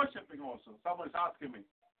received worshiping also. Someone's asking me,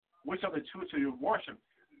 which of the two should you worship?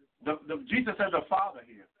 Jesus said the Father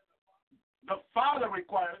here. The Father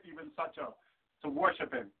requires even such a to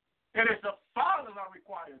worship him. It is the Father that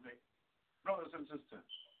requires it. Brothers and sisters,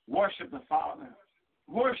 worship the Father.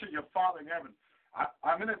 Worship your Father in heaven.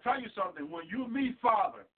 I'm going to tell you something. When you meet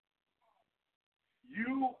Father,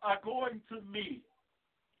 you are going to meet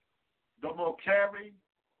the more caring,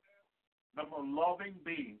 the more loving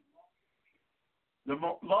being. The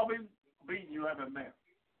more loving being you ever met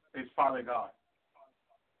is Father God.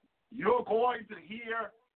 You're going to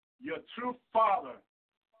hear your true Father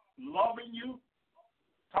loving you,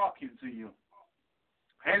 talking to you.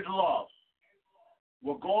 His love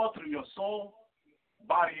will go through your soul,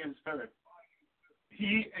 body, and spirit.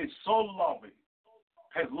 He is so loving.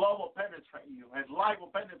 His love will penetrate you. His life will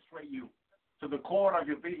penetrate you to the core of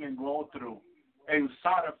your being and go through and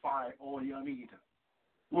satisfy all your need.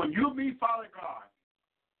 When you meet Father God,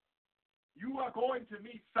 you are going to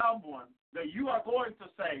meet someone that you are going to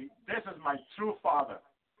say, this is my true Father.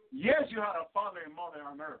 Yes, you had a father and mother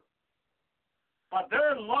on earth, but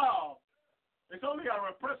their love is only a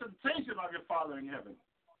representation of your Father in heaven.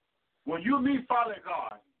 When you meet Father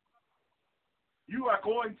God, you are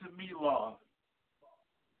going to meet love.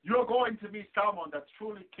 You're going to meet someone that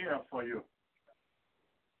truly cares for you.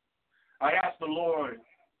 I asked the Lord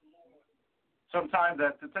sometimes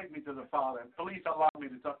that to take me to the Father. Please allow me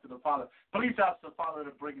to talk to the Father. Please ask the Father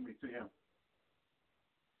to bring me to him.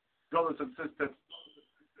 Brothers and sisters,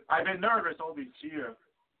 I've been nervous all these years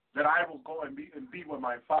that I will go and be with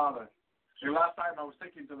my Father. The last time I was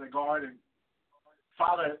taken to the garden,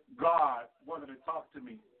 Father God wanted to talk to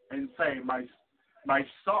me and say, my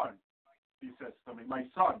son, he says to me, my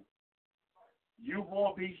son, you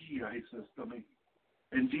won't be here, he says to me.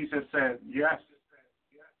 And Jesus said, yes,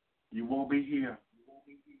 you won't be here.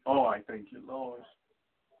 Oh, I thank you, Lord.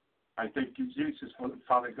 I thank you, Jesus, for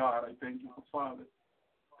Father God. I thank you for Father.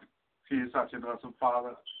 He is such an awesome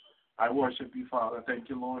Father. I worship you, Father. Thank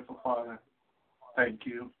you, Lord, for Father. Thank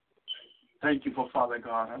you. Thank you for Father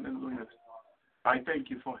God. Hallelujah. I thank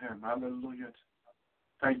you for him. Hallelujah.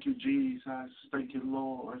 Thank you, Jesus. Thank you,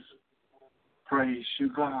 Lord. Praise you,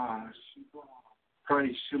 God.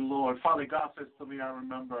 Praise you, Lord. Father God says to me, I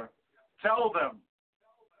remember, tell them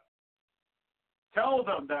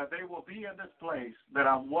that they will be in this place, that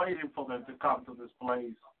I'm waiting for them to come to this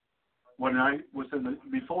place. when I was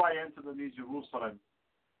before I entered the New Jerusalem,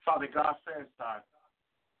 Father God says that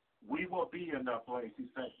we will be in that place. He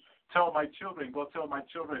said, tell my children, go tell my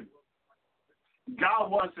children.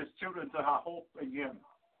 God wants his children to have hope in him.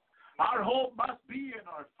 Our hope must be in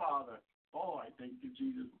our Father. Oh, I thank you,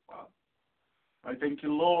 Jesus, Father. I thank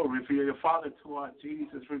you, Lord. Reveal your Father to us,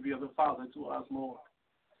 Jesus. Reveal the Father to us, Lord.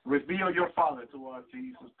 Reveal your Father to us,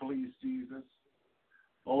 Jesus, please, Jesus.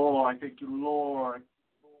 Oh, I thank you, Lord.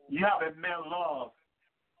 You haven't met love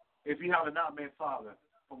if you have not met Father.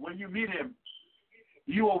 But when you meet him,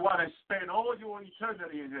 you will want to spend all your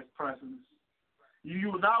eternity in his presence.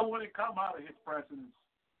 You will not want to come out of his presence.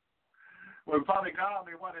 When Father God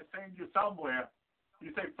may want to send you somewhere,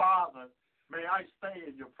 you say, Father, may I stay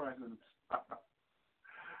in your presence.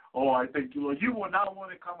 Oh, I thank you, Lord. You will not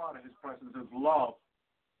want to come out of his presence. His love.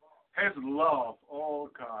 His love. Oh,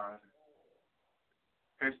 God.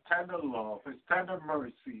 His tender love. His tender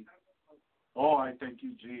mercy. Oh, I thank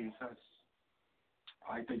you, Jesus.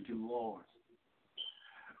 I thank you, Lord.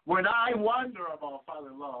 When I wonder about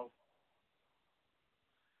Father love,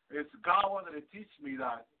 it's God wanted to teach me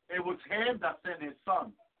that it was him that sent his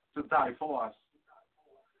son to die for us.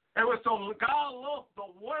 It was so God loved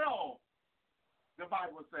the world, the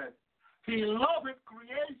Bible says. He loved his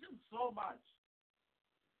creation so much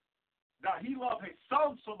that he loved his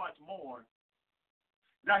son so much more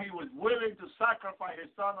that he was willing to sacrifice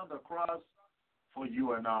his son on the cross for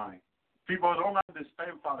you and I. People don't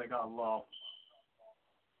understand Father God love.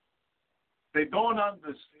 They don't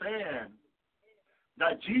understand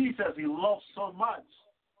that Jesus, he loved so much.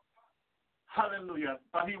 Hallelujah.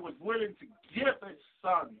 But he was willing to give his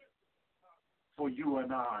son for you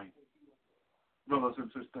and I, brothers and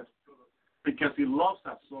sisters, because he loves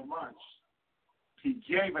us so much. He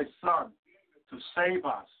gave his son to save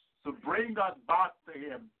us, to bring us back to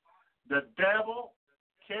him. The devil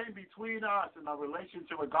came between us and our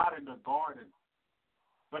relationship with God in the garden.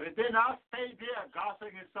 But it did not stay there. God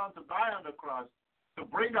sent his son to die on the cross to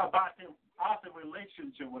bring us back in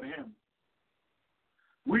relationship with him.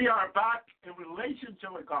 We are back in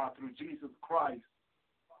relationship with God through Jesus Christ.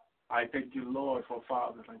 I thank you, Lord, for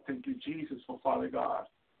Father. I thank you, Jesus, for Father God.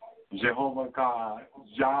 Jehovah God,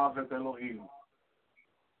 Yahweh Elohim.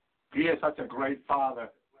 He is such a great Father.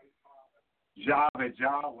 Yahweh,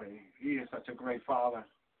 he is such a great Father,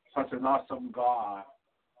 such an awesome God.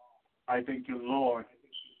 I thank you, Lord.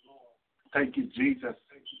 Thank you, Jesus.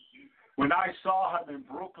 When I saw him in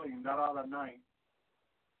Brooklyn that other night,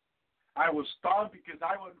 I was stunned because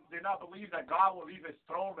I did not believe that God would leave his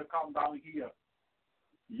throne to come down here.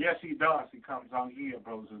 Yes, he does. He comes down here,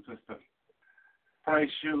 brothers and sisters. Praise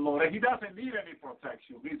you, Lord. And he doesn't need any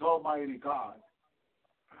protection. He's Almighty God.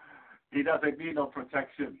 He doesn't need no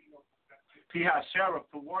protection. He has sheriffs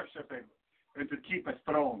to worship him and to keep his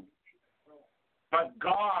throne. But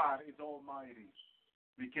God is Almighty.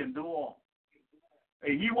 He can do all.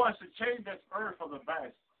 And he wants to change this earth for the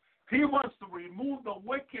best. He wants to remove the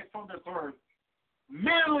wicked from this earth.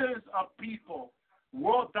 Millions of people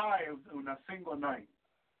will die in a single night.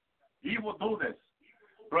 He will do this,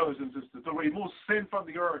 brothers and sisters, to remove sin from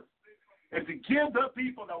the earth and to give the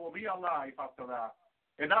people that will be alive after that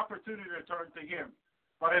an opportunity to turn to him.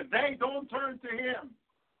 But if they don't turn to him,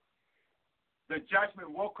 the judgment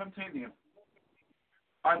will continue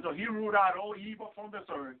until he root out all evil from this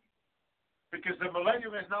earth. Because the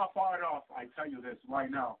millennium is not far off. I tell you this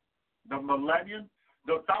right now. The millennium,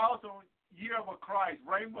 the 1,000 year of Christ,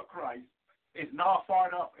 reign with Christ, is not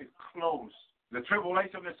far off. It's close. The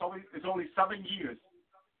tribulation is only 7 years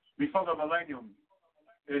before the millennium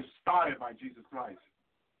is started by Jesus Christ.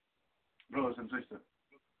 Brothers and sisters.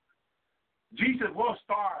 Jesus will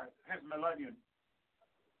start his millennium,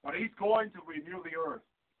 but he's going to renew the earth.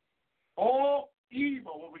 All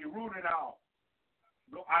evil will be rooted out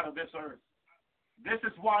of this earth. This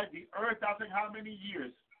is why the earth doesn't have many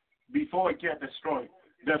years before it gets destroyed.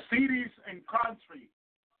 The cities and country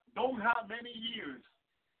don't have many years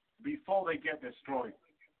before they get destroyed,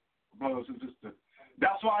 brothers and sisters.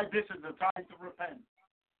 That's why this is the time to repent.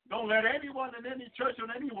 Don't let anyone in any church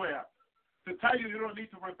or anywhere to tell you don't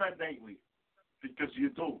need to repent daily, because you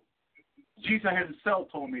do. Jesus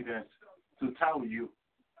himself told me this, to tell you,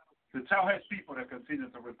 to tell his people to continue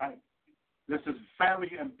to repent. This is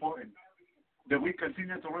very important, that we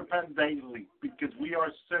continue to repent daily, because we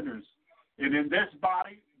are sinners. And in this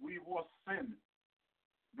body, we will sin,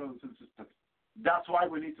 brothers and sisters. That's why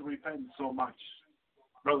we need to repent so much,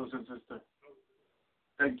 brothers and sisters.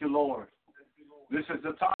 Thank you, Lord. This is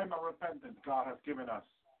the time of repentance God has given us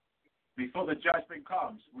before the judgment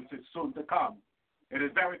comes, which is soon to come. It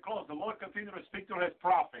is very close. The Lord continued to speak to his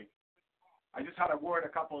prophet I just had a word a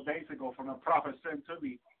couple of days ago from a prophet sent to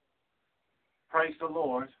me. Praise the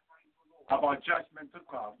Lord, about judgment to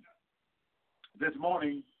come. This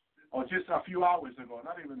morning, or just a few hours ago,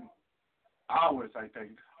 not even hours, I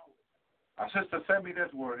think, a sister sent me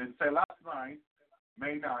this word and said last night,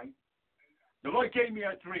 May 9th, the Lord gave me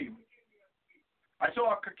a dream. I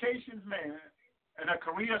saw a Caucasian man in a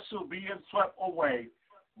Korea suit being swept away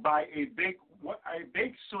by a big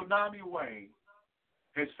tsunami wave.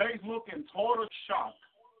 His face looked in total shock.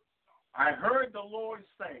 I heard the Lord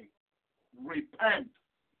say, repent,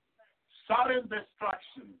 sudden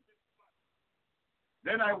destruction.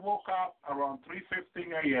 Then I woke up around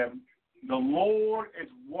 3:15 a.m. The Lord is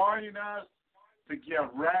warning us to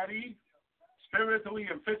get ready spiritually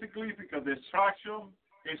and physically because destruction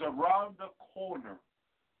is around the corner.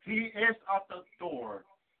 He is at the door.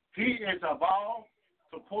 He is about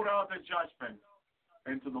to put out the judgment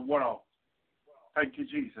into the world. Thank you,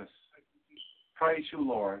 Jesus. Praise you,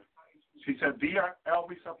 Lord. She said, dear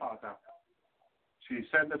Elvis Zapata. She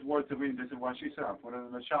sent this word to me, and this is what she said. I put it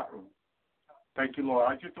in the chat room. Thank you, Lord.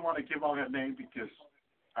 I just don't want to give out her name because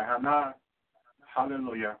I have not,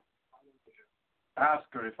 hallelujah, asked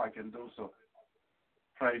her if I can do so.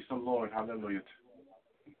 Praise the Lord. Hallelujah.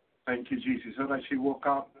 Thank you, Jesus. So that she woke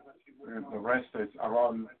up, and the rest is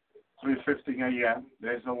around 3:15 a.m.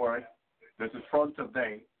 There's the word. There's a front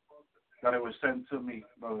today that it was sent to me,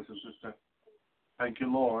 brothers and sisters. Thank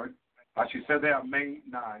you, Lord. As she said there, May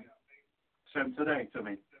 9, sent today to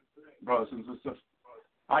me, brothers and sisters.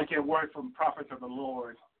 I get word from prophets of the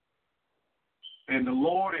Lord, and the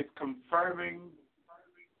Lord is confirming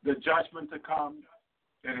the judgment to come.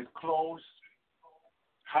 It is close.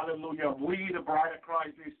 Hallelujah. We, the bride of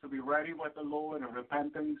Christ, needs to be ready with the Lord in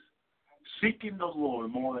repentance, seeking the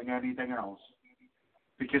Lord more than anything else,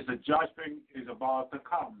 because the judgment is about to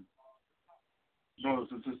come. Brothers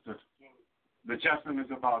and sisters, the judgment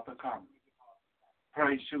is about to come.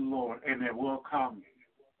 Praise you, Lord, and it will come.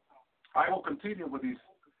 I will continue with these,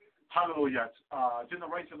 hallelujah,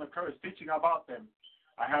 generational curse, teaching about them.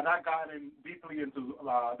 I have not gotten deeply into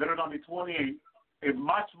Deuteronomy 28, and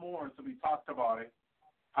much more to be talked about it.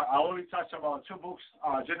 I only touched about 2 books,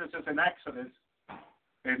 Genesis and Exodus,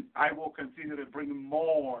 and I will continue to bring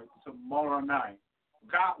more tomorrow night.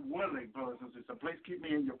 God willing, brothers and sisters, please keep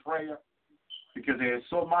me in your prayer because there is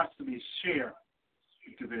so much to be shared,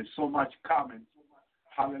 because there is so much coming.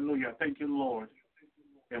 Hallelujah. Thank you, Lord.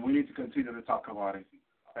 And we need to continue to talk about it.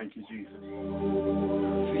 Thank you, Jesus.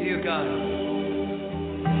 For you, God.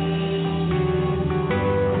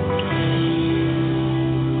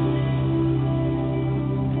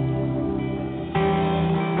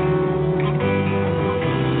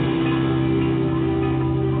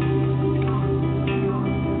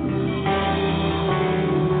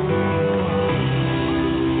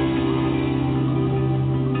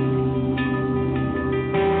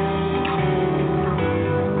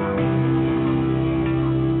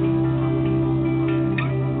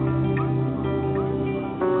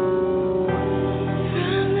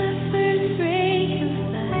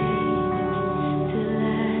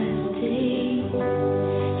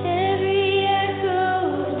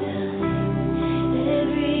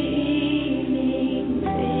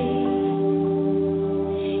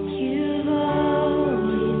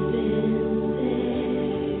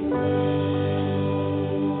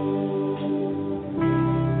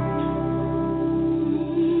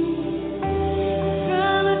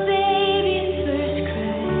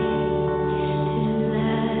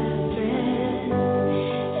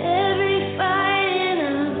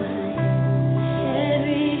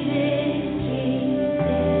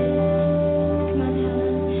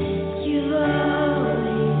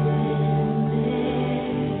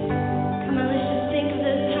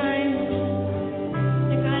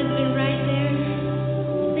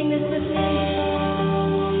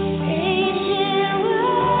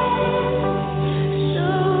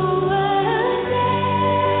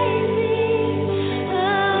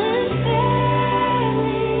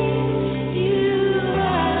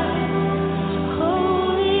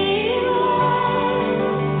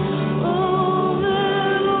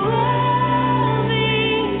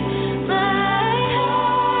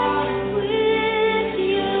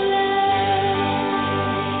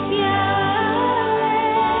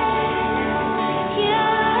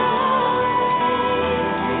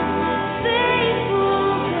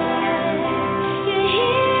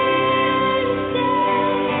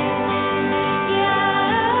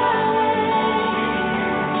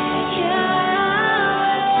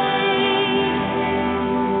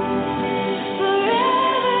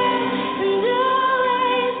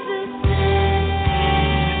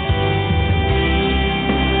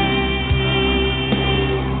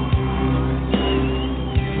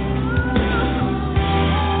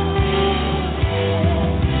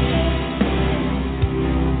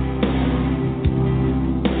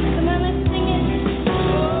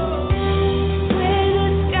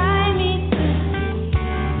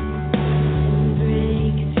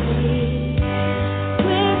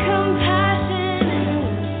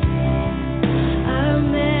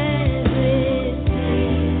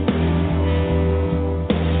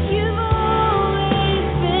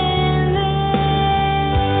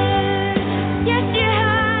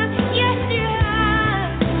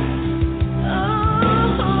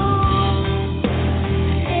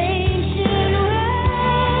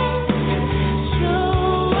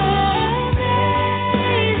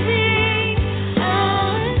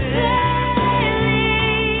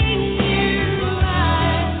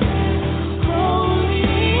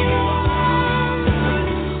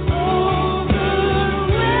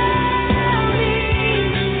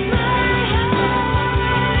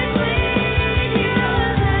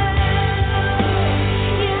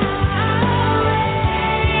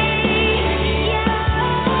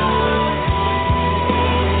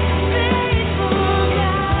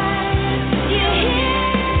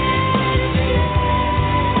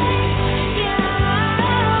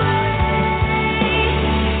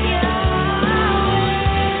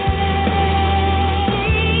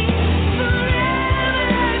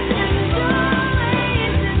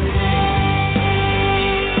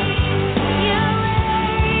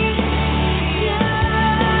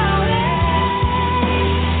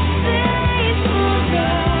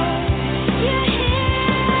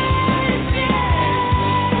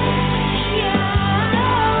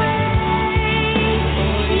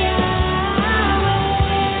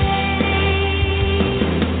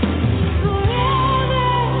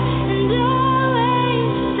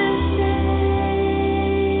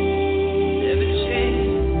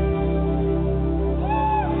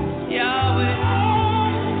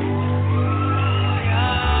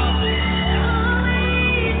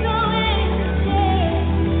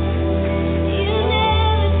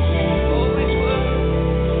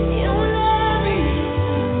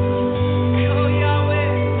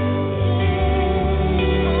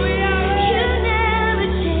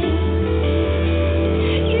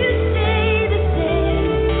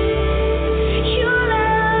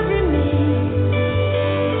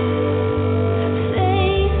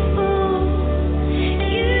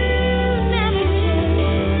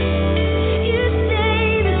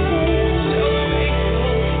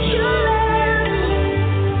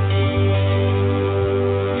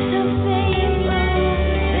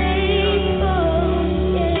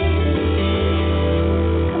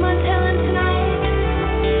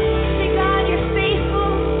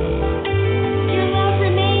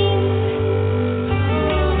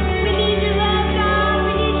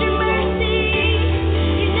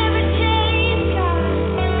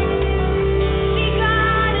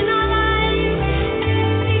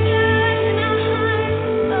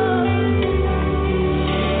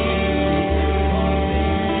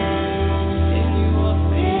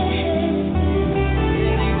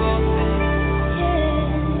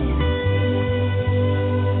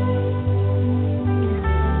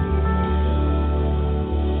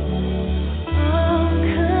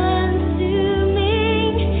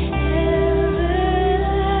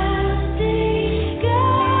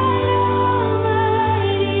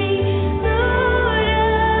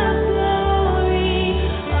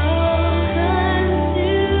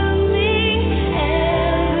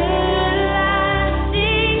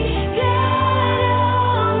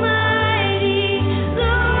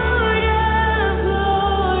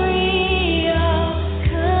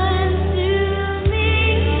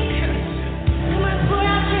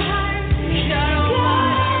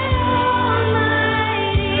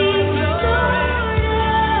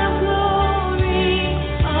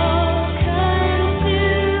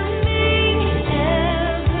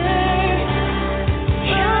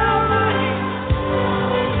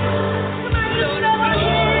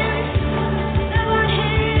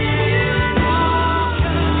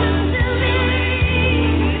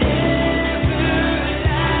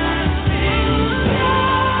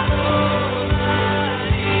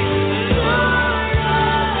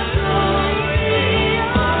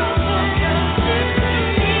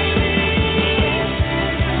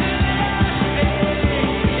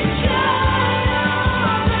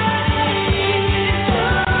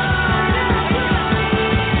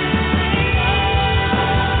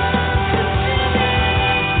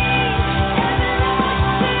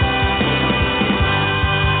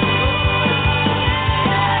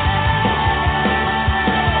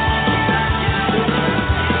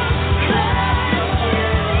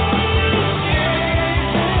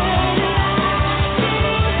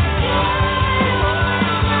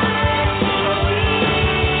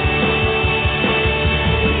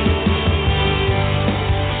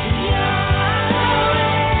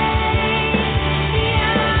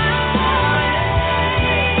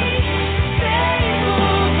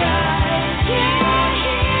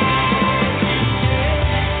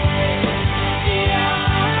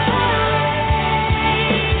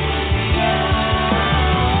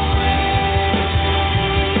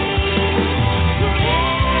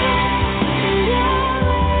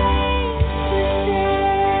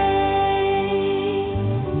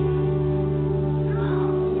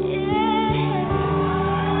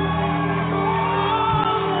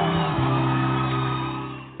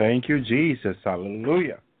 Thank you, Jesus.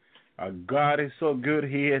 Hallelujah. Our God is so good.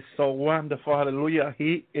 He is so wonderful. Hallelujah.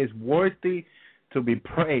 He is worthy to be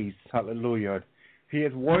praised. Hallelujah. He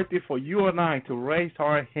is worthy for you and I to raise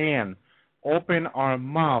our hand, open our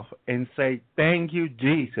mouth, and say, thank you,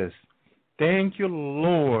 Jesus. Thank you,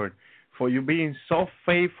 Lord, for you being so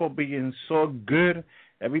faithful, being so good.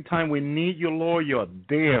 Every time we need you, Lord, you're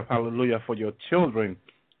there. Hallelujah. For your children.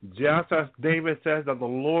 Just as David says that the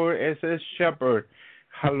Lord is his shepherd.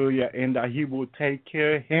 Hallelujah. And that he will take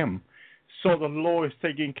care of him. So the Lord is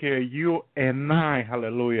taking care of you and I.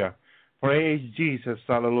 Hallelujah. Praise Jesus.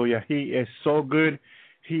 Hallelujah. He is so good.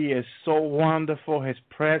 He is so wonderful. His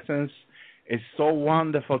presence is so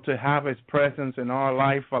wonderful to have his presence in our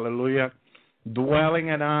life. Hallelujah. Dwelling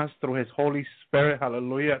in us through his Holy Spirit.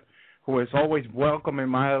 Hallelujah. Who is always welcome in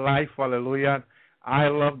my life. Hallelujah. I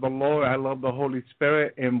love the Lord. I love the Holy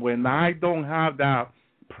Spirit. And when I don't have that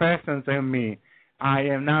presence in me, I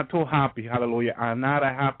am not too happy. Hallelujah. I'm not a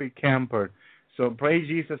happy camper. So praise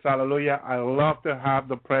Jesus. Hallelujah. I love to have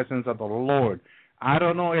the presence of the Lord. I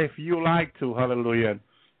don't know if you like to. Hallelujah.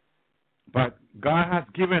 But God has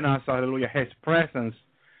given us, hallelujah, his presence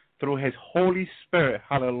through his Holy Spirit.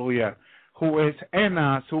 Hallelujah. Who is in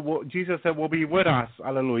us, Jesus said will be with us.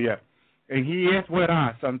 Hallelujah. And he is with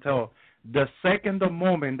us until the second the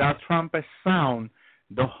moment that trumpet sound,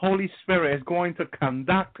 the Holy Spirit is going to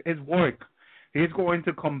conduct his work. He's going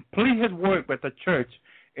to complete his work with the church,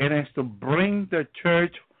 and it's to bring the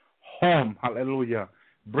church home. Hallelujah.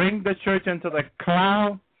 Bring the church into the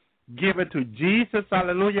cloud, give it to Jesus.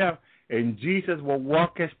 Hallelujah. And Jesus will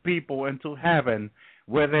walk his people into heaven,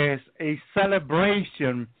 where there's a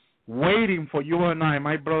celebration waiting for you and I,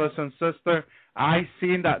 my brothers and sisters. I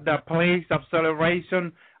seen that place of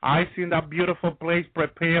celebration. I seen that beautiful place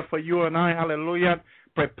prepared for you and I. Hallelujah.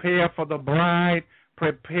 Prepare for the bride.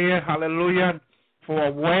 Prepare, hallelujah, for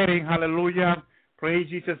a wedding. Hallelujah. Praise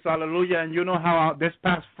Jesus. Hallelujah. And you know how this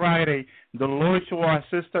past Friday, the Lord showed our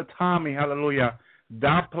sister Tommy, hallelujah,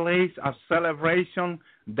 that place of celebration,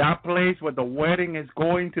 that place where the wedding is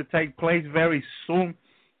going to take place very soon.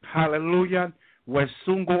 Hallelujah. We're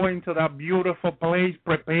soon going to that beautiful place.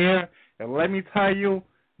 Prepare. And let me tell you,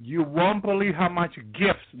 you won't believe how much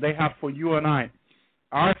gifts they have for you and I.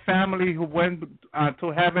 Our family who went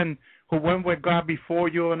to heaven, who went with God before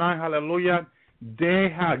you and I, hallelujah, they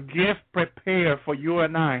have gifts prepared for you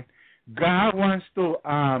and I. God wants to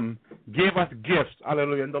give us gifts,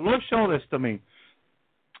 hallelujah. And the Lord showed this to me.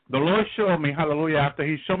 The Lord showed me, hallelujah, after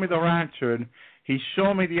he showed me the rapture, he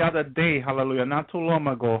showed me the other day, hallelujah, not too long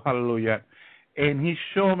ago, hallelujah. And he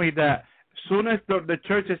showed me that as soon as the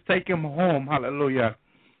church is taken home, hallelujah,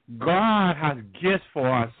 God has gifts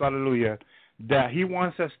for us, hallelujah, that he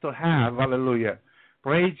wants us to have, hallelujah.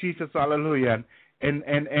 Praise Jesus, hallelujah.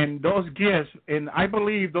 And those gifts, and I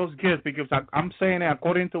believe those gifts, because I'm saying it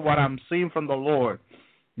according to what I'm seeing from the Lord.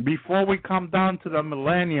 Before we come down to the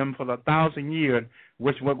millennium for the 1,000 years,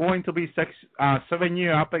 which we're going to be 7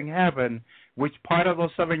 years up in heaven, which part of those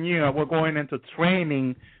 7 years we're going into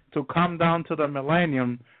training to come down to the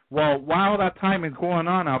millennium. Well, while that time is going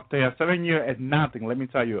on up there, 7 years is nothing. Let me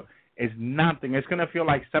tell you, it's nothing. It's going to feel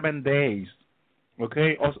like 7 days.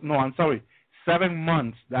 Okay? Oh, no, I'm sorry. 7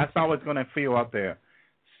 months. That's how it's going to feel out there.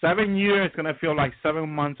 7 years is going to feel like 7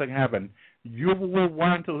 months in heaven. You will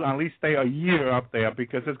want to at least stay a year up there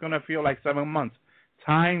because it's going to feel like 7 months.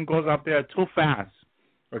 Time goes up there too fast.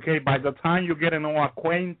 Okay? By the time you're getting all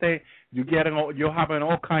acquainted, you're having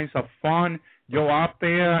all kinds of fun. You're up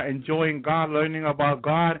there enjoying God, learning about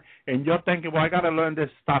God, and you're thinking, well, I got to learn this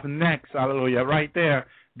stuff next. Hallelujah. Right there,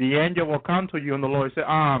 the angel will come to you and the Lord say,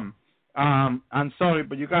 I'm sorry,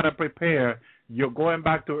 but you got to prepare. You're going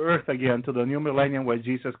back to earth again, to the new millennium with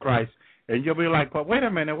Jesus Christ. And you'll be like, but wait a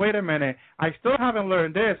minute. I still haven't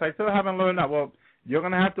learned this. I still haven't learned that. Well, you're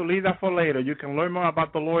going to have to leave that for later. You can learn more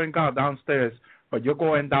about the Lord and God downstairs, but you're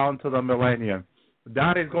going down to the millennium.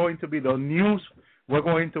 That is going to be the news we're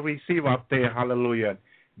going to receive up there, hallelujah,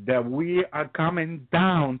 that we are coming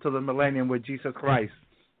down to the millennium with Jesus Christ,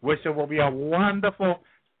 which will be a wonderful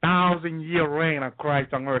 1,000-year reign of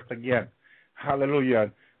Christ on earth again, hallelujah,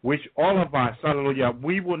 which all of us, hallelujah,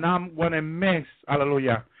 we will not want to miss,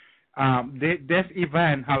 hallelujah, this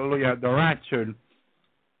event, hallelujah, the rapture,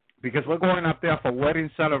 because we're going up there for wedding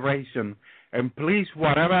celebration. And please,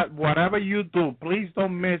 whatever you do, please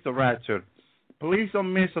don't miss the rapture. Please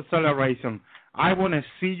don't miss the celebration. I want to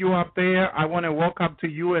see you up there. I want to walk up to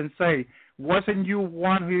you and say, wasn't you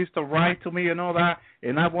one who used to write to me and all that?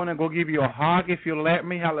 And I want to go give you a hug if you let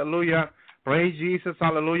me. Hallelujah. Praise Jesus.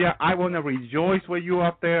 Hallelujah. I want to rejoice with you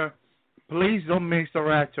up there. Please don't miss the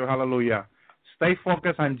rapture. Hallelujah. Stay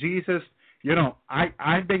focused on Jesus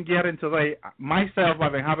I've been getting today, myself,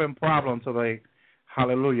 I've been having problems today,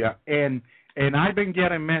 hallelujah, and I've been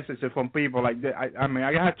getting messages from people like that.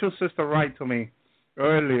 I had two sisters write to me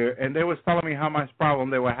earlier, and they was telling me how much problem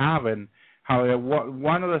they were having, how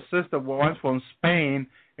one of the sisters was from Spain,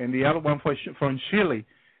 and the other one from Chile,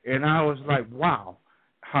 and I was like, wow,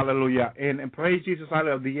 hallelujah, and praise Jesus,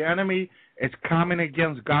 hallelujah. The enemy is coming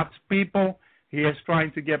against God's people. He is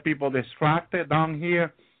trying to get people distracted down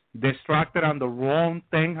here, distracted on the wrong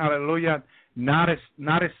thing, hallelujah, not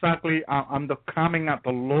exactly on the coming of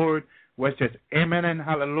the Lord, which is imminent,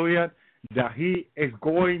 hallelujah, that he is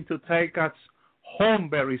going to take us home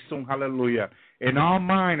very soon, hallelujah. In our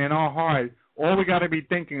mind, in our heart, all we got to be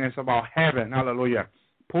thinking is about heaven, hallelujah.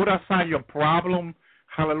 Put aside your problem,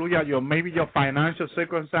 hallelujah, maybe your financial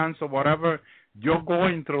circumstance or whatever you're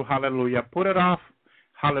going through, hallelujah. Put it off,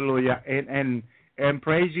 hallelujah, and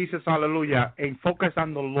praise Jesus, hallelujah, and focus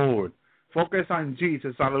on the Lord. Focus on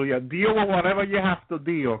Jesus, hallelujah. Deal with whatever you have to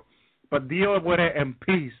deal, but deal with it in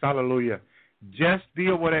peace, hallelujah. Just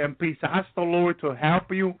deal with it in peace. Ask the Lord to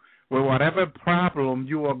help you with whatever problem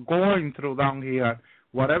you are going through down here,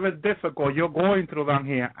 whatever difficult you're going through down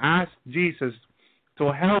here. Ask Jesus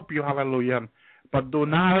to help you, hallelujah. But do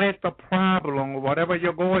not let the problem or whatever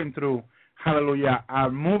you're going through, hallelujah,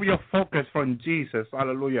 move your focus from Jesus,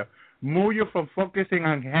 hallelujah. Move you from focusing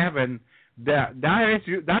on heaven. That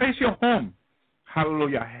is your home,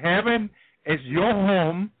 hallelujah. Heaven is your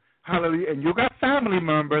home, hallelujah. And you got family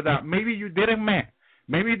members that maybe you didn't meet.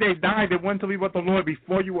 Maybe they died, they went to be with the Lord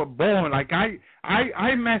before you were born. Like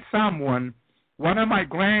I met someone, one of my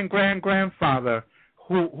grandfather,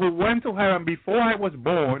 who went to heaven before I was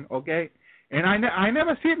born, okay? And I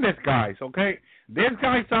never seen this guy, okay? This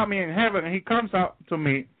guy saw me in heaven, and he comes out to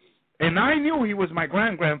me, and I knew he was my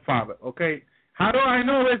grandfather, okay? How do I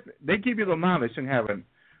know this? They give you the knowledge in heaven,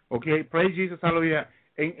 okay? Praise Jesus, hallelujah,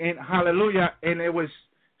 and hallelujah, and it was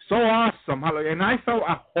so awesome, hallelujah, and I felt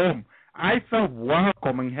at home. I felt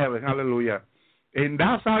welcome in heaven, hallelujah, and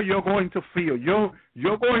that's how you're going to feel.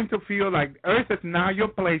 You're going to feel like earth is not your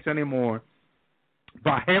place anymore,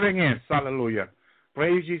 but heaven is, hallelujah.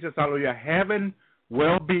 Praise Jesus, hallelujah. Heaven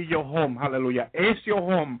will be your home, hallelujah. It's your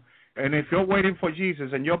home. And if you're waiting for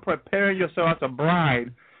Jesus and you're preparing yourself as a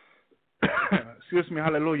bride, excuse me,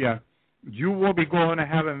 hallelujah, you will be going to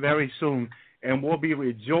heaven very soon and will be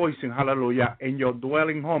rejoicing, hallelujah, in your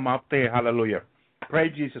dwelling home up there, hallelujah.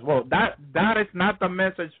 Praise Jesus. Well, that is not the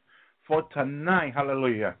message for tonight,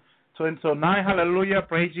 hallelujah. So in tonight, hallelujah,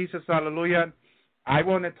 praise Jesus, hallelujah, I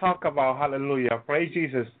want to talk about, hallelujah, praise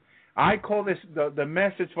Jesus. I call this the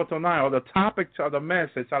message for tonight, or the topic of the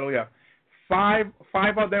message, hallelujah. Five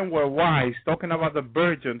of them were wise, talking about the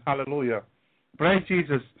virgin, hallelujah. Praise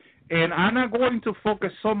Jesus. And I'm not going to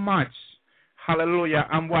focus so much, hallelujah,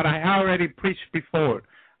 on what I already preached before.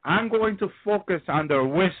 I'm going to focus on their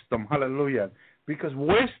wisdom, hallelujah. Because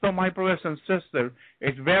wisdom, my brothers and sisters,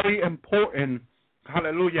 is very important,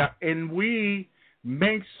 hallelujah. And we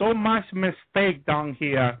make so much mistake down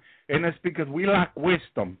here, and it's because we lack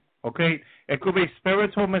wisdom. Okay, it could be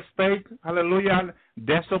spiritual mistake, hallelujah,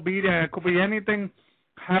 disobedience, it could be anything,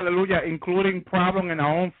 hallelujah, including problem in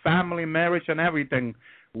our own family, marriage, and everything.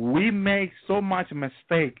 We make so much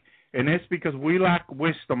mistake, and it's because we lack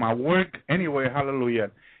wisdom. At work, anywhere,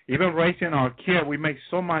 hallelujah. Even raising our kid, we make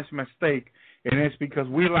so much mistake, and it's because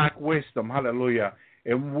we lack wisdom, hallelujah.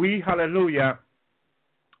 And we, hallelujah,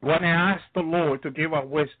 want to ask the Lord to give us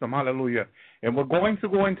wisdom, hallelujah. And we're going to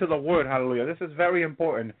go into the Word, hallelujah. This is very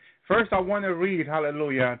important. First, I want to read,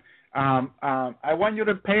 hallelujah. I want you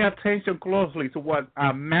to pay attention closely to what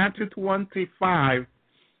Matthew 25,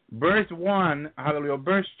 verse 1, hallelujah,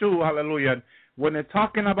 verse 2, hallelujah. When they're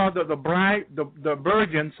talking about the bride, the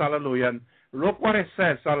virgins, hallelujah, look what it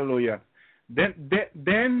says, hallelujah.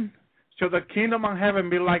 Then shall the kingdom of heaven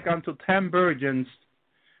be like unto 10 virgins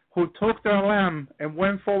who took their lamb and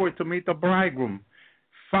went forward to meet the bridegroom.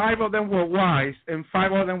 5 of them were wise, and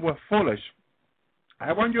 5 of them were foolish.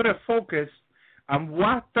 I want you to focus on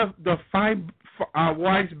what the 5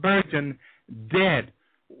 wise virgins did.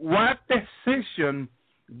 What decision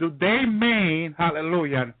do they make,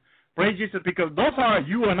 hallelujah, praise Jesus, because those are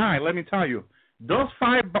you and I, let me tell you. Those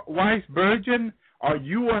 5 wise virgins are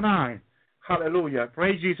you and I, hallelujah,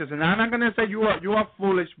 praise Jesus. And I'm not going to say you are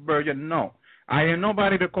foolish virgin, no. I am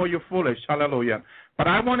nobody to call you foolish, hallelujah. But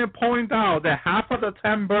I want to point out that half of the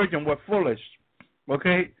 10 virgins were foolish,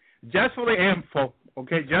 okay? Just for the info,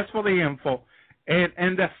 okay? Just for the info.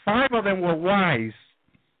 And the 5 of them were wise,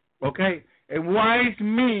 okay? And wise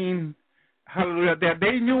mean, hallelujah, that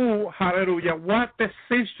they knew, hallelujah, what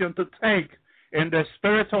decision to take in their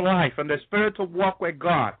spiritual life and their spiritual walk with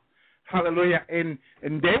God, Hallelujah. And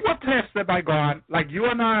they were tested by God, like you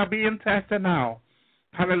and I are being tested now.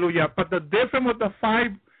 Hallelujah. But the difference with the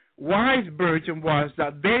 5 wise virgins was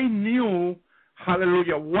that they knew,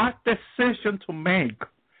 hallelujah, what decision to make.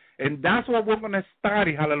 And that's what we're going to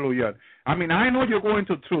study, hallelujah. I mean, I know you're going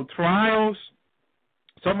through trials.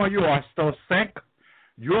 Some of you are still sick.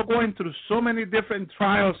 You're going through so many different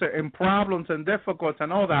trials and problems and difficulties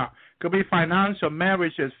and all that. Could be financial,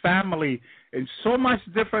 marriages, family, and so much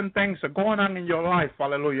different things are going on in your life,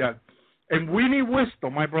 hallelujah. And we need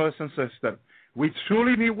wisdom, my brothers and sisters. We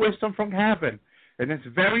truly need wisdom from heaven. And it's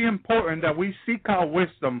very important that we seek out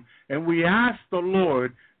wisdom and we ask the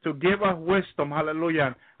Lord to give us wisdom,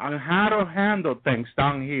 hallelujah, on how to handle things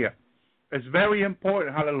down here. It's very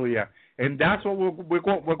important, hallelujah. And that's what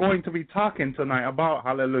we're going to be talking tonight about,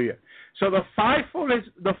 hallelujah. So the 5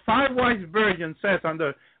 wise virgins says on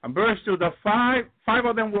verse 2, the five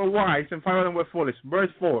of them were wise and 5 of them were foolish.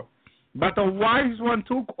 Verse 4, but the wise one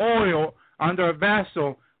took oil under a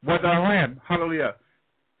vessel with a lamp, hallelujah.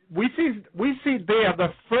 We see there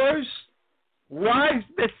the first wise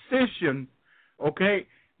decision, okay,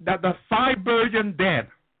 that the 5 virgins did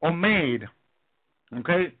or made,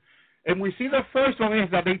 okay. And we see the first one is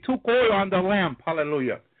that they took oil on the lamp,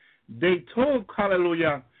 hallelujah. They took,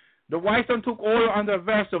 hallelujah, the wise one took oil on the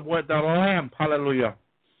vessel with the lamp, hallelujah.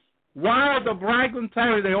 While the bridegroom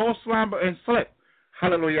tarried, they all slumber and slept,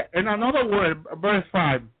 hallelujah. In another word, verse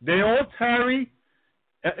 5, they all tarry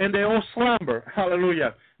and they all slumber,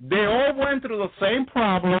 hallelujah. They all went through the same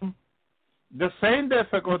problem, the same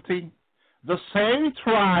difficulty, the same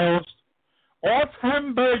trials. All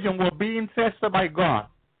 10 virgins were being tested by God.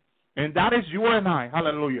 And that is you and I.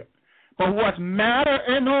 Hallelujah. But what matters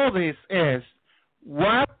in all this is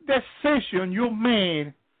what decision you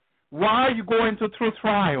made while you're going through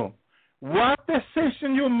trial. What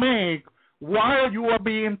decision you make while you are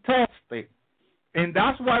being tested. And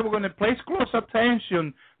that's why we're going to place close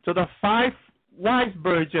attention to the 5 wise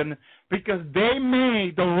virgins, because they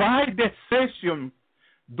made the right decision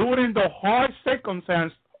during the hard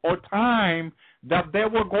circumstance or time that they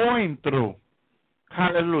were going through.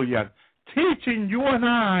 Hallelujah. Teaching you and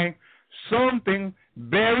I something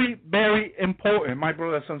very, very important, my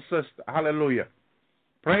brothers and sisters. Hallelujah.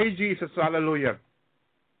 Praise Jesus. Hallelujah.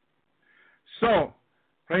 So,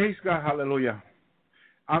 praise God. Hallelujah.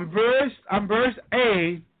 On verse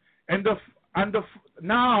 8,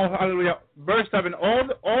 now, hallelujah, verse 7, all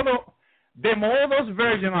those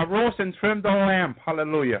virgins arose and trimmed the lamp.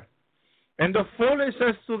 Hallelujah. And the foolish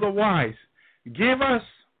says to the wise, give us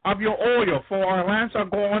of your oil, for our lamps are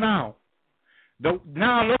going out.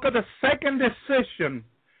 Now look at the second decision.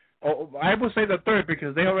 Or I will say the third,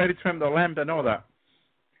 because they already trimmed the lamp and all that.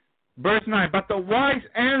 Verse 9, but the wise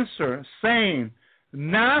answer, saying,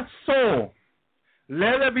 not so.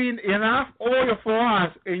 Let there be enough oil for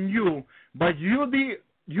us and you, but you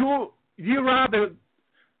rather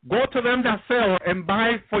go to them that sell and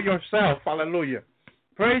buy for yourself. Hallelujah.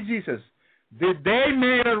 Praise Jesus. Did they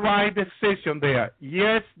make a right decision there?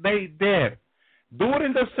 Yes, they did.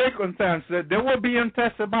 During the circumstance that they were being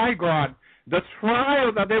tested by God, the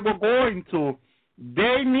trial that they were going to,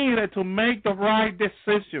 they needed to make the right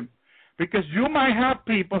decision. Because you might have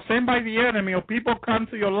people sent by the enemy or people come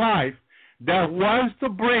to your life that wants to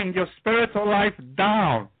bring your spiritual life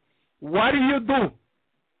down. What do?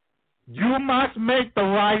 You must make the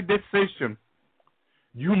right decision.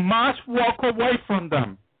 You must walk away from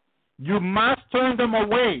them. You must turn them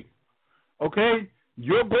away. Okay?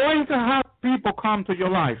 You're going to have people come to your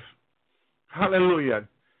life. Hallelujah.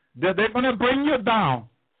 They're going to bring you down.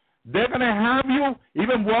 They're going to have you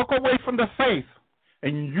even walk away from the faith.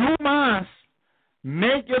 And you must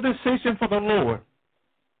make your decision for the Lord.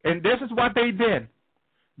 And this is what they did.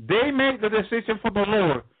 They made the decision for the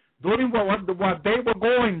Lord during what they were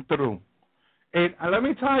going through. And let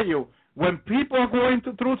me tell you, when people are going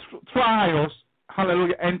through trials,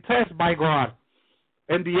 hallelujah, and tests by God,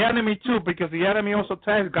 and the enemy too, because the enemy also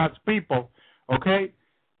tests God's people, okay?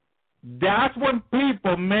 That's when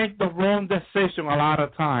people make the wrong decision a lot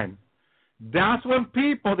of time. That's when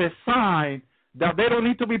people decide that they don't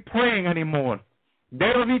need to be praying anymore.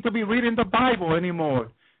 They don't need to be reading the Bible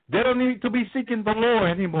anymore. They don't need to be seeking the Lord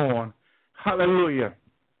anymore. Hallelujah.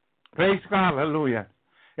 Praise God. Hallelujah.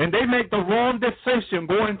 And they make the wrong decision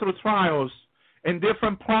going through trials and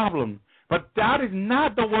different problems. But that is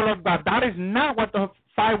not the word of God. That is not what the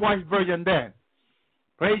 5 wise virgins did.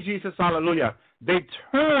 Praise Jesus. Hallelujah. They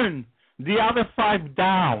turned the other 5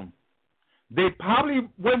 down. They probably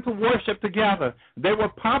went to worship together. They were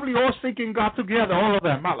probably all seeking God together, all of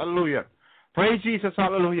them. Hallelujah. Praise Jesus.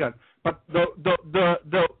 Hallelujah. But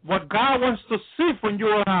what God wants to see from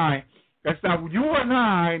you and I is that you and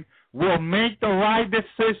I will make the right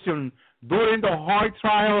decision during the hard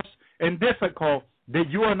trials and difficult that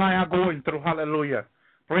you and I are going through. Hallelujah.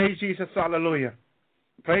 Praise Jesus. Hallelujah.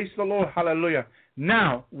 Praise the Lord. Hallelujah.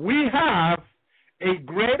 Now, we have a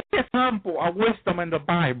great example of wisdom in the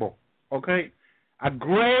Bible. Okay? A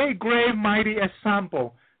great, great, mighty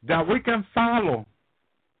example that we can follow.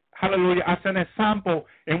 Hallelujah. As an example,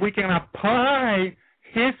 and we can apply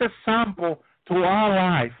his example to our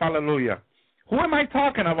life. Hallelujah. Who am I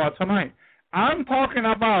talking about tonight? I'm talking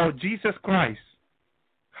about Jesus Christ.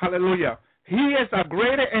 Hallelujah. He is a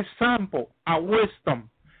great example of wisdom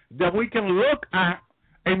that we can look at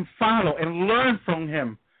and follow and learn from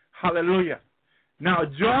him. Hallelujah. Now,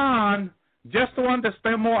 John, just to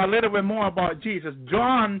understand a little bit more about Jesus,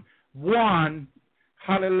 John 1,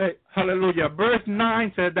 hallelujah, verse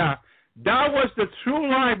 9 said that was the true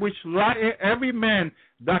light which light every man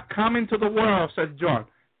that come into the world, said John.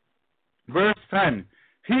 Verse 10,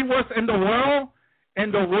 he was in the world,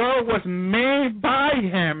 and the world was made by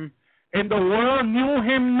him, and the world knew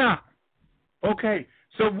him not. Okay,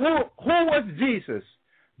 so who was Jesus?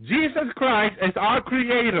 Jesus Christ is our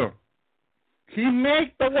creator. He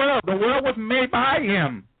made the world. The world was made by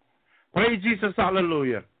him. Praise Jesus,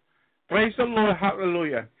 hallelujah. Praise the Lord,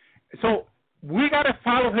 hallelujah. So we got to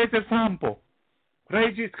follow his example.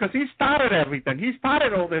 Praise Jesus, because he started everything. He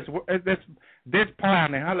started all this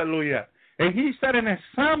planet, hallelujah. And he set an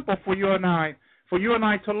example for you and I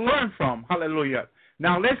to learn from, hallelujah.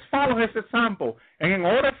 Now let's follow his example. And in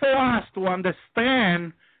order for us to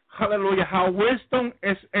understand, hallelujah, how wisdom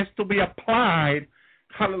is to be applied,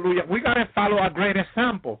 hallelujah, we got to follow a great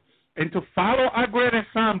example. And to follow a great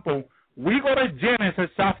example, we go to Genesis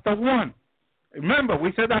chapter 1. Remember,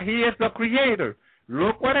 we said that he is the creator.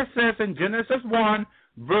 Look what it says in Genesis 1,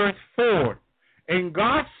 verse 4. And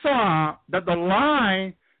God saw that the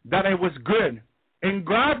light, that it was good. And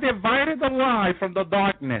God divided the light from the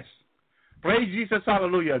darkness. Praise Jesus,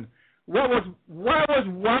 hallelujah. What was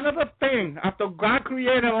one of the things after God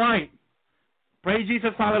created light? Praise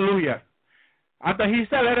Jesus, hallelujah. After he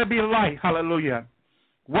said, let it be light, hallelujah.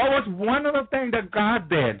 What was one of the things that God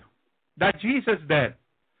did, that Jesus did?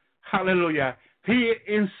 Hallelujah. He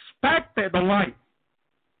inspected the light.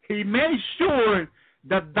 He made sure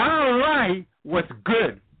that light was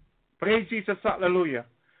good. Praise Jesus, hallelujah.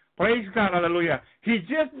 Praise God, hallelujah. He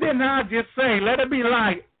just did not just say, let it be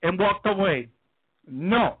light, and walked away.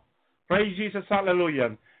 No. Praise Jesus,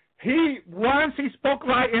 hallelujah. Once he spoke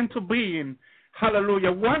light into being,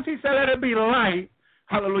 hallelujah. Once he said, let it be light,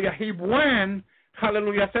 hallelujah, he went,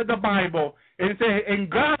 hallelujah, said the Bible, and said, and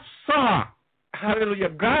God saw, hallelujah,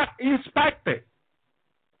 God inspected.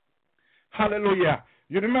 Hallelujah.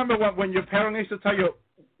 You remember when your parents used to tell you,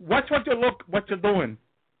 watch what you're doing.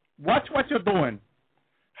 Watch what you're doing.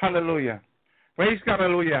 Hallelujah. Praise God,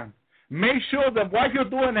 hallelujah. Make sure that what you're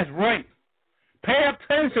doing is right. Pay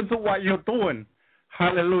attention to what you're doing.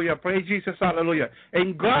 Hallelujah. Praise Jesus, hallelujah.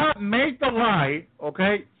 And God made the light,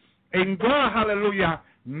 okay? And God, hallelujah,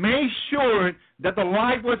 made sure that the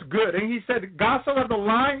light was good. And he said, God saw the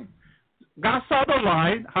light,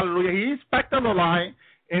 hallelujah. He inspected the light,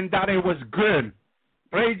 and that it was good.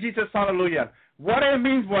 Praise Jesus, hallelujah. What it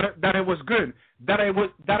means that it was good, that it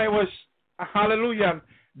was hallelujah,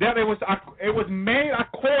 that it was made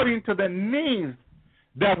according to the needs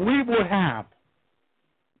that we would have.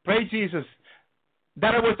 Praise Jesus.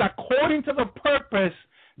 That it was according to the purpose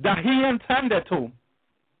that he intended to.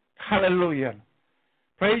 Hallelujah.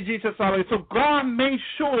 Praise Jesus, hallelujah. So God made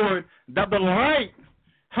sure that the light,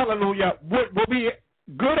 hallelujah, will be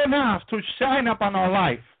good enough to shine upon our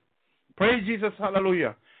life. Praise Jesus,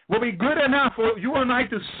 hallelujah. Will be good enough for you and I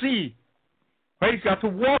to see. Praise God, to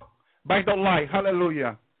walk by the light.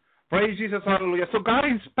 Hallelujah. Praise Jesus, hallelujah. So God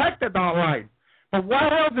inspected our light. But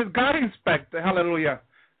what else did God inspect? Hallelujah.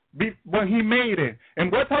 When he made it.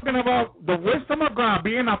 And we're talking about the wisdom of God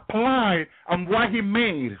being applied on what he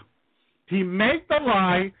made. He made the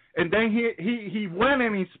light, and then he went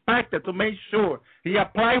and inspected to make sure. He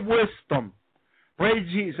applied wisdom. Praise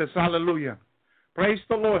Jesus, hallelujah. Praise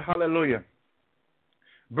the Lord, hallelujah.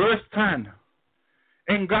 Verse 10.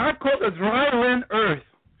 And God called the dry land earth,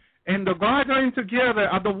 and the gathering together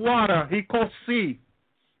of the water he called sea.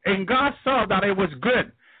 And God saw that it was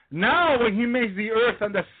good. Now when he makes the earth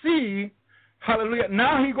and the sea, hallelujah,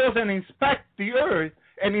 now he goes and inspects the earth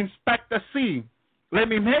and inspects the sea. Let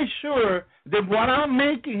me make sure that what I'm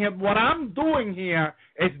making here, what I'm doing here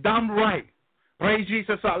is done right. Praise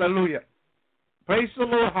Jesus, hallelujah. Praise the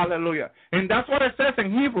Lord, hallelujah. And that's what it says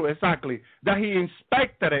in Hebrew exactly, that he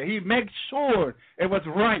inspected it. He made sure it was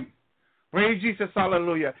right. Praise Jesus,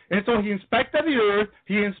 hallelujah. And so he inspected the earth,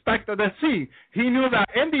 he inspected the sea. He knew that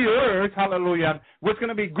in the earth, hallelujah, was going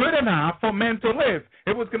to be good enough for men to live.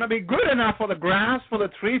 It was going to be good enough for the grass, for the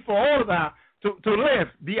tree, for all of that to live,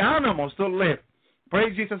 the animals to live.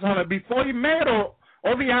 Praise Jesus, hallelujah. Before he made all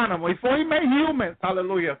the animals, before he made humans,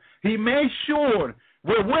 hallelujah, he made sure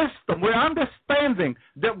with wisdom, with understanding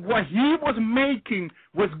that what he was making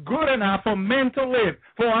was good enough for men to live,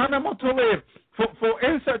 for animals to live, for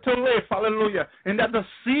insects to live, hallelujah, and that the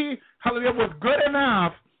sea, hallelujah, was good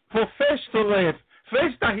enough for fish to live,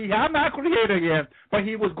 fish that he had not created yet, but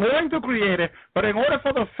he was going to create it. But in order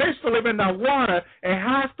for the fish to live in that water, it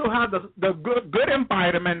has to have the good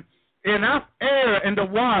environment, enough air in the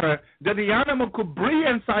water that the animal could breathe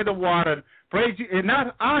inside the water. Praise you, and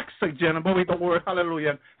not oxygen, but with the word,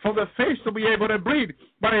 hallelujah, for the fish to be able to breathe,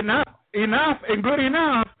 but enough and good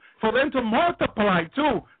enough for them to multiply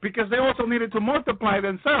too, because they also needed to multiply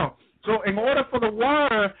themselves. So in order for the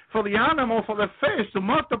water, for the animal, for the fish to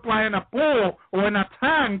multiply in a pool or in a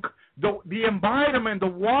tank, the environment, the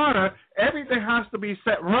water, everything has to be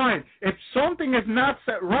set right. If something is not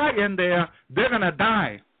set right in there, they're going to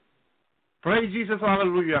die. Praise Jesus,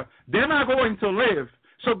 hallelujah. They're not going to live.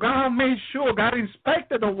 So God made sure, God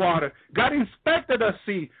inspected the water, God inspected the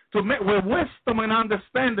sea with wisdom and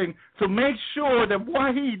understanding to make sure that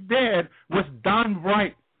what he did was done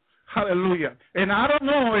right. Hallelujah. And I don't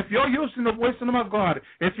know if you're using the wisdom of God,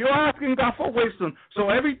 if you're asking God for wisdom, so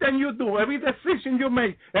everything you do, every decision you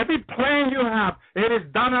make, every plan you have, it is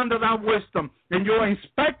done under that wisdom. And you're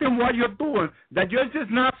inspecting what you're doing, that you're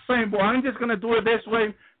just not saying, well, I'm just going to do it this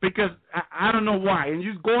way because I don't know why. And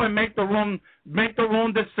you just go and make the wrong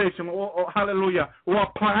decision, or hallelujah, or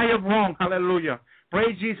apply it wrong, hallelujah.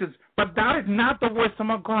 Praise Jesus. But that is not the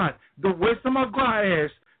wisdom of God. The wisdom of God is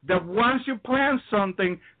that once you plan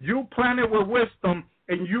something, you plan it with wisdom,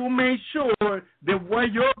 and you make sure that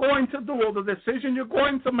what you're going to do or the decision you're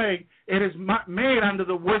going to make, it is made under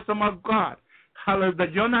the wisdom of God. Hallelujah.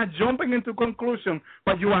 That you're not jumping into conclusion,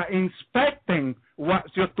 but you are inspecting what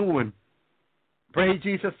you're doing. Praise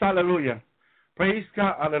Jesus, hallelujah. Praise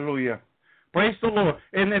God, hallelujah. Praise the Lord.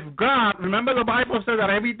 And if God, remember the Bible said that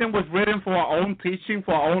everything was written for our own teaching,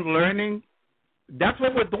 for our own learning. That's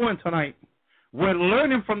what we're doing tonight. We're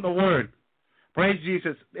learning from the Word. Praise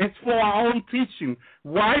Jesus. It's for our own teaching.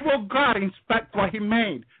 Why will God inspect what he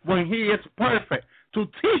made when he is perfect? To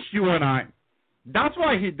teach you and I. That's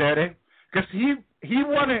why he did it. Because he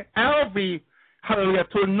wanted Elvie, hallelujah,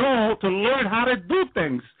 to know, to learn how to do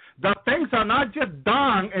things. The things are not just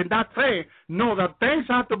done and that's it. No, the things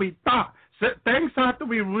have to be taught. Things have to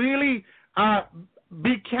be really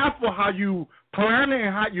be careful how you plan it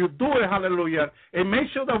and how you do it, hallelujah. And make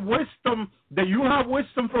sure that you have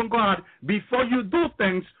wisdom from God before you do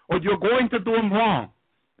things or you're going to do them wrong.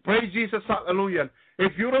 Praise Jesus, hallelujah.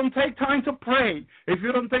 If you don't take time to pray, if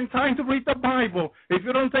you don't take time to read the Bible, if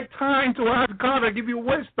you don't take time to ask God to give you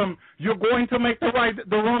wisdom, you're going to make the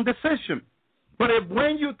wrong decision. But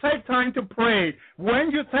when you take time to pray, when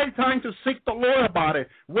you take time to seek the Lord about it,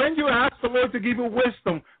 when you ask the Lord to give you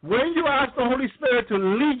wisdom, when you ask the Holy Spirit to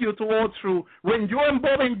lead you to all truth, when you're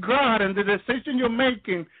involving God in the decision you're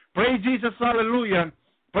making, praise Jesus, hallelujah,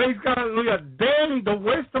 praise God, hallelujah, then the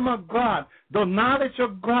wisdom of God, the knowledge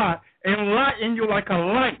of God enlighten you like a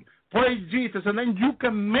light. Praise Jesus, and then you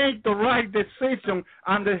can make the right decision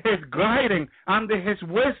under his guiding, under his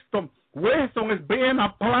wisdom. Wisdom is being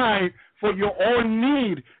applied for your own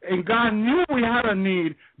need. And God knew we had a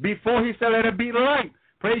need before he said, let it be light.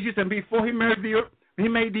 Praise Jesus. And before he made the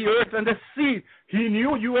earth and the sea, he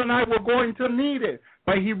knew you and I were going to need it.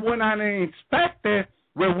 But he went on and inspected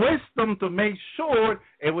with wisdom to make sure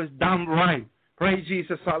it was done right. Praise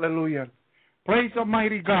Jesus. Hallelujah. Praise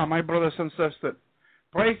Almighty God, my brothers and sisters.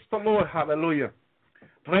 Praise the Lord. Hallelujah.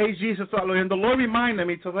 Praise Jesus. Hallelujah. And the Lord reminded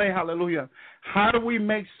me today, hallelujah, how do we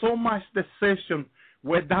make so much decision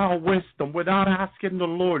without wisdom, without asking the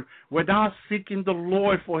Lord, without seeking the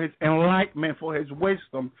Lord for his enlightenment, for his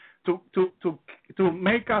wisdom, to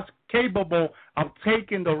make us capable of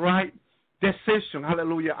taking the right decision,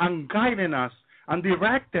 hallelujah, and guiding us and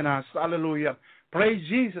directing us, hallelujah. Praise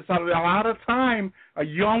Jesus, hallelujah. A lot of time, a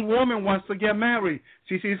young woman wants to get married.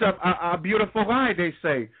 She sees a beautiful guy, they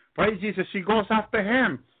say. Praise Jesus, she goes after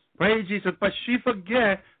him. Praise Jesus, but she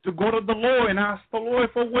forget to go to the Lord and ask the Lord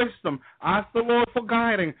for wisdom, ask the Lord for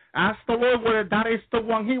guiding, ask the Lord whether that is the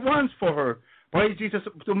one he wants for her. Praise Jesus,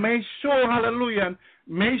 to make sure, hallelujah,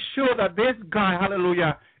 make sure that this guy,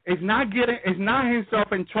 hallelujah, is not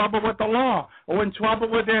himself in trouble with the law or in trouble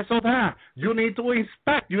with this or that. You need to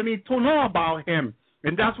inspect, you need to know about him.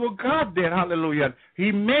 And that's what God did, hallelujah.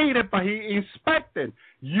 He made it, but he inspected.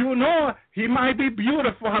 You know, he might be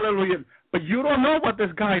beautiful, hallelujah, but you don't know what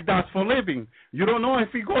this guy does for a living. You don't know if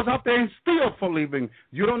he goes out there and steals for a living.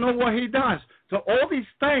 You don't know what he does. So all these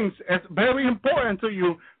things is very important to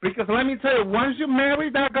you, because let me tell you, once you marry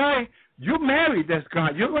that guy, you marry this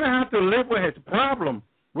guy. You're going to have to live with his problem.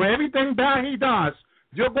 With everything bad he does,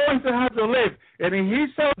 you're going to have to live. And if he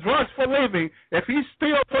sells drugs for living, if he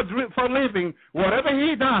steals for living, whatever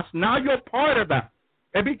he does, now you're part of that.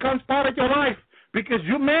 It becomes part of your life because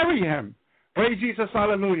you marry him. Praise Jesus,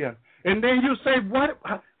 hallelujah. And then you say, "What?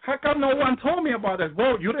 How come no one told me about this?"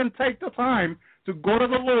 Well, you didn't take the time to go to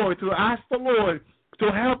the Lord, to ask the Lord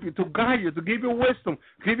to help you, to guide you, to give you wisdom,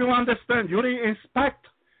 give you understanding. You didn't inspect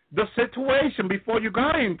the situation before you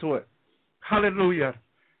got into it. Hallelujah.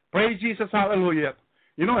 Praise Jesus, hallelujah.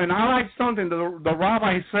 You know, and I like something the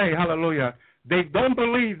rabbis say, hallelujah. They don't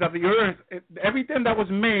believe that the earth, everything that was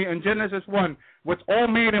made in Genesis 1 was all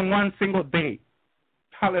made in one single day.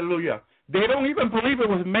 Hallelujah. They don't even believe it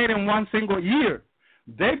was made in one single year.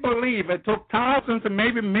 They believe it took thousands and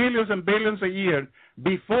maybe millions and billions a year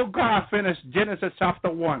before God finished Genesis chapter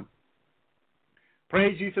 1.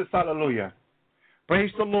 Praise Jesus, hallelujah.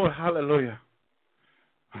 Praise the Lord, hallelujah.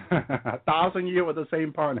 1,000 years with the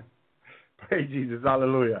same partner. Praise Jesus,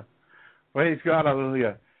 hallelujah. Praise God,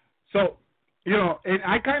 hallelujah. So, you know, and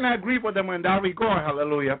I kind of agree with them in that regard,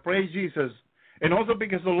 hallelujah. Praise Jesus. And also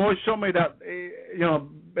because the Lord showed me that, you know,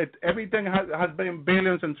 everything has been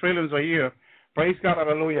billions and trillions a year. Praise God,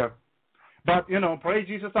 hallelujah. But, you know, praise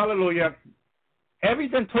Jesus, hallelujah.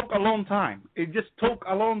 Everything took a long time. It just took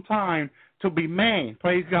a long time to be made.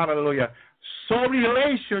 Praise God, hallelujah. So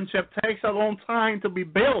relationship takes a long time to be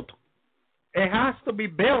built. It has to be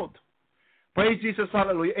built. Praise Jesus,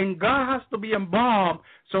 hallelujah. And God has to be involved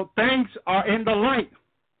so things are in the light.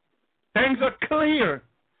 Things are clear.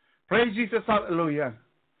 Praise Jesus, hallelujah.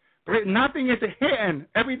 Nothing is hidden.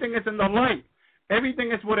 Everything is in the light.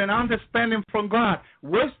 Everything is with an understanding from God.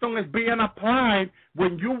 Wisdom is being applied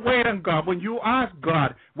when you wait on God, when you ask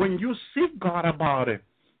God, when you seek God about it.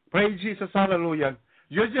 Praise Jesus, hallelujah.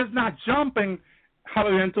 You're just not jumping,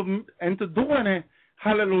 hallelujah, into doing it,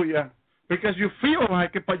 hallelujah, because you feel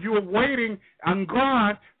like it, but you are waiting on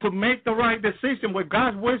God to make the right decision with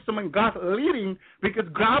God's wisdom and God's leading, because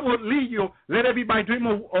God will lead you. Let it be by dream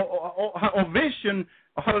or vision,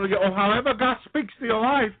 hallelujah, or however God speaks to your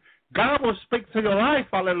life, God will speak to your life,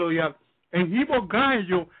 hallelujah, and he will guide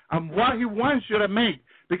you on what he wants you to make,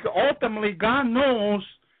 because ultimately God knows,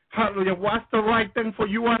 hallelujah, what's the right thing for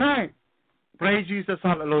you and I. Praise Jesus,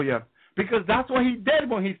 hallelujah. Because that's what he did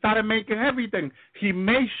when he started making everything. He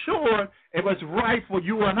made sure it was right for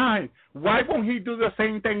you and I. Why won't he do the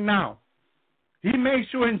same thing now? He made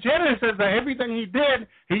sure in Genesis that everything he did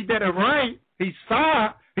it right. He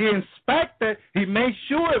saw, he inspected, he made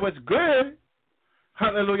sure it was good.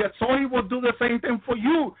 Hallelujah. So he will do the same thing for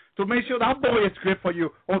you to make sure that boy is good for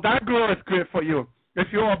you or that girl is good for you. If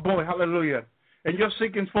you're a boy, hallelujah, and you're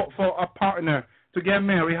seeking for a partner to get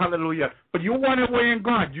married, hallelujah. But you want to wait in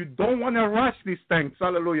God. You don't want to rush these things,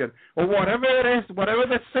 hallelujah. Or whatever it is, whatever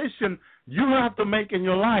decision you have to make in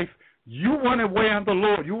your life, you want to wait on the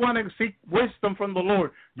Lord. You want to seek wisdom from the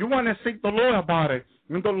Lord. You want to seek the Lord about it.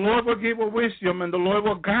 And the Lord will give you wisdom, and the Lord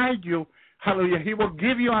will guide you, hallelujah. He will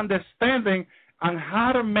give you understanding on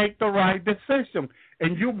how to make the right decision.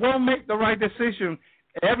 And you won't make the right decision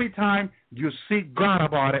every time you seek God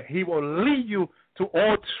about it. He will lead you to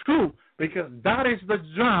all truth, because that is the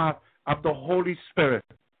job of the Holy Spirit.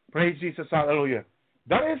 Praise Jesus, hallelujah.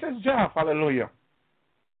 That is his job, hallelujah.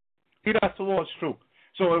 He does towards truth.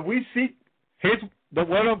 So if we seek the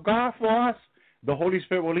word of God for us, the Holy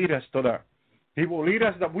Spirit will lead us to that. He will lead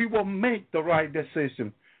us that we will make the right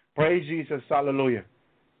decision. Praise Jesus, hallelujah.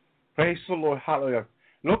 Praise the Lord, hallelujah.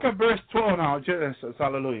 Look at verse 12 now, Genesis,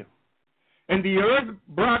 hallelujah. And the earth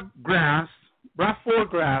brought forth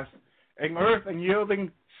grass, and earth and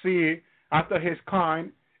yielding seed after his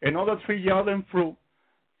kind, and other tree yielding fruit,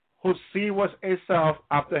 whose seed was itself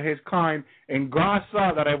after his kind, and God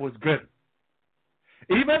saw that it was good.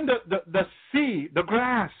 Even the seed, the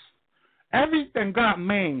grass, everything God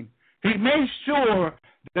made, he made sure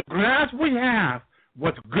the grass we have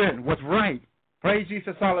was good, was right. Praise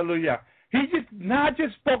Jesus, hallelujah. He not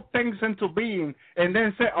just spoke things into being and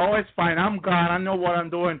then said, oh, it's fine, I'm God, I know what I'm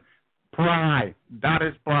doing. Pride, that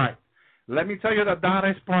is pride. Let me tell you that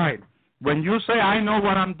is pride. When you say, I know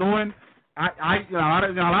what I'm doing, a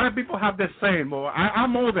lot of people have this saying, well,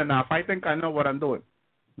 I'm old enough, I think I know what I'm doing.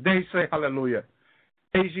 They say, hallelujah.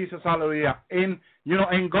 Praise Jesus, hallelujah. In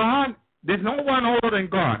God, there's no one older than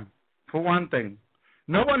God, for one thing.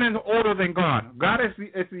 No one is older than God. God is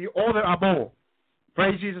the older of all.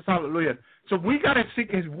 Praise Jesus, hallelujah. So we got to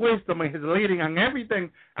seek his wisdom and his leading on everything,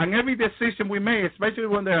 on every decision we make, especially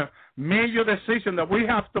when there are major decisions that we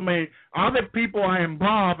have to make. Other people are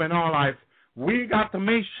involved in our life. We got to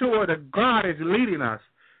make sure that God is leading us.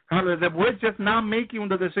 Hallelujah. That we're just not making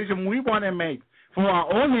the decision we want to make for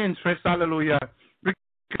our own interest, hallelujah.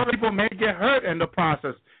 Because people may get hurt in the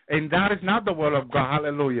process, and that is not the will of God,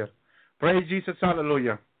 hallelujah. Praise Jesus,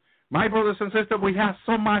 hallelujah. My brothers and sisters, we have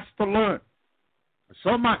so much to learn,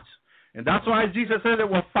 so much. And that's why Jesus said there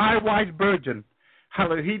were 5 wise virgins.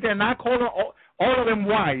 Hallelujah. He did not call all of them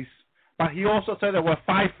wise, but he also said there were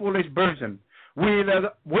 5 foolish virgins. We're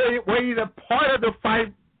either part of the 5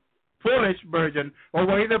 foolish virgins, or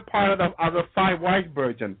we're either part of the 5 wise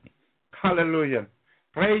virgins. Hallelujah.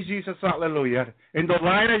 Praise Jesus, hallelujah. In the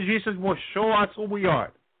light of Jesus will show us who we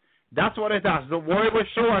are. That's what it does. The word will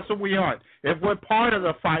show us who we are. If we're part of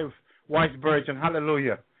the 5 wise virgins,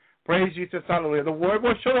 hallelujah. Praise Jesus, hallelujah. The word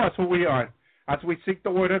will show us who we are as we seek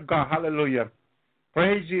the word of God, hallelujah.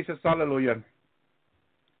 Praise Jesus, hallelujah.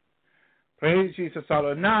 Praise Jesus,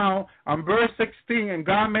 hallelujah. Now, on verse 16, and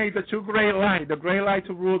God made the 2 great lights, the great light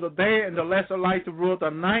to rule the day and the lesser light to rule the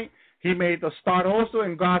night. He made the stars also,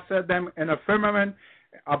 and God set them in a firmament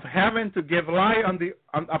of heaven to give light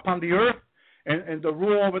upon the earth, and to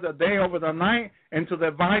rule over the day, over the night, and to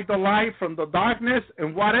divide the light from the darkness.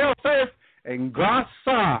 And what else is? And God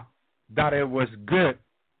saw that it was good.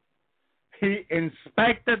 He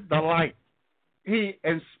inspected the light. He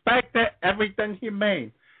inspected everything he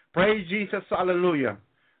made. Praise Jesus, hallelujah.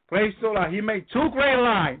 Praise the Lord. He made 2 great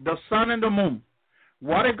lights, the sun and the moon.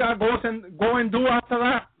 What if God go and do after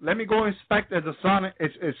that? Let me go inspect if the sun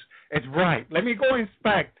is right. Let me go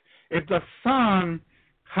inspect if the sun,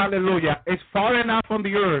 hallelujah, is far enough from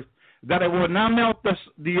the earth that it will not melt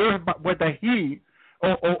the earth with the heat,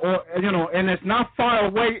 or and it's not far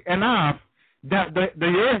away enough that the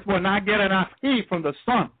earth will not get enough heat from the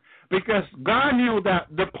sun, because God knew that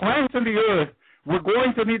the plants in the earth were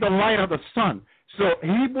going to need the light of the sun. So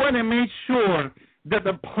he went and made sure that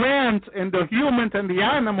the plants and the humans and the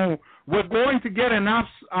animal were going to get enough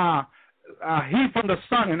heat from the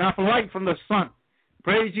sun, enough light from the sun.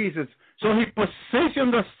 Praise Jesus. So he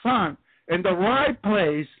positioned the sun in the right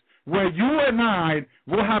place where you and I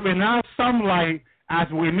will have enough sunlight as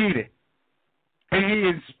we need it. And he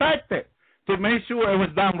inspected to make sure it was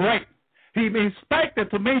done right. He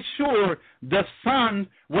inspected to make sure the sun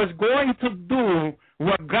was going to do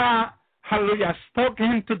what God, hallelujah, spoke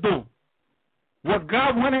him to do. What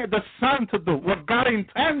God wanted the sun to do, what God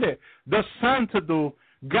intended the sun to do,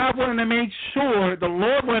 God wanted to make sure, the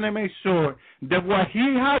Lord wanted to make sure that what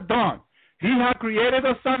he had done, he had created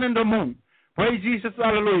the sun and the moon. Praise Jesus,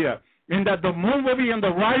 hallelujah. And that the moon will be in the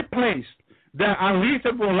right place, that at least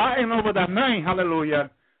it will lighten over the night, hallelujah.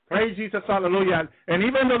 Praise Jesus, hallelujah. And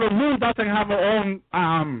even though the moon doesn't have her own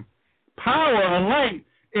power or light,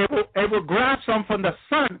 it will grab some from the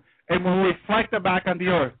sun and will reflect it back on the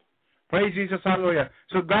earth. Praise Jesus, hallelujah.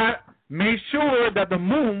 So God made sure that the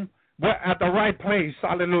moon was at the right place,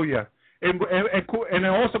 hallelujah. And it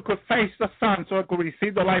also could face the sun, so it could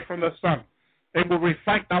receive the light from the sun. It would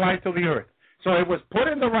reflect the light to the earth. So it was put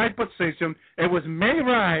in the right position. It was made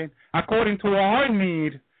right according to our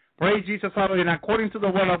need. Praise Jesus, hallelujah. And according to the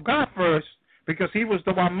will of God first, because he was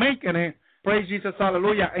the one making it. Praise Jesus,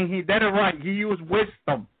 hallelujah. And he did it right. He used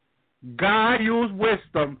wisdom. God used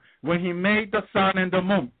wisdom when he made the sun and the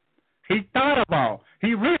moon. He thought about,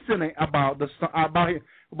 he reasoned about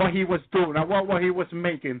what he was doing, what he was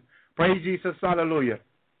making. Praise Jesus, hallelujah.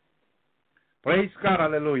 Praise God,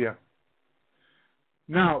 hallelujah.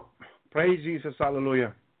 Now, praise Jesus,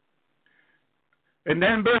 hallelujah. And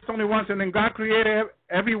then verse 21 says, and God created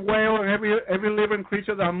every whale and every living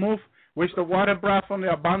creature that moved, which the water brought from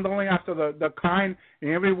the abundantly after the kind,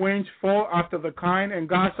 and every winged fowl after the kind. And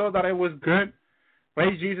God saw that it was good.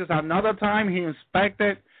 Praise Jesus. Another time he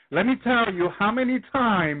inspected. Let me tell you how many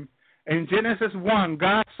times in Genesis 1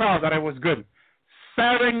 God saw that it was good.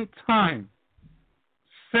 7 times.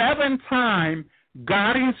 7 times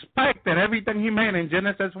God inspected everything he made in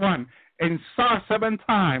Genesis 1 and saw 7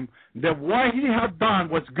 times that what he had done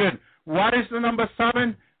was good. What is the number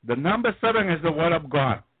 7? The number 7 is the word of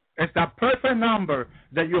God. It's that perfect number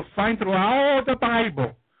that you'll find throughout the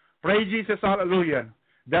Bible. Praise Jesus, hallelujah.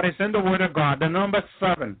 That is in the word of God, the number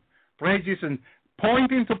 7. Praise Jesus.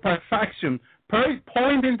 Pointing to perfection,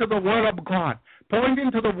 pointing to the word of God,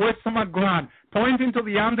 pointing to the wisdom of God, pointing to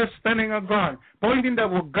the understanding of God, pointing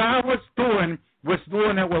that what God was doing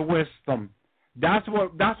it with wisdom. That's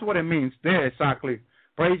what it means there exactly.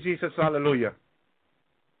 Praise Jesus, hallelujah.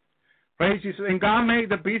 Praise Jesus. And God made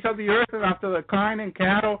the beasts of the earth, and after the kind, and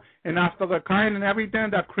cattle, and after the kind, and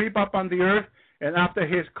everything that creep up on the earth, and after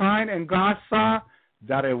his kind. And God saw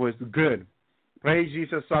that it was good. Praise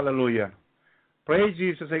Jesus. Hallelujah. Praise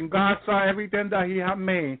Jesus. And God saw everything that he had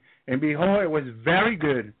made, and behold, it was very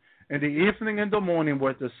good. And the evening and the morning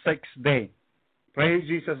was the sixth day. Praise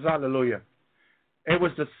Jesus. Hallelujah. It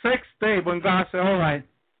was the sixth day when God said, all right,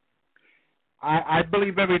 I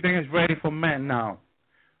believe everything is ready for man now.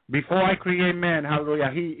 Before I create man,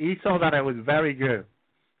 hallelujah, he saw that it was very good.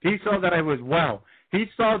 He saw that it was well. He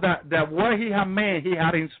saw that what he had made, he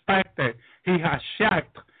had inspected, he had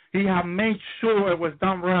checked, he had made sure it was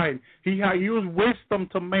done right. He had used wisdom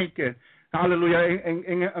to make it. Hallelujah.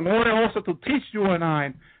 In order also to teach you and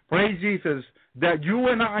I, praise Jesus, that you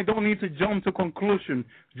and I don't need to jump to conclusion.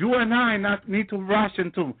 You and I not need to rush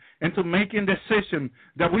into making decisions,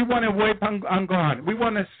 that we want to wait on God. We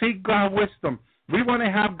want to seek God's wisdom. We want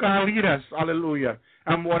to have God lead us. Hallelujah.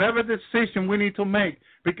 And whatever decision we need to make,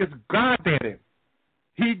 because God did it.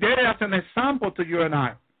 He did it as an example to you and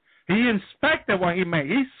I. He inspected what he made.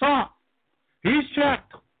 He saw. He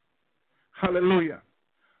checked. Hallelujah.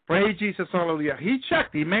 Praise Jesus. Hallelujah. He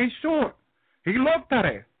checked. He made sure. He looked at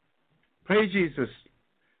it. Praise Jesus.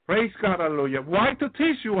 Praise God. Hallelujah. Why? To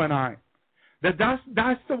teach you and I that's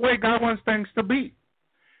the way God wants things to be.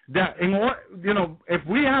 That if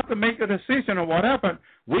we have to make a decision or whatever,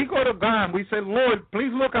 we go to God and we say, Lord,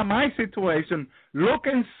 please look at my situation. Look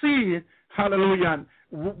and see, hallelujah,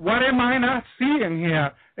 what am I not seeing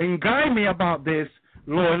here? And guide me about this.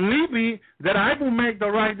 Lord, lead me that I will make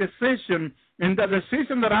the right decision. And the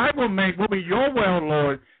decision that I will make will be your will,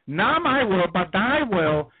 Lord. Not my will, but thy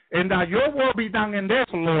will. And that your will be done in this,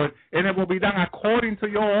 Lord. And it will be done according to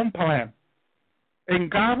your own plan.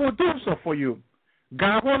 And God will do so for you.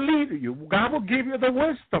 God will lead you. God will give you the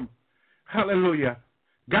wisdom. Hallelujah.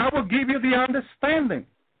 God will give you the understanding.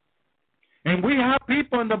 And we have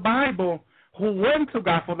people in the Bible who went to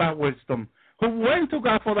God for that wisdom, who went to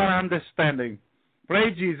God for that understanding.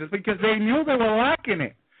 Praise Jesus, because they knew they were lacking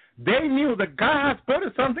it. They knew that God had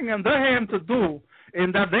put something in their hand to do,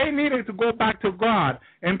 and that they needed to go back to God.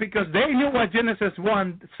 And because they knew what Genesis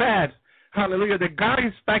 1 said, hallelujah, that God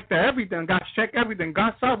inspected everything, God checked everything,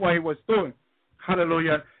 God saw what he was doing.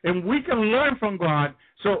 Hallelujah. And we can learn from God.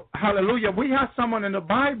 So, hallelujah, we have someone in the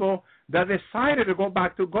Bible that decided to go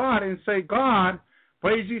back to God and say, God,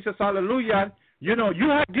 praise Jesus, hallelujah, you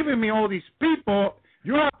have given me all these people.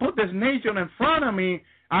 You have put this nation in front of me.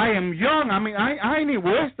 I am young. I mean, I need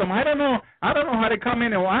wisdom. I don't know how to come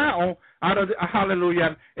in and out of the,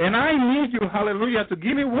 hallelujah. And I need you, hallelujah, to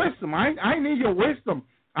give me wisdom. I need your wisdom.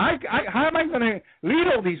 How am I going to lead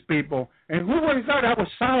all these people? And who was that? That was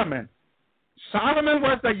Solomon. Solomon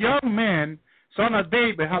was the young man, son of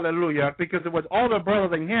David, hallelujah, because it was older brother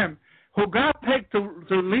than him, who God picked to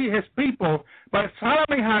lead his people. But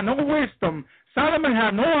Solomon had no wisdom. Solomon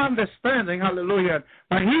had no understanding, hallelujah.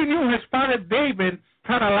 But he knew his father David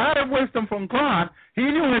had a lot of wisdom from God. He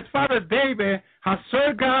knew his father David had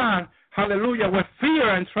served God, hallelujah, with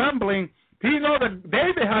fear and trembling. He knew that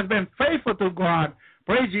David has been faithful to God.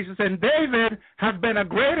 Praise Jesus. And David has been a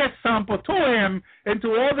great example to him and to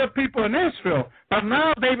all the people in Israel. But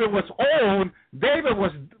now David was old. David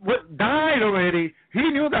died already. He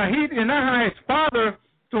knew that he did not have his father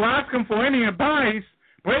to ask him for any advice.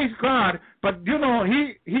 Praise God. But, he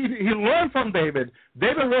learned from David.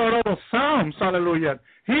 David wrote all those Psalms. Hallelujah.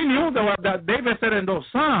 He knew that David said in those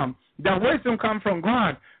Psalms that wisdom comes from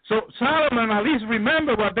God. So Solomon at least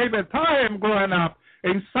remembered what David taught him growing up.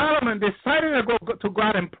 And Solomon decided to go to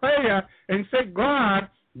God in prayer and say, God,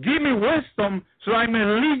 give me wisdom so I may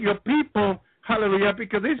lead your people. Hallelujah.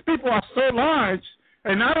 Because these people are so large,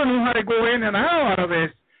 and I don't know how to go in and out of this.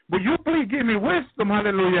 But you please give me wisdom.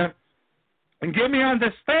 Hallelujah. And give me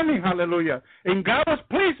understanding. Hallelujah. And God was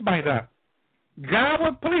pleased by that. God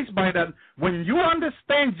was pleased by that. When you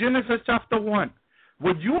understand Genesis chapter 1,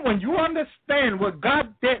 when you understand what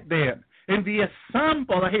God did there, and the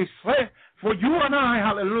example that he set for you and I,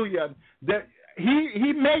 hallelujah, that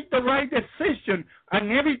he made the right decision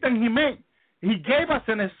on everything he made. He gave us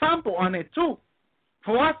an example on it too,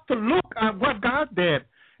 for us to look at what God did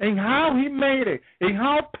and how he made it and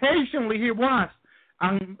how patiently he was,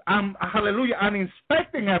 hallelujah, and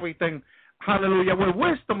inspecting everything, hallelujah, with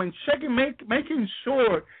wisdom and checking, making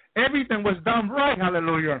sure everything was done right,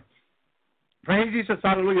 hallelujah. Praise Jesus,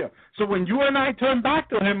 hallelujah. So when you and I turn back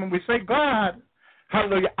to him and we say, God,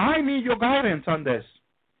 hallelujah, I need your guidance on this.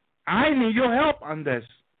 I need your help on this.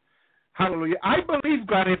 Hallelujah. I believe,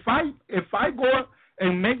 God, if I go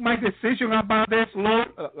and make my decision about this, Lord,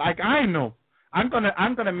 like I know, I'm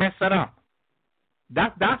gonna mess it up.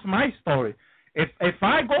 That's my story. If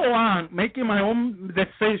I go on making my own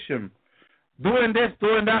decision, doing this,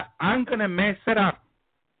 doing that, I'm going to mess it up.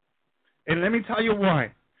 And let me tell you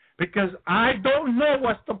why. Because I don't know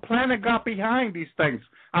what's the plan of God behind these things.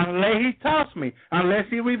 Unless he tells me, unless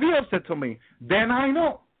he reveals it to me, then I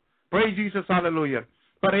know. Praise Jesus, hallelujah.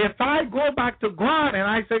 But if I go back to God and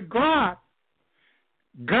I say, God,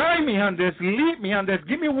 guide me on this, lead me on this,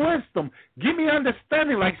 give me wisdom, give me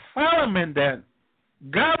understanding like Solomon then,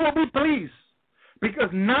 God will be pleased. Because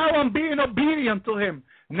now I'm being obedient to him.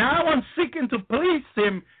 Now I'm seeking to please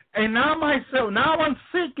him and not myself. Now I'm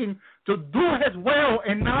seeking to do his will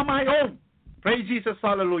and not my own. Praise Jesus,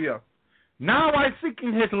 hallelujah. Now I'm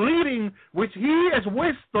seeking his leading, which he is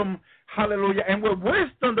wisdom, hallelujah. And with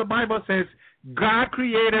wisdom, the Bible says, God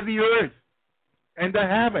created the earth and the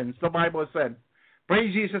heavens, the Bible said.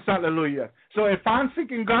 Praise Jesus, hallelujah. So if I'm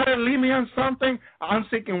seeking God to lead me on something, I'm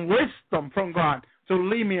seeking wisdom from God to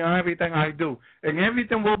lead me on everything I do. And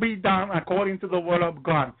everything will be done according to the word of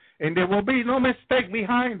God. And there will be no mistake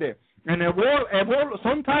behind it. And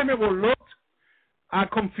sometimes it will look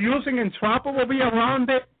confusing and trouble will be around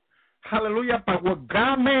it. Hallelujah. But what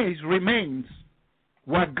God makes remains.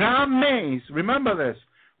 What God makes, remember this,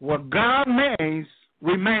 what God makes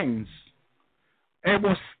remains. It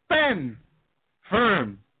will stand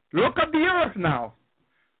firm. Look at the earth now.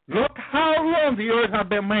 Look how long the earth has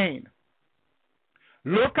been made.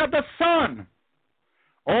 Look at the sun.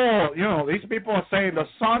 Oh, these people are saying the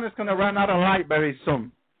sun is going to run out of light very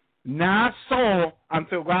soon. Not so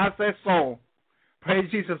until God says so. Praise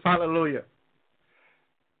Jesus, hallelujah.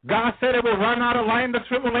 God said it will run out of light in the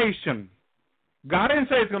tribulation. God didn't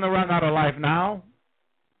say it's going to run out of life now.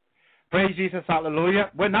 Praise Jesus, hallelujah.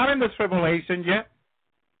 We're not in the tribulation yet.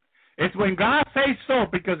 It's when God says so,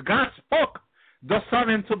 because God spoke the sun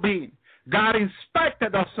into being. God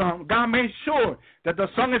inspected the sun. God made sure that the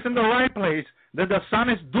sun is in the right place, that the sun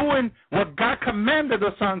is doing what God commanded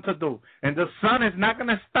the sun to do. And the sun is not going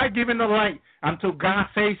to start giving the light until God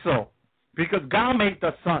says so, because God made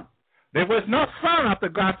the sun. There was no sun after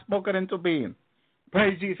God spoke it into being.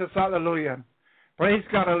 Praise Jesus, hallelujah. Praise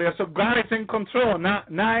God, hallelujah. So God is in control,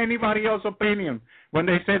 not anybody else's opinion. When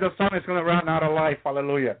they say the sun is going to run out of life,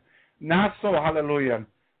 hallelujah. Not so, hallelujah.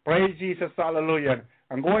 Praise Jesus, hallelujah.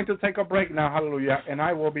 I'm going to take a break now, hallelujah, and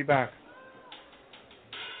I will be back.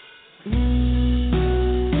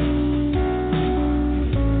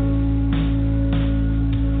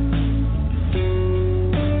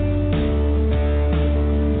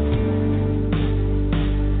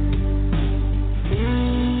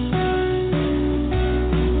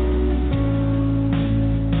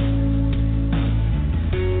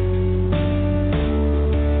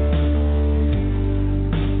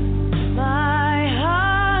 My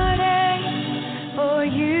heart aches for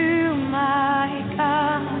you.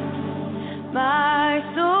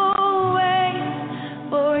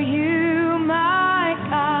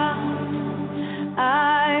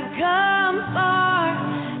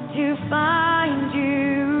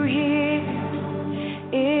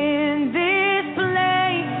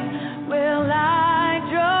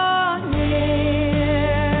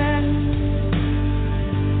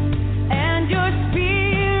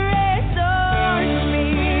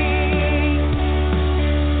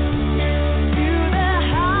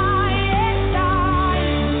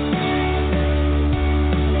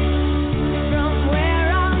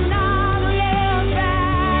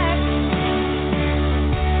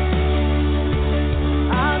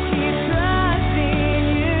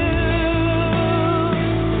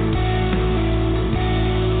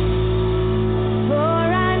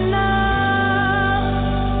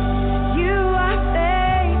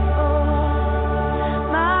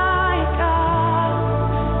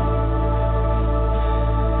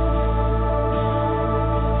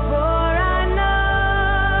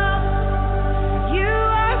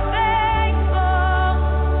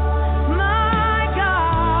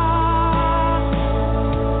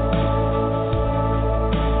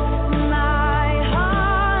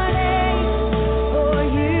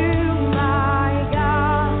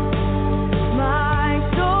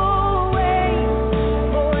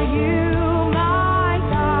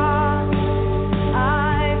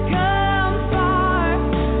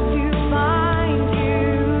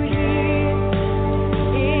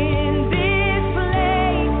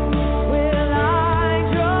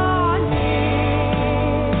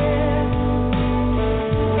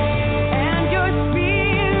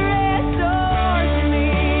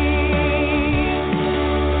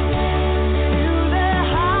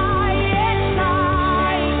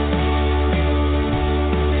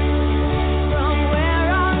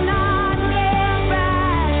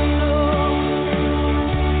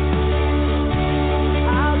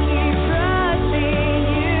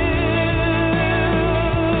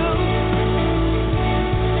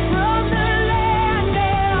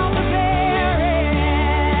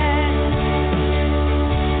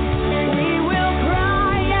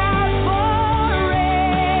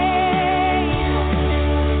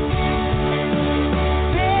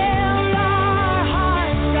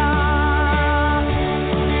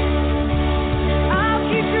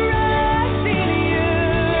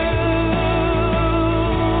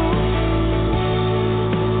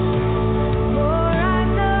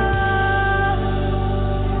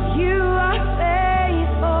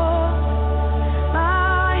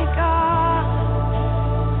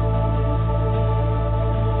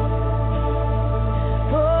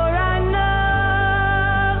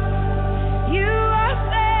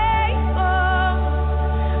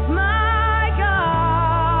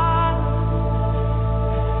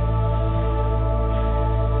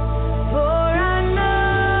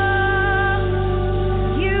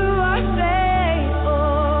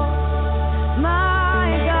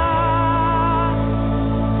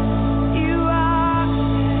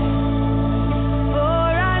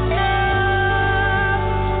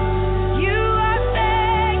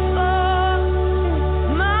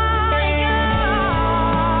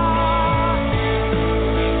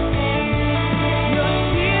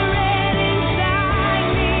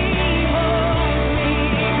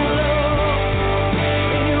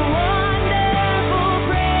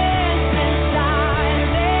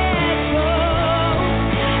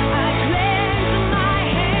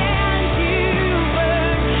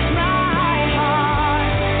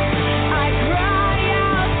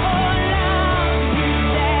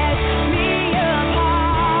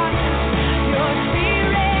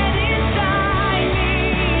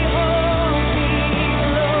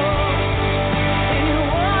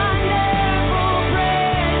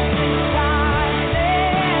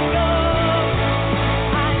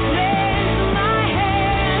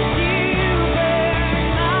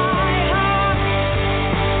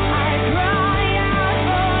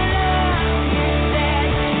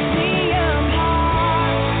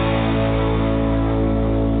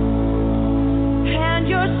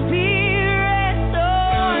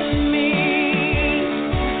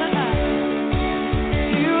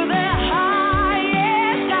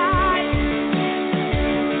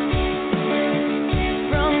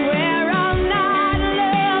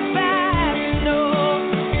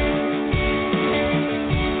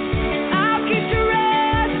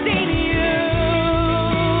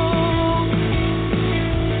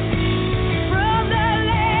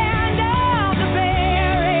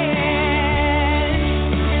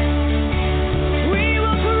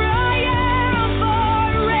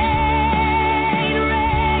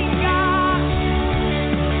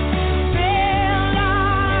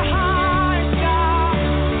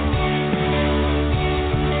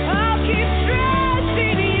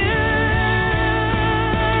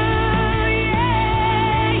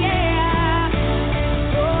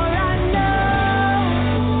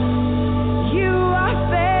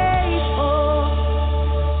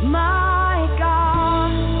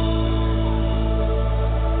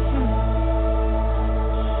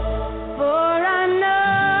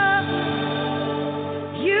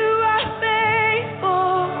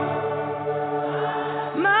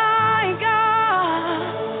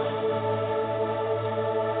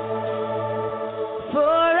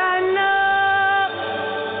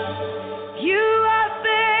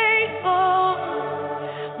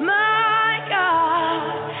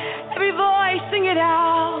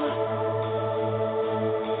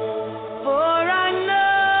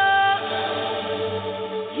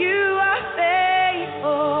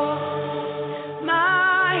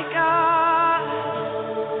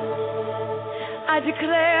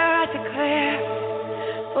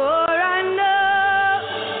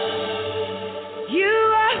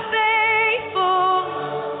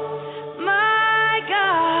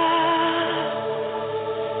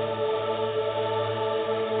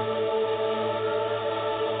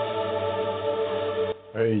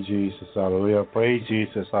 Praise Jesus, hallelujah. Praise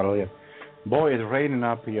Jesus, hallelujah. Boy, it's raining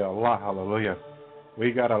up here a lot, hallelujah.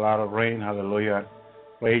 We got a lot of rain, hallelujah.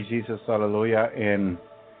 Praise Jesus, hallelujah. And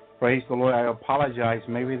praise the Lord. I apologize.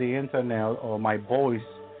 Maybe the internet or my voice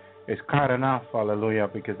is cutting off, hallelujah,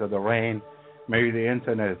 because of the rain. Maybe the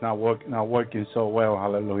internet is not working so well,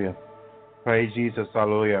 hallelujah. Praise Jesus,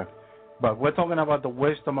 hallelujah. But we're talking about the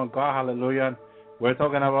wisdom of God, hallelujah. We're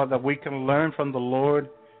talking about that we can learn from the Lord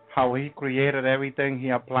how He created everything. He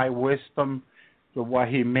applied wisdom to what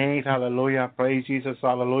He made, hallelujah. Praise Jesus,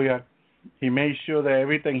 hallelujah. He made sure that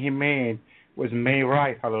everything He made was made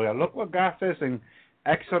right, hallelujah. Look what God says in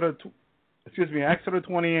Exodus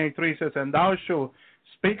 28:3 says, and thou shalt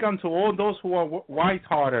speak unto all those who are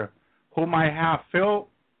wise-hearted, whom I have filled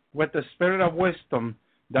with the spirit of wisdom,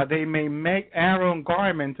 that they may make Aaron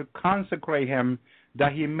garment to consecrate him,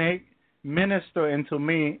 that he may minister unto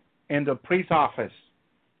me in the priest's office.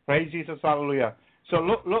 Praise Jesus, hallelujah. So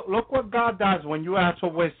look what God does when you ask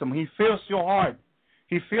for wisdom. He fills your heart.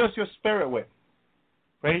 He fills your spirit with.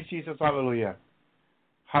 Praise Jesus, hallelujah.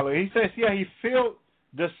 Hallelujah. He says, yeah, He filled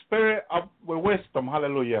the spirit with wisdom,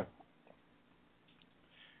 hallelujah.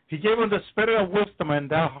 He gave them the spirit of wisdom in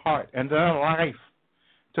their heart and their life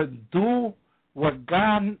to do what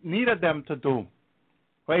God needed them to do.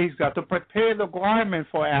 Praise God. To prepare the garment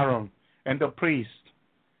for Aaron and the priest.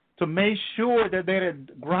 To make sure that they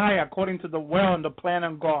did right according to the will and the plan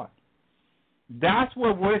of God. That's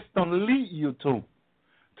where wisdom leads you to.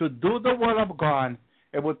 To do the will of God.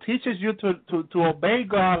 It will teach you to obey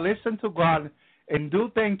God, listen to God, and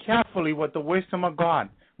do things carefully with the wisdom of God.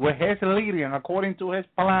 With His leading according to His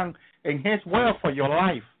plan and His will for your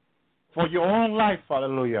life. For your own life,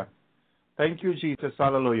 hallelujah. Thank you, Jesus,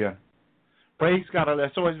 hallelujah. Praise God,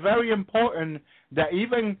 hallelujah. So it's very important that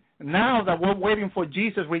even now that we're waiting for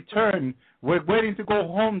Jesus' return, we're waiting to go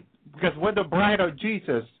home because we're the bride of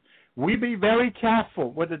Jesus. We be very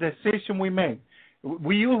careful with the decision we make.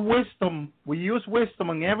 We use wisdom. We use wisdom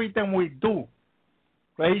in everything we do.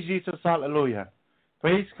 Praise Jesus, hallelujah.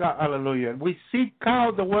 Praise God, hallelujah. We seek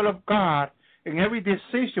out the word of God in every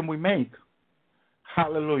decision we make.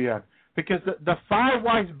 Hallelujah. Because the five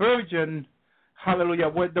wise virgins, hallelujah,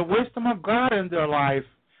 with the wisdom of God in their life,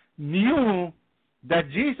 knew that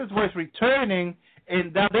Jesus was returning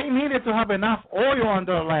and that they needed to have enough oil on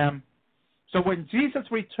their lamp. So when Jesus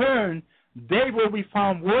returned, they will be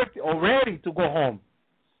found worthy or ready to go home.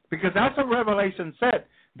 Because that's what Revelation said,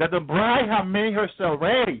 that the bride has made herself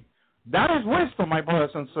ready. That is wisdom, my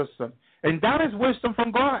brothers and sisters. And that is wisdom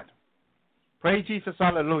from God. Praise Jesus,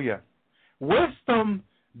 hallelujah. Wisdom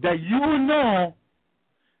that you know,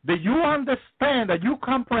 that you understand, that you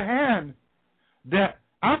comprehend, that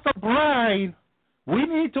as a bride, we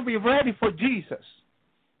need to be ready for Jesus.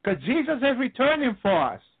 Because Jesus is returning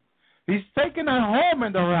for us. He's taking us home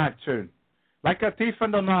in the rapture. Like a thief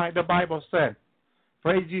in the night, the Bible said.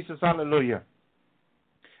 Praise Jesus, hallelujah.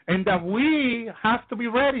 And that we have to be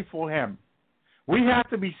ready for Him. We have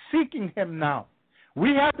to be seeking Him now.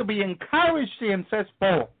 We have to be encouraging, says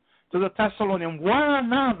Paul to the Thessalonians, one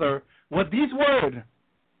another with these words.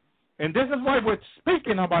 And this is why we're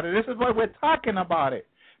speaking about it. This is why we're talking about it.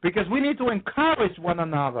 Because we need to encourage one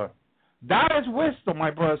another. That is wisdom, my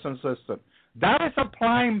brothers and sisters. That is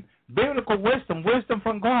applying biblical wisdom, wisdom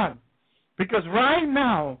from God. Because right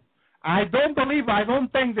now, I don't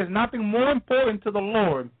think there's nothing more important to the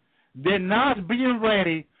Lord than not being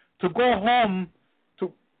ready to go home,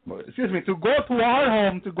 to go to our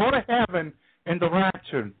home, to go to heaven in the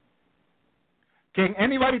rapture. Can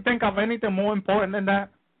anybody think of anything more important than that?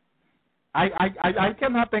 I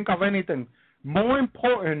cannot think of anything more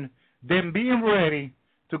important than being ready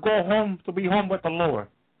to go home, to be home with the Lord.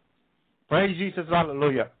 Praise Jesus,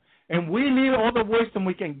 hallelujah. And we need all the wisdom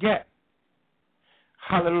we can get.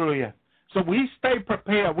 Hallelujah. So we stay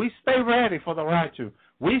prepared. We stay ready for the rapture.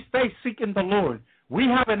 We stay seeking the Lord. We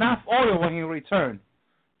have enough oil when He returns.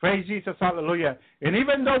 Praise Jesus, hallelujah. And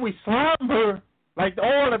even though we slumber, like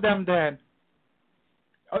all of them did,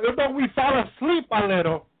 although we fall asleep a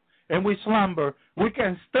little and we slumber, we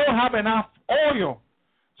can still have enough oil.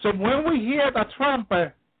 So when we hear the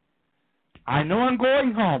trumpet, I know I'm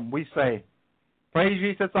going home, we say. Praise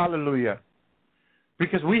Jesus, hallelujah.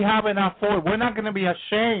 Because we have enough oil. We're not going to be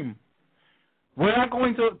ashamed. We're not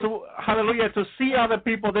going to hallelujah, to see other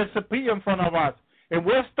people disappear in front of us. And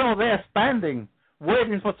we're still there standing,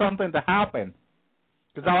 waiting for something to happen.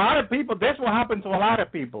 Because a lot of people, this will happen to a lot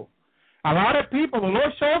of people. A lot of people, the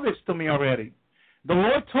Lord showed this to me already. The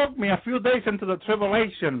Lord took me a few days into the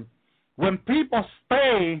tribulation. When people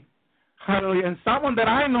stay, hallelujah, and someone that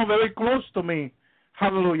I know very close to me,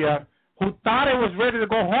 hallelujah, who thought it was ready to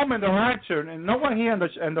go home in the rapture, and no one here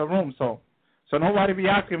in the room, so nobody be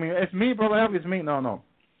asking me, it's me, Brother Elvis, it's me. No.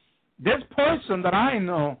 This person that I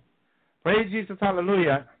know, praise Jesus,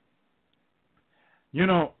 hallelujah, you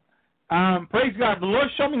know, praise God, the Lord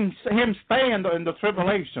showed me him stay in the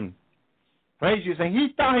tribulation. Praise Jesus, and he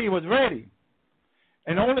thought he was ready.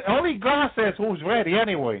 And only God says who's ready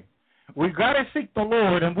anyway. We got to seek the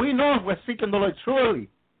Lord, and we know if we're seeking the Lord truly,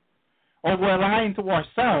 or we're lying to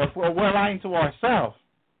ourselves,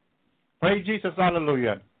 Praise Jesus,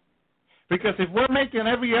 hallelujah. Because if we're making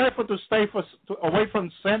every effort to stay away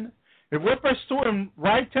from sin, if we're pursuing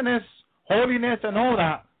righteousness, holiness, and all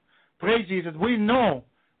that, praise Jesus, we know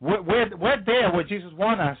we're there where Jesus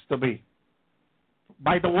wants us to be.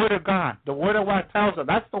 By the Word of God. The Word of God tells us.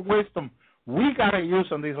 That's the wisdom we got to use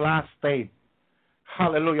in these last days.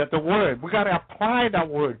 Hallelujah. The Word. We got to apply that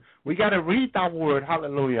Word. We got to read that Word.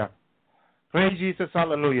 Hallelujah. Praise Jesus.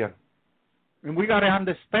 Hallelujah. And we got to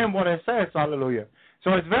understand what it says. Hallelujah.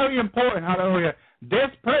 So it's very important. Hallelujah. This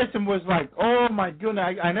person was like, oh my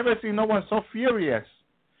goodness, I never seen no one so furious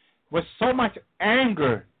with so much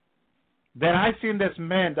anger that I seen this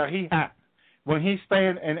man that he had when he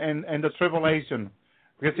stayed in the tribulation.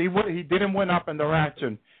 Because he didn't went up in the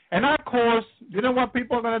rapture. And of course, you know what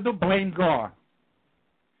people are going to do? Blame God.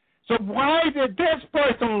 So why did this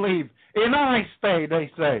person leave and I stay,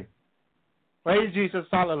 they say? Praise Jesus,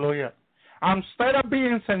 hallelujah. Instead of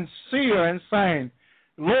being sincere and saying,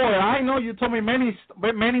 Lord, I know you told me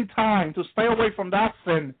many times to stay away from that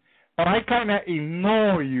sin, but I kind of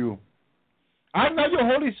ignore you. I know your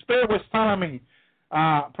Holy Spirit was telling me,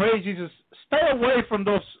 praise Jesus, stay away from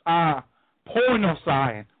those porno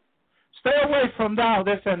signs. Stay away from that,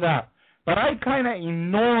 this and that. But I kind of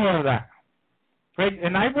ignore that.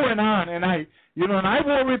 And I went on, and I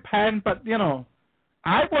will repent, but,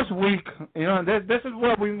 I was weak. This is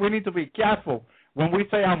where we need to be careful when we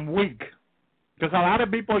say I'm weak. Because a lot of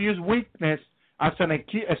people use weakness as an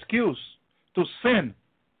excuse to sin.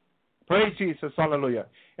 Praise Jesus, hallelujah.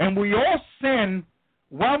 And we all sin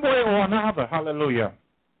one way or another, hallelujah.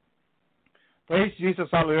 Praise Jesus,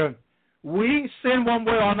 hallelujah. We sin one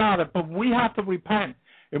way or another, but we have to repent.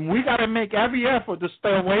 And we got to make every effort to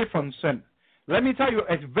stay away from sin. Let me tell you,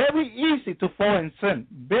 it's very easy to fall in sin.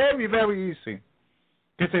 Very, very easy.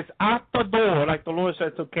 Because it's at the door, like the Lord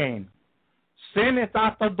said to Cain. Sin is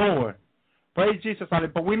at the door. Praise Jesus,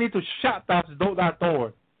 hallelujah. But we need to shut that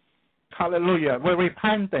door. Hallelujah. We're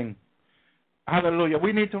repenting. Hallelujah.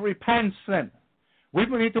 We need to repent sin. We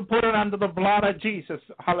need to put it under the blood of Jesus.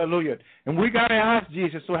 Hallelujah. And we got to ask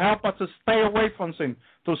Jesus to help us to stay away from sin,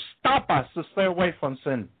 to stop us to stay away from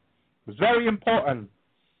sin. It's very important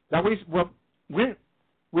that we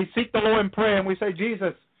seek the Lord in prayer and we say,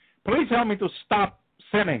 Jesus, please help me to stop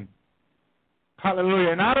sinning.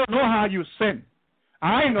 Hallelujah. And I don't know how you sin.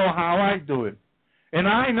 I know how I do it. And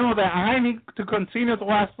I know that I need to continue to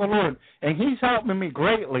ask the Lord. And He's helping me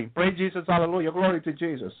greatly. Praise Jesus. Hallelujah. Glory to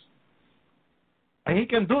Jesus. And He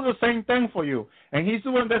can do the same thing for you. And He's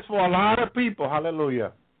doing this for a lot of people.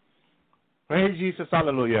 Hallelujah. Praise Jesus.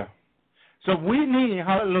 Hallelujah. So we need,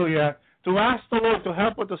 hallelujah, to ask the Lord to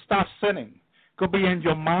help us to stop sinning. Could be in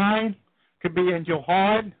your mind. Could be in your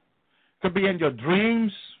heart. Could be in your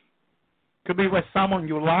dreams. Could be with someone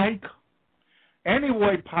you like. Any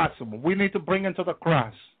way possible, we need to bring it to the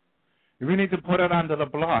cross. We need to put it under the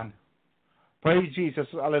blood. Praise Jesus,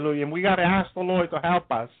 hallelujah. And we got to ask the Lord to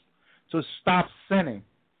help us to stop sinning.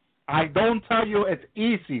 I don't tell you it's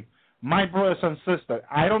easy, my brothers and sisters.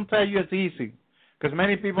 I don't tell you it's easy, because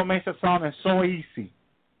many people make it sound it's so easy.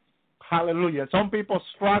 Hallelujah. Some people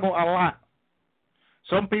struggle a lot.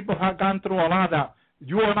 Some people have gone through a lot that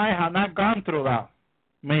you and I have not gone through that,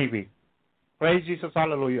 maybe. Praise Jesus,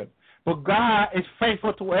 hallelujah. But God is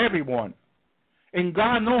faithful to everyone. And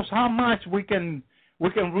God knows how much we can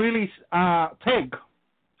really take.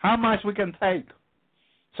 How much we can take.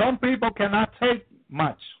 Some people cannot take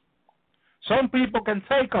much. Some people can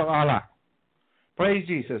take a lot. Praise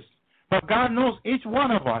Jesus. But God knows each one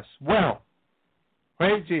of us well.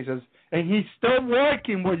 Praise Jesus. And He's still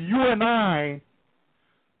working with you and I.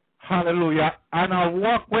 Hallelujah. And our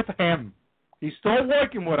walk with Him. He's still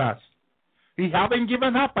working with us. He hasn't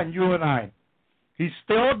given up on you and I. He's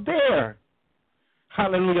still there.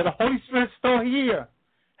 Hallelujah. The Holy Spirit's still here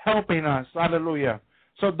helping us. Hallelujah.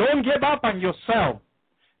 So don't give up on yourself.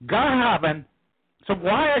 God haven't. So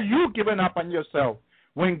why are you giving up on yourself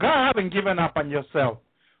when God haven't given up on yourself?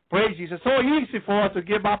 Praise Jesus. It's so easy for us to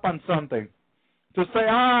give up on something. To say,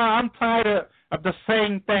 I'm tired of the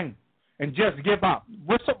same thing and just give up.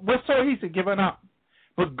 We're so easy giving up.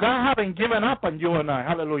 But God haven't given up on you and I.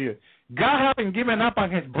 Hallelujah. God haven't given up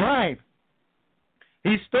on His bride.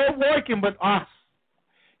 He's still working with us.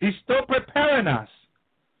 He's still preparing us.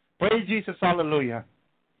 Praise Jesus, hallelujah.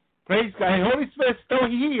 Praise God. The Holy Spirit is still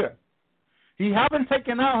here. He haven't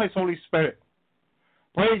taken out His Holy Spirit.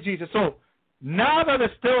 Praise Jesus. So now that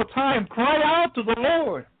it's still time, cry out to the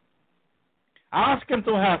Lord. Ask Him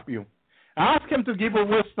to help you. Ask Him to give you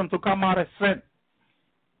wisdom to come out of sin.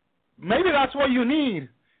 Maybe that's what you need,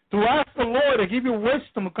 to ask the Lord to give you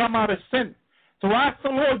wisdom to come out of sin. To ask the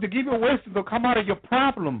Lord to give you wisdom to come out of your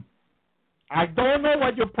problem. I don't know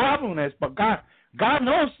what your problem is, but God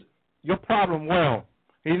knows your problem well.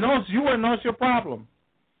 He knows you and knows your problem.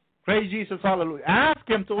 Praise Jesus, hallelujah. Ask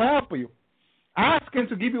Him to help you. Ask Him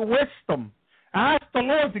to give you wisdom. Ask the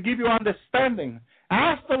Lord to give you understanding.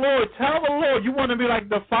 Ask the Lord, tell the Lord you want to be like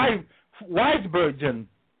the 5 wise virgins.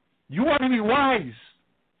 You want to be wise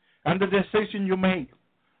in the decision you make.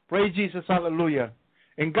 Praise Jesus, hallelujah.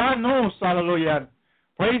 And God knows, hallelujah,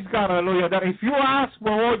 praise God, hallelujah, that if you ask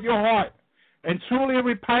with all your heart and truly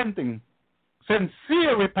repenting,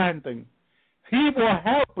 sincere repenting, He will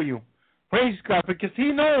help you. Praise God, because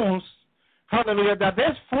He knows, hallelujah, that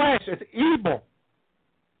this flesh is evil.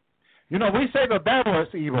 You know, we say the devil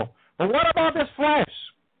is evil. But what about this flesh?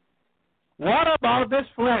 What about this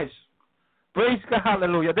flesh? Praise God,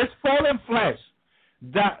 hallelujah. This fallen flesh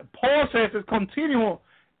that Paul says is continuing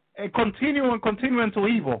to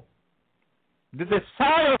evil. The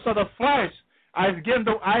desires of the flesh are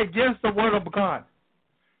against the word of God.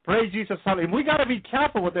 Praise Jesus, hallelujah. We got to be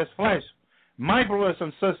careful with this flesh, my brothers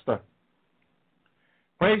and sisters.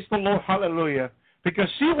 Praise the Lord, hallelujah. Because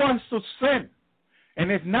she wants to sin. And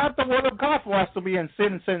it's not the word of God for us to be in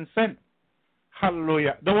sin.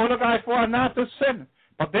 Hallelujah. The word of God is for us not to sin.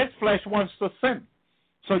 But this flesh wants to sin.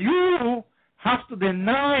 So you have to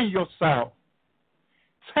deny yourself.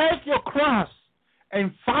 Take your cross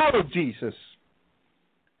and follow Jesus.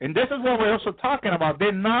 And this is what we're also talking about,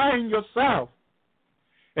 denying yourself.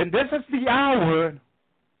 And this is the hour,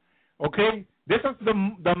 okay? This is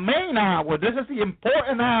the main hour. This is the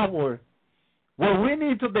important hour where we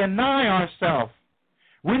need to deny ourselves.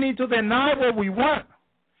 We need to deny what we want.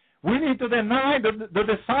 We need to deny the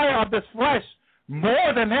desire of this flesh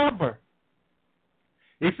more than ever.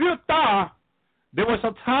 If you thought there was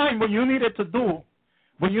a time when you needed to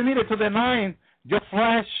deny your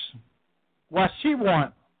flesh what she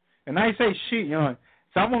wants, and I say she, you know,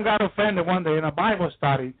 someone got offended one day in a Bible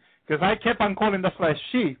study because I kept on calling the flesh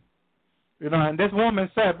she, you know, and this woman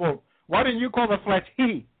said, well, why didn't you call the flesh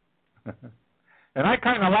he? And I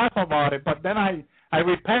kind of laughed about it, but then I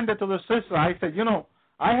repented to the sister. I said, you know,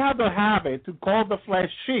 I have the habit to call the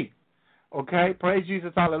flesh she. Okay, praise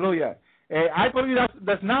Jesus, hallelujah. I believe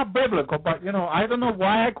that's not biblical, but, you know, I don't know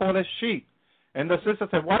why I call it she. And the sister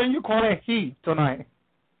said, why don't you call it he tonight?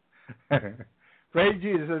 Praise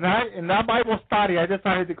Jesus. And in that Bible study, I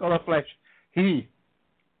decided to call the flesh he.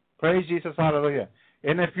 Praise Jesus, hallelujah.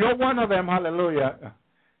 And if you're one of them, hallelujah,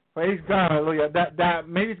 praise God, hallelujah, that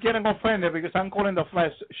maybe it's getting offended because I'm calling the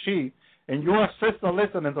flesh she, and you're a sister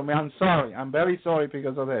listening to me, I'm sorry. I'm very sorry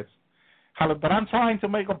because of this. But I'm trying to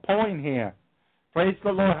make a point here. Praise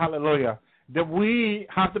the Lord, hallelujah, that we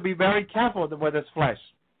have to be very careful with this flesh.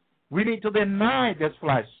 We need to deny this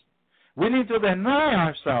flesh. We need to deny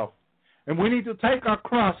ourselves. And we need to take our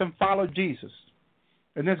cross and follow Jesus.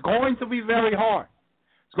 And it's going to be very hard.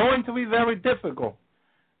 It's going to be very difficult.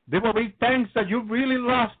 There will be things that you really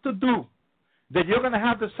love to do that you're going to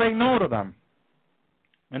have to say no to them.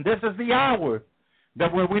 And this is the hour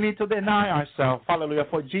that where we need to deny ourselves, hallelujah,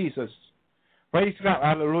 for Jesus. Praise God,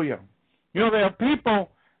 hallelujah. You know, there are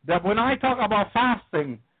people that when I talk about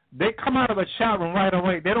fasting, they come out of the chat room right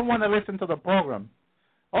away. They don't want to listen to the program.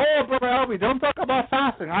 Oh, Brother Elby, don't talk about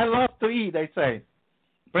fasting. I love to eat, they say.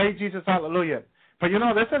 Praise Jesus, hallelujah. But, you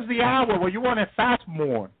know, this is the hour where you want to fast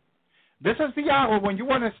more. This is the hour when you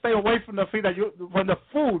want to stay away from the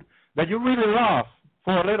food that you really love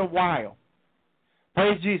for a little while.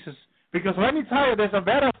 Praise Jesus. Because let me tell you, there's a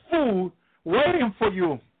better food waiting for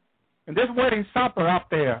you in this wedding supper up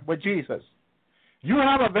there with Jesus. You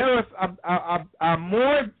have a better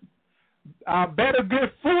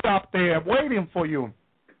good food up there waiting for you.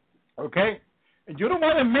 Okay? And you don't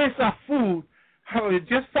want to miss that food.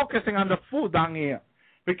 Just focusing on the food down here.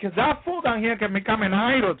 Because that food down here can become an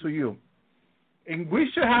idol to you. And we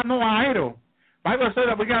should have no idol. Bible says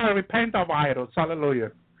that we got to repent of idols.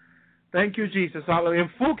 Hallelujah. Thank you, Jesus. Hallelujah. And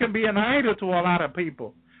food can be an idol to a lot of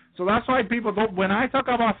people. So that's why people don't, when I talk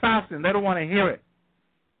about fasting, they don't want to hear it.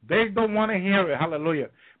 They don't want to hear it. Hallelujah.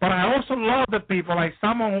 But I also love the people, like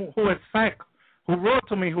someone who is sick, who wrote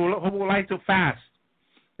to me, who would like to fast,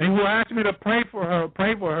 and who asked me to pray for her,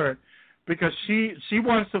 because she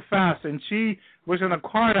wants to fast, and she was in a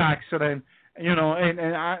car accident,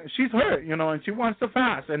 and she's hurt, and she wants to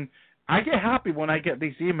fast. And I get happy when I get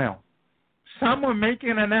these emails. Someone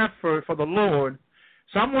making an effort for the Lord,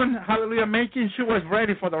 someone, hallelujah, making sure it's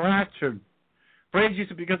ready for the rapture. Praise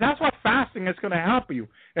Jesus, because that's what fasting is going to help you.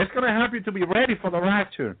 It's going to help you to be ready for the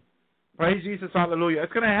rapture. Praise Jesus, hallelujah.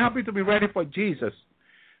 It's going to help you to be ready for Jesus.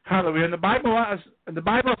 Hallelujah. And the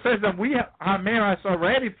Bible says that we are made ourselves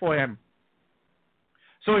ready for him.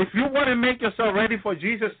 So if you want to make yourself ready for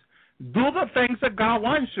Jesus, do the things that God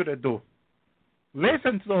wants you to do.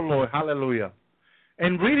 Listen to the Lord, hallelujah.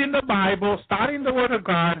 And reading the Bible, studying the Word of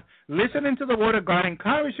God, listening to the Word of God,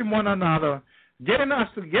 encouraging one another, getting us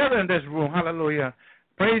together in this room, hallelujah.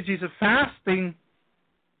 Praise Jesus. Fasting,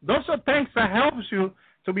 those are things that helps you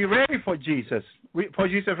to be ready for Jesus'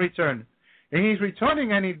 return. And he's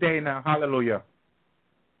returning any day now, hallelujah.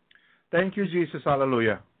 Thank you, Jesus,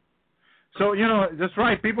 hallelujah. So, that's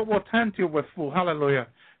right, people will tempt you with food, hallelujah.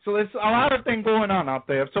 So there's a lot of things going on out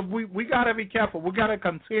there. So we got to be careful. We got to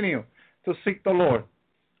continue to seek the Lord.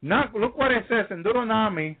 Now, look what it says in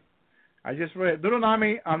Deuteronomy. I just read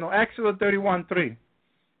Deuteronomy, Exodus 31:3.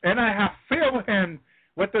 And I have filled him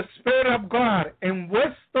with the Spirit of God in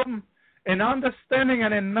wisdom, in understanding,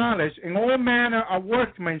 and in knowledge, in all manner of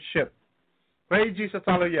workmanship. Praise Jesus,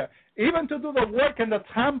 hallelujah. Even to do the work in the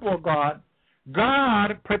temple of God,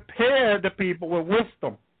 God prepared the people with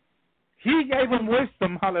wisdom. He gave them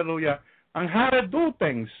wisdom, hallelujah, on how to do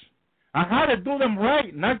things, on how to do them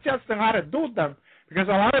right, not just on how to do them, because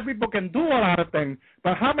a lot of people can do a lot of things,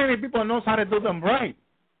 but how many people knows how to do them right?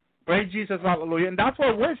 Praise Jesus, hallelujah. And that's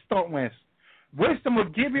what wisdom is. Wisdom will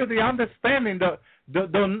give you the understanding, the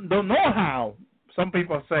know-how, some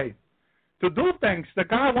people say, to do things that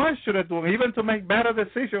God wants you to do, even to make better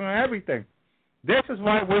decisions and everything. This is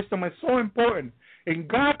why wisdom is so important. And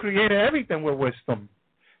God created everything with wisdom.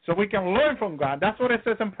 So we can learn from God. That's what it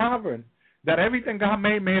says in Proverbs, that everything God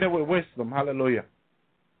made it with wisdom. Hallelujah.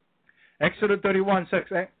 Exodus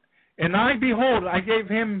 31:6. And I, behold, I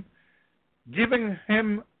giving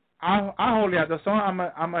him Aholiab, the son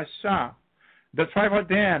of Amashah, the tribe of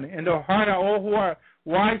Dan, in the heart of all who are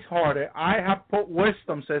wise-hearted. I have put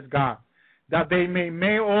wisdom, says God, that they may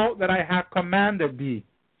make all that I have commanded thee.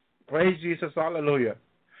 Praise Jesus, hallelujah.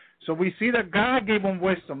 So we see that God gave them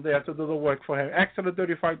wisdom there to do the work for him. Exodus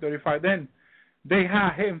 35:35. Then they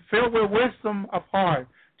had him filled with wisdom of heart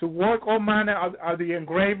to work all manner of the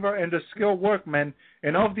engraver and the skilled workman,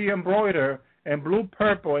 and of the embroiderer, and blue,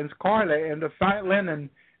 purple, and scarlet, and the fine linen,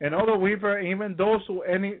 and other weaver, even those who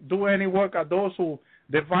do any work are those who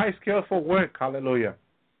devise skillful work. Hallelujah.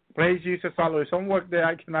 Praise Jesus, hallelujah. Some work there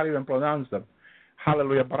I cannot even pronounce them.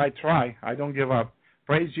 Hallelujah. But I try. I don't give up.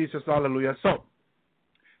 Praise Jesus, hallelujah.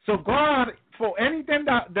 So God, for anything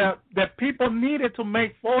that people needed to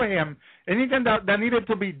make for him, anything that needed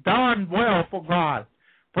to be done well for God,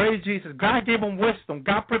 praise Jesus, God gave them wisdom.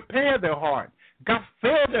 God prepared their heart. God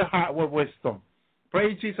filled their heart with wisdom.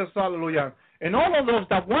 Praise Jesus, hallelujah. And all of those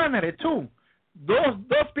that wanted it too, those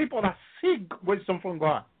people that seek wisdom from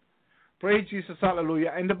God. Praise Jesus,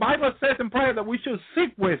 hallelujah. And the Bible says in prayer that we should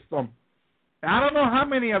seek wisdom. And I don't know how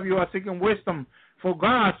many of you are seeking wisdom for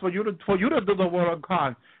God, for you to do the word of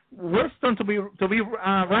God. Wisdom to be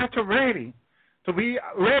rapture ready, to be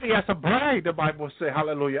ready as a bride, the Bible says,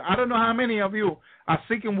 hallelujah. I don't know how many of you are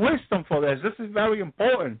seeking wisdom for this. This is very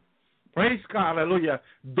important. Praise God, hallelujah.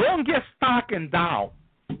 Don't get stuck in doubt,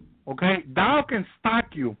 okay? Doubt can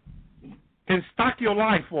stuck you, can stuck your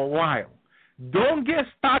life for a while. Don't get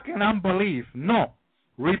stuck in unbelief. No.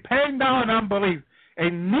 Repent down in unbelief,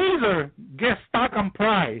 and neither get stuck on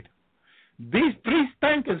pride. These three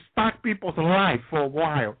things can stuck people's life for a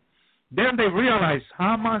while. Then they realize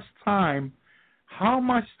how much time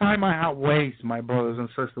I have wasted, my brothers and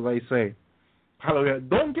sisters, they say. Hallelujah.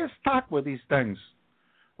 Don't get stuck with these things.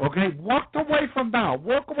 Okay? Walk away from doubt.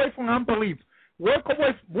 Walk away from unbelief. Walk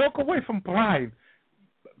away from pride.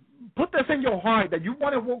 Put this in your heart that you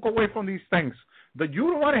want to walk away from these things. That you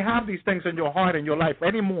don't want to have these things in your heart and your life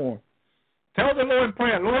anymore. Tell the Lord in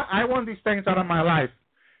prayer, Lord, I want these things out of my life.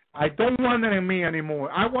 I don't want it in me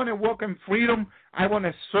anymore. I want to walk in freedom. I want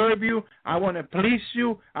to serve you. I want to please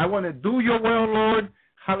you. I want to do your will, Lord.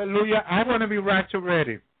 Hallelujah. I want to be rapture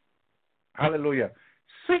ready. Hallelujah.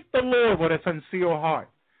 Seek the Lord with a sincere heart.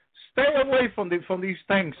 Stay away from these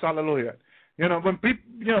things. Hallelujah. When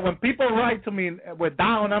people write to me with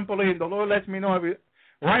doubt and unbelief, the Lord lets me know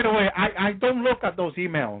right away. I don't look at those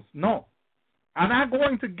emails. No. I'm not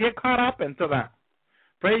going to get caught up into that.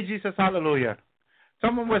 Praise Jesus. Hallelujah.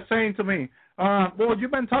 Someone was saying to me, well, you've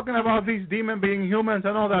been talking about these demons being humans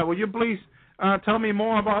and all that. Will you please tell me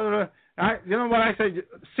more about You know what I say?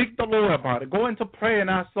 Seek the Lord about it. Go into prayer and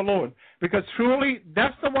ask the Lord. Because truly,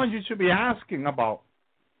 that's the one you should be asking about.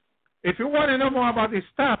 If you want to know more about this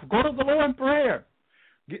stuff, go to the Lord in prayer.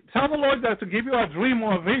 Tell the Lord that to give you a dream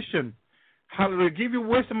or a vision. Hallelujah. Give you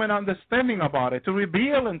wisdom and understanding about it, to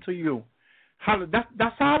reveal unto you. Hallelujah.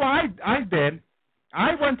 That's how I did.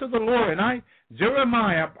 I went to the Lord and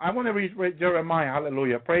Jeremiah, I want to read Jeremiah,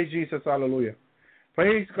 hallelujah. Praise Jesus, hallelujah.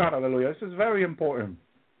 Praise God, hallelujah. This is very important.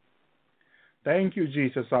 Thank you,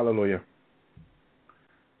 Jesus, hallelujah.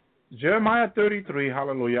 Jeremiah 33,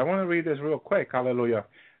 hallelujah. I want to read this real quick, hallelujah.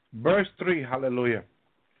 Verse 3, hallelujah.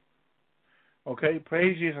 Okay,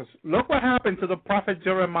 praise Jesus. Look what happened to the prophet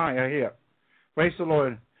Jeremiah here. Praise the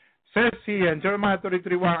Lord. Says here in Jeremiah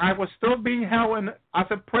 33, while I was still being held as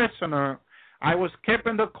a prisoner, I was kept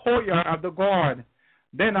in the courtyard of the guard.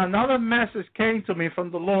 Then another message came to me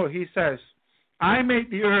from the Lord. He says, I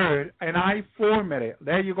made the earth and I formed it.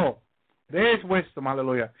 There you go. There's wisdom,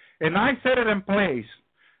 hallelujah. And I set it in place.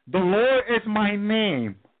 The Lord is my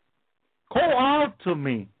name. Call out to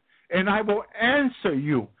me, and I will answer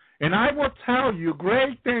you. And I will tell you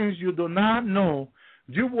great things you do not know.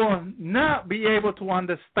 You will not be able to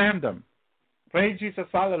understand them. Praise Jesus,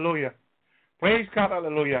 hallelujah. Praise God,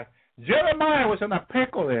 hallelujah. Jeremiah was in a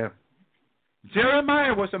pickle there.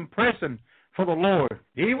 Jeremiah was in prison for the Lord.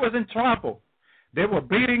 He was in trouble. They were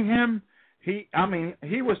beating him. He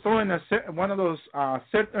was throwing one of those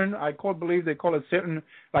cistern, believe they call it cistern,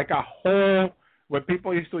 like a hole where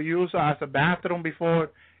people used to use as a bathroom before,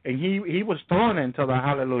 and he was thrown into the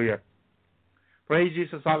hallelujah. Praise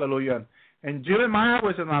Jesus, hallelujah. And Jeremiah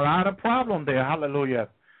was in a lot of problem there, hallelujah.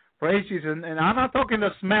 Praise Jesus. And I'm not talking the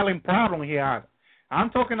smelling problem he had. I'm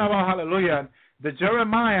talking about, hallelujah, that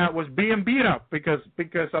Jeremiah was being beat up because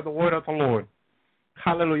of the word of the Lord.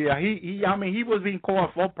 Hallelujah. He was being called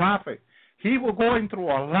a false prophet. He was going through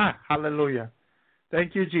a lot. Hallelujah.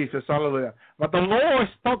 Thank you, Jesus. Hallelujah. But the Lord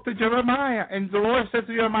spoke to Jeremiah, and the Lord said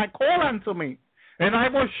to Jeremiah, call unto me, and I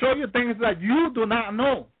will show you things that you do not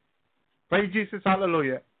know. Praise Jesus.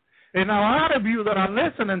 Hallelujah. And a lot of you that are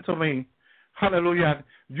listening to me, hallelujah,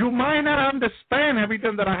 you might not understand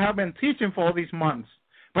everything that I have been teaching for all these months.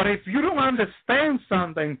 But if you don't understand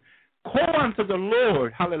something, call unto the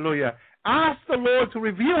Lord, hallelujah. Ask the Lord to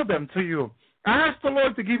reveal them to you. Ask the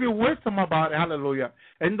Lord to give you wisdom about it, hallelujah.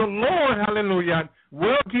 And the Lord, hallelujah,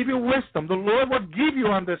 will give you wisdom. The Lord will give you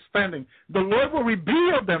understanding. The Lord will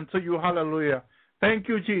reveal them to you, hallelujah. Thank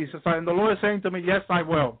you, Jesus. And the Lord is saying to me, yes, I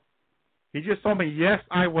will. He just told me, yes,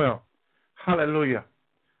 I will. Hallelujah.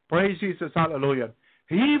 Praise Jesus, hallelujah.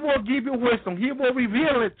 He will give you wisdom. He will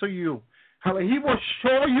reveal it to you. He will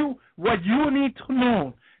show you what you need to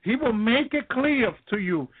know. He will make it clear to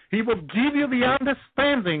you. He will give you the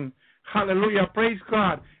understanding. Hallelujah. Praise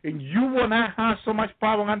God. And you will not have so much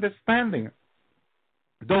problem understanding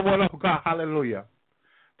the word of God. Hallelujah.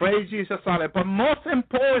 Praise Jesus. Hallelujah. But most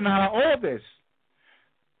important out of all this,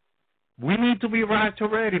 we need to be right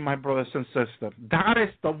already, my brothers and sisters. That is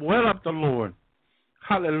the will of the Lord.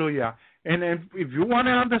 Hallelujah. And if you want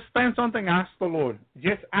to understand something, ask the Lord.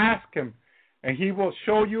 Just ask him. And he will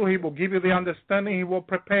show you. He will give you the understanding. He will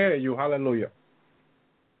prepare you. Hallelujah.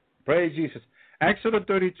 Praise Jesus. Exodus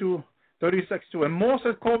 32, 36, 2. And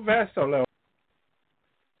Moses called Bezalel.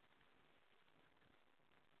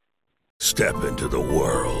 Step into the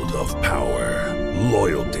world of power,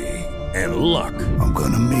 loyalty, and luck. I'm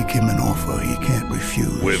going to make him an offer he can't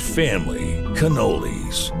refuse. With family,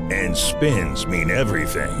 cannolis, and spins mean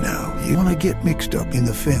everything. Now, you want to get mixed up in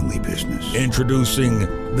the family business. Introducing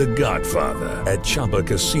The Godfather at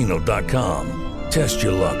ChumbaCasino.com. Test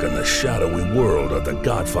your luck in the shadowy world of The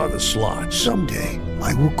Godfather slot. Someday,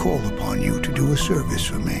 I will call upon you to do a service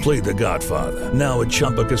for me. Play The Godfather now at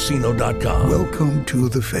ChumbaCasino.com. Welcome to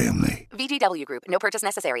the family. VGW Group. No purchase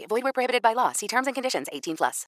necessary. Void where prohibited by law. See terms and conditions. 18+.